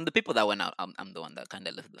well from the people that went out I'm the one that kind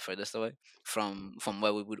of lived the furthest away from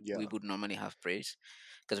where we yeah, would normally have praise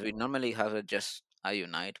because we normally have it just a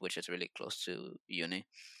unite which is really close to uni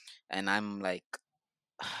and I'm like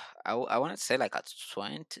I want to say like a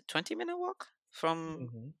 20 minute walk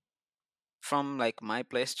Hmm. from like my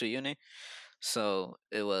place to uni so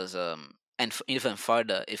it was and even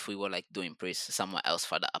farther if we were like doing pre somewhere else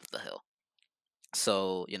further up the hill.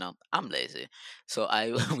 So I'm lazy. So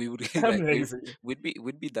I we would I'm like lazy. we'd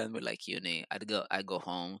be done with like uni. I go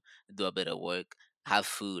home, do a bit of work, have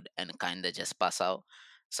food, and kind of just pass out.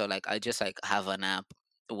 So like I just like have a nap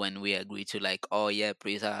when we agree to like oh yeah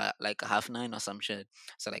please like 9:30 or some shit.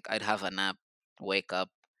 So like I'd have a nap, wake up,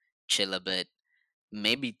 chill a bit,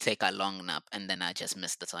 maybe take a long nap and then I just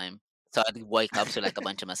miss the time. So I'd wake up to like a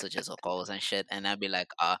bunch of messages or calls and shit, and I'd be like,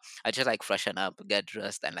 I just like freshen up, get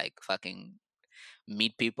dressed, and like fucking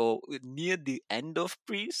meet people near the end of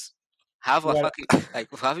pre's. Have a Well, fucking like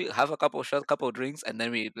have a couple shots, couple drinks, and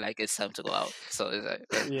then we like it's time to go out. So it's like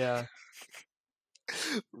yeah.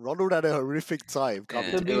 Ronald had a horrific time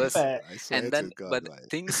coming yeah, To to it be was, Brisbane. fair, I swear and then to God, but like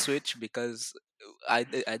things switch because I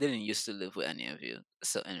didn't used to live with any of you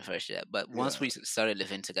so in first year, but once yeah, we started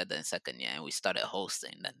living together in second year and we started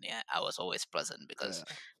hosting, then yeah, I was always present because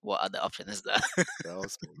yeah, what other option is there? that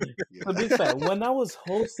was cool. to Yeah, be fair, when I was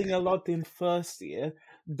hosting a lot in first year,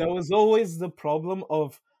 there was always the problem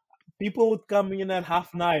of people would come in at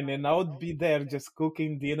 9:30 and I would be there just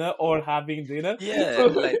cooking dinner or having dinner. Yeah, So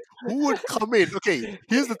like who would come in? Okay,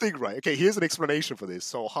 here's the thing, right? Okay, here's an explanation for this.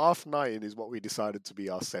 So 9:30 is what we decided to be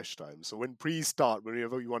our sesh time. So when pre start,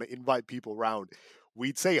 whenever we want to invite people round,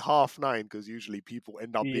 we'd say 9:30 because usually people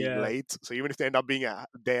end up being yeah, late. So even if they end up being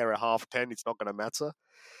there at 10:30, it's not gonna matter.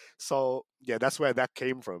 So yeah, that's where that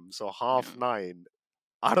came from. So yeah. 9:30.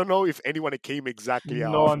 I don't know if anyone came exactly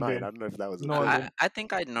at no half one nine. did. I don't know if that was a No one thing. I did. I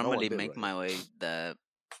think I No one normally did, make right? my way the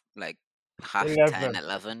like half 10, 11.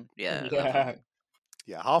 11. Yeah, Yeah, 11.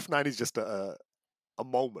 Yeah, 9:30 is just a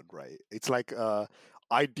moment, right? It's like a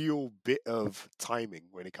ideal bit of timing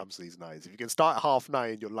when it comes to these nights. If you can start at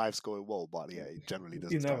 9:30, your life's going well. But yeah, it generally it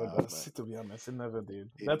doesn't start never at half does. nine. To be honest, it never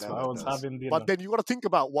did. It That's why I never was does. having But dinner. then you got to think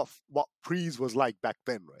about what prees was like back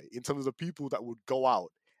then, right? In terms of the people that would go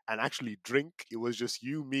out and actually drink, it was just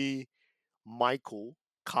you, me, Michael,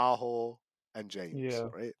 Kaho, and James, Yeah,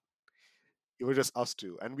 right? It was just us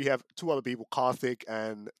two, and we have two other people, Karthik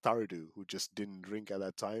and Taridu, who just didn't drink at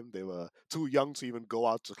that time. They were too young to even go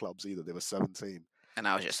out to clubs either. They were 17. And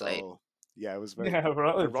I was just late. So yeah, it was very. yeah,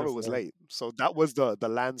 bro, And it's Ronald just was like, late, so that was the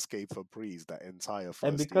landscape for Breeze that entire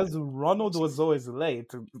and first year, because Ronald was mostly. always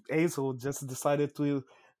late, Hazel just decided to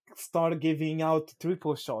start giving out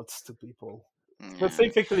triple shots to people, Yeah.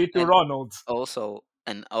 specifically to And Ronald.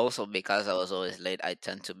 also because I was always late, I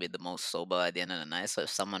tend to be the most sober at the end of the night. So if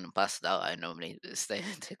someone passed out, I normally stay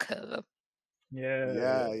and take care of them. Yeah,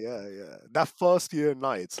 Yeah, yeah, yeah. That first year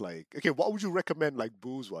nights, like, okay, what would you recommend, like,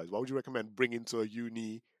 booze wise? What would you recommend bringing to a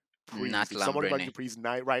uni Breeze? Not If someone invited Lambrini. you to Breeze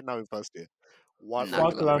night right now in first year, what Not are you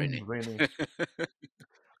fuck gonna bring? Lambrini. Lambrini.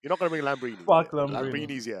 You're not gonna bring Lamborghini, right? Fuck Lambrini.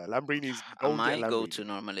 Lam- Lamborghinis, yeah. Lamborghinis, don't get my go-to Lamborghini.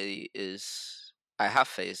 normally is I have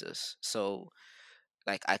phases. So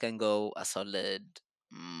like I can go a solid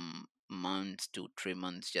month to 3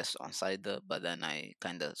 months just on cider, but then I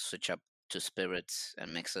kind of switch up to spirits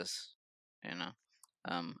and mixes. You know,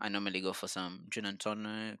 I normally go for some gin and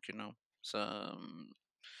tonic. Some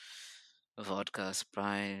vodka,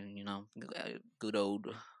 Sprite. Good old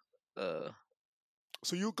uh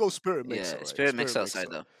So you go spirit mixer, yeah, right? spirit Spirit mixer mixer.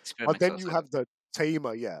 cider, spirit But mixer then you cider. have the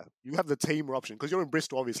tamer, yeah. You have the tamer option because you're in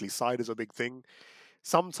Bristol. Obviously, cider's a big thing.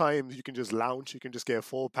 Sometimes you can just lounge. You can just get a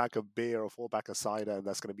 4 pack of beer or 4 pack of cider, and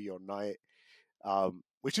that's gonna be your night.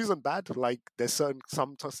 Which isn't bad. Like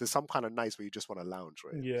sometimes there's some kind of nights where you just want to lounge,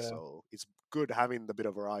 right? Yeah. So it's good having the bit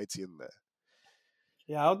of variety in there.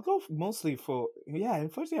 Yeah, I would go mostly for yeah.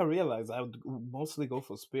 And first, I realized I would mostly go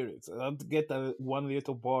for spirits. I'd get a 1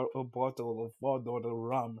 liter a bottle of vodka or the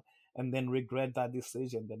rum, and then regret that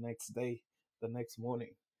decision the next day, the next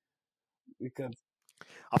morning, because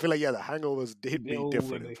I feel like yeah, the hangovers hit they me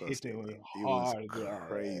different in were first year, hitting me man. It was hard. Yeah,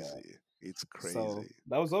 yeah, yeah. crazy. It's So crazy.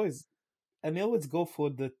 that was always, and I always go for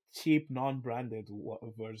the cheap, non-branded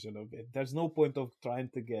version of it. There's no point of trying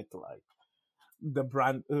to get like the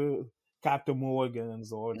brand. Captain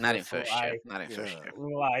Morgans or Not in just first year. like Not in first Yeah. year.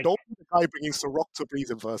 like Don't be the guy bringing Ciroc to please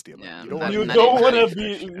in first year, man. Yeah, You don't want not to you do not that. in don't not want in to be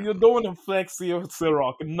first year. you don't want to flex your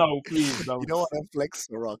Ciroc. No, please You don't. don't want to flex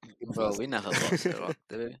Ciroc in Bro, first we never brought year. Ciroc,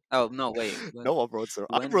 did we? Oh no, wait. No one brought Ciroc.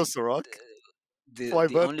 I brought When Ciroc the for my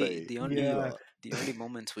the only birthday. the What do you only Yeah. got? the only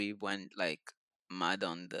moment we went like mad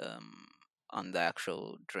on the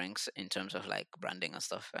actual drinks in terms of like branding and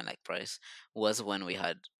stuff and like price was when we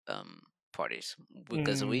had parties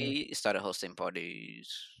because Mm, we started hosting parties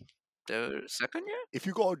the second year. If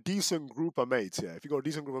you got a decent group of mates, yeah, if you got a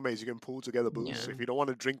decent group of mates, you can pull together booze. Yeah. So if you don't want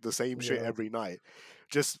to drink the same shit yeah. every night,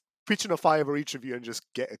 just pitch in a five for each of you and just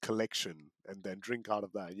get a collection and then drink out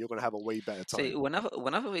of that. And you're gonna have a way better See, time.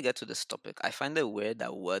 whenever we get to this topic, I find it weird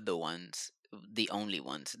that we're the only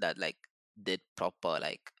ones that like did proper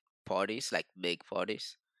like parties, like big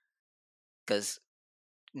parties, because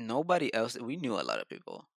nobody else. We knew a lot of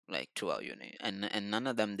people like throughout uni, and none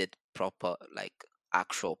of them did proper like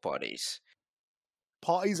actual parties.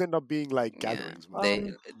 Parties end up being like Yeah, gatherings more they Um.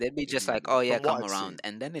 so they'd be in just like, uni, oh yeah, from what come I've around, seen.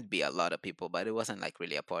 and then it'd be a lot of people, but it wasn't like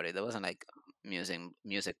really a party. There wasn't like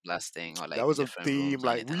music blasting or There like was a different theme. rooms or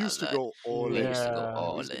Like anything we like used to that. go all We in. used to go Yeah. Yeah,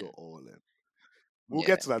 we all used to go in. all in. We'll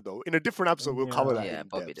get Yeah, to that though. In a different episode, we'll cover Yeah. that yeah, in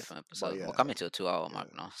probably depth. different But episode. We're yeah, coming to a 2 hour yeah,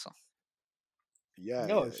 mark now, so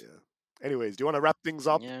Gosh. yeah. Anyways, do you want to wrap things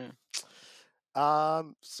up? yeah.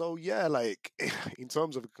 So yeah, like in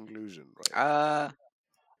terms of a conclusion, right? Uh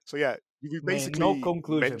So yeah, we Man, no basically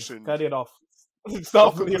conclusions. Cut mentioned it off. not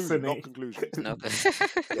Stop conclusion, not listening. conclusions. no.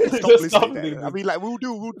 Yeah, stop Just stop listening. I listening. mean, like we'll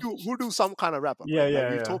do some kind of wrap up, Yeah, right? Like yeah,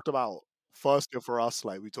 we've yeah. talked about first year for us,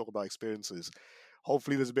 like we talk about experiences.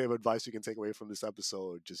 Hopefully, there's a bit of advice you can take away from this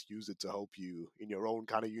episode. Just use it to help you in your own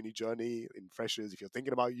kind of uni journey in freshers. If you're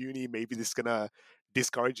thinking about uni, maybe this is gonna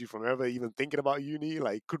discourage you from ever even thinking about uni.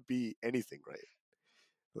 Like, could be anything, right?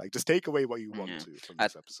 Like, just take away what you want Yeah. to from I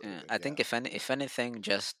this episode, yeah, and I yeah, think if anything,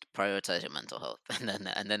 just prioritize your mental health,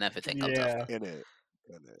 and then everything comes Yeah, after. in it,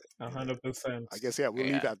 in it. 100%. I guess yeah, we'll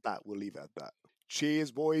leave Yeah. it at that. We'll leave it at that.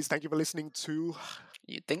 Cheers, boys. Thank you for listening to.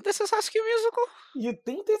 You think this is High School Musical? You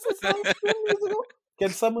think this is High School Musical? Can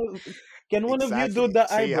someone, can one of you do Exactly. the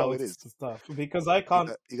Say how eyebrows it is. stuff? Because I can't.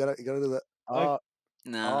 You gotta do that. I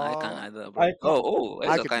Nah, I can't Uh, either, bro. I can't. Oh, I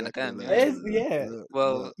Ezo could do kind of that. can, yeah. Yeah,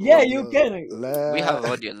 Well, yeah, you can. we have Le-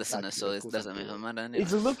 audio I listeners, can, so of it course I can doesn't do even it. matter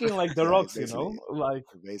It's anyway. looking like the Yeah, rocks, basically, like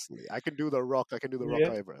basically, I can do the rock. I can do the rock yeah.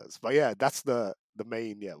 eyebrows. But yeah, that's the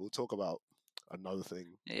main. Yeah, we'll talk about another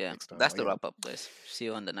thing Yeah, next time. that's But the yeah, wrap up, guys. See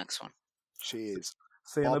you on the next one. cheers.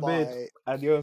 See you in Bye a bit. bye. Adios.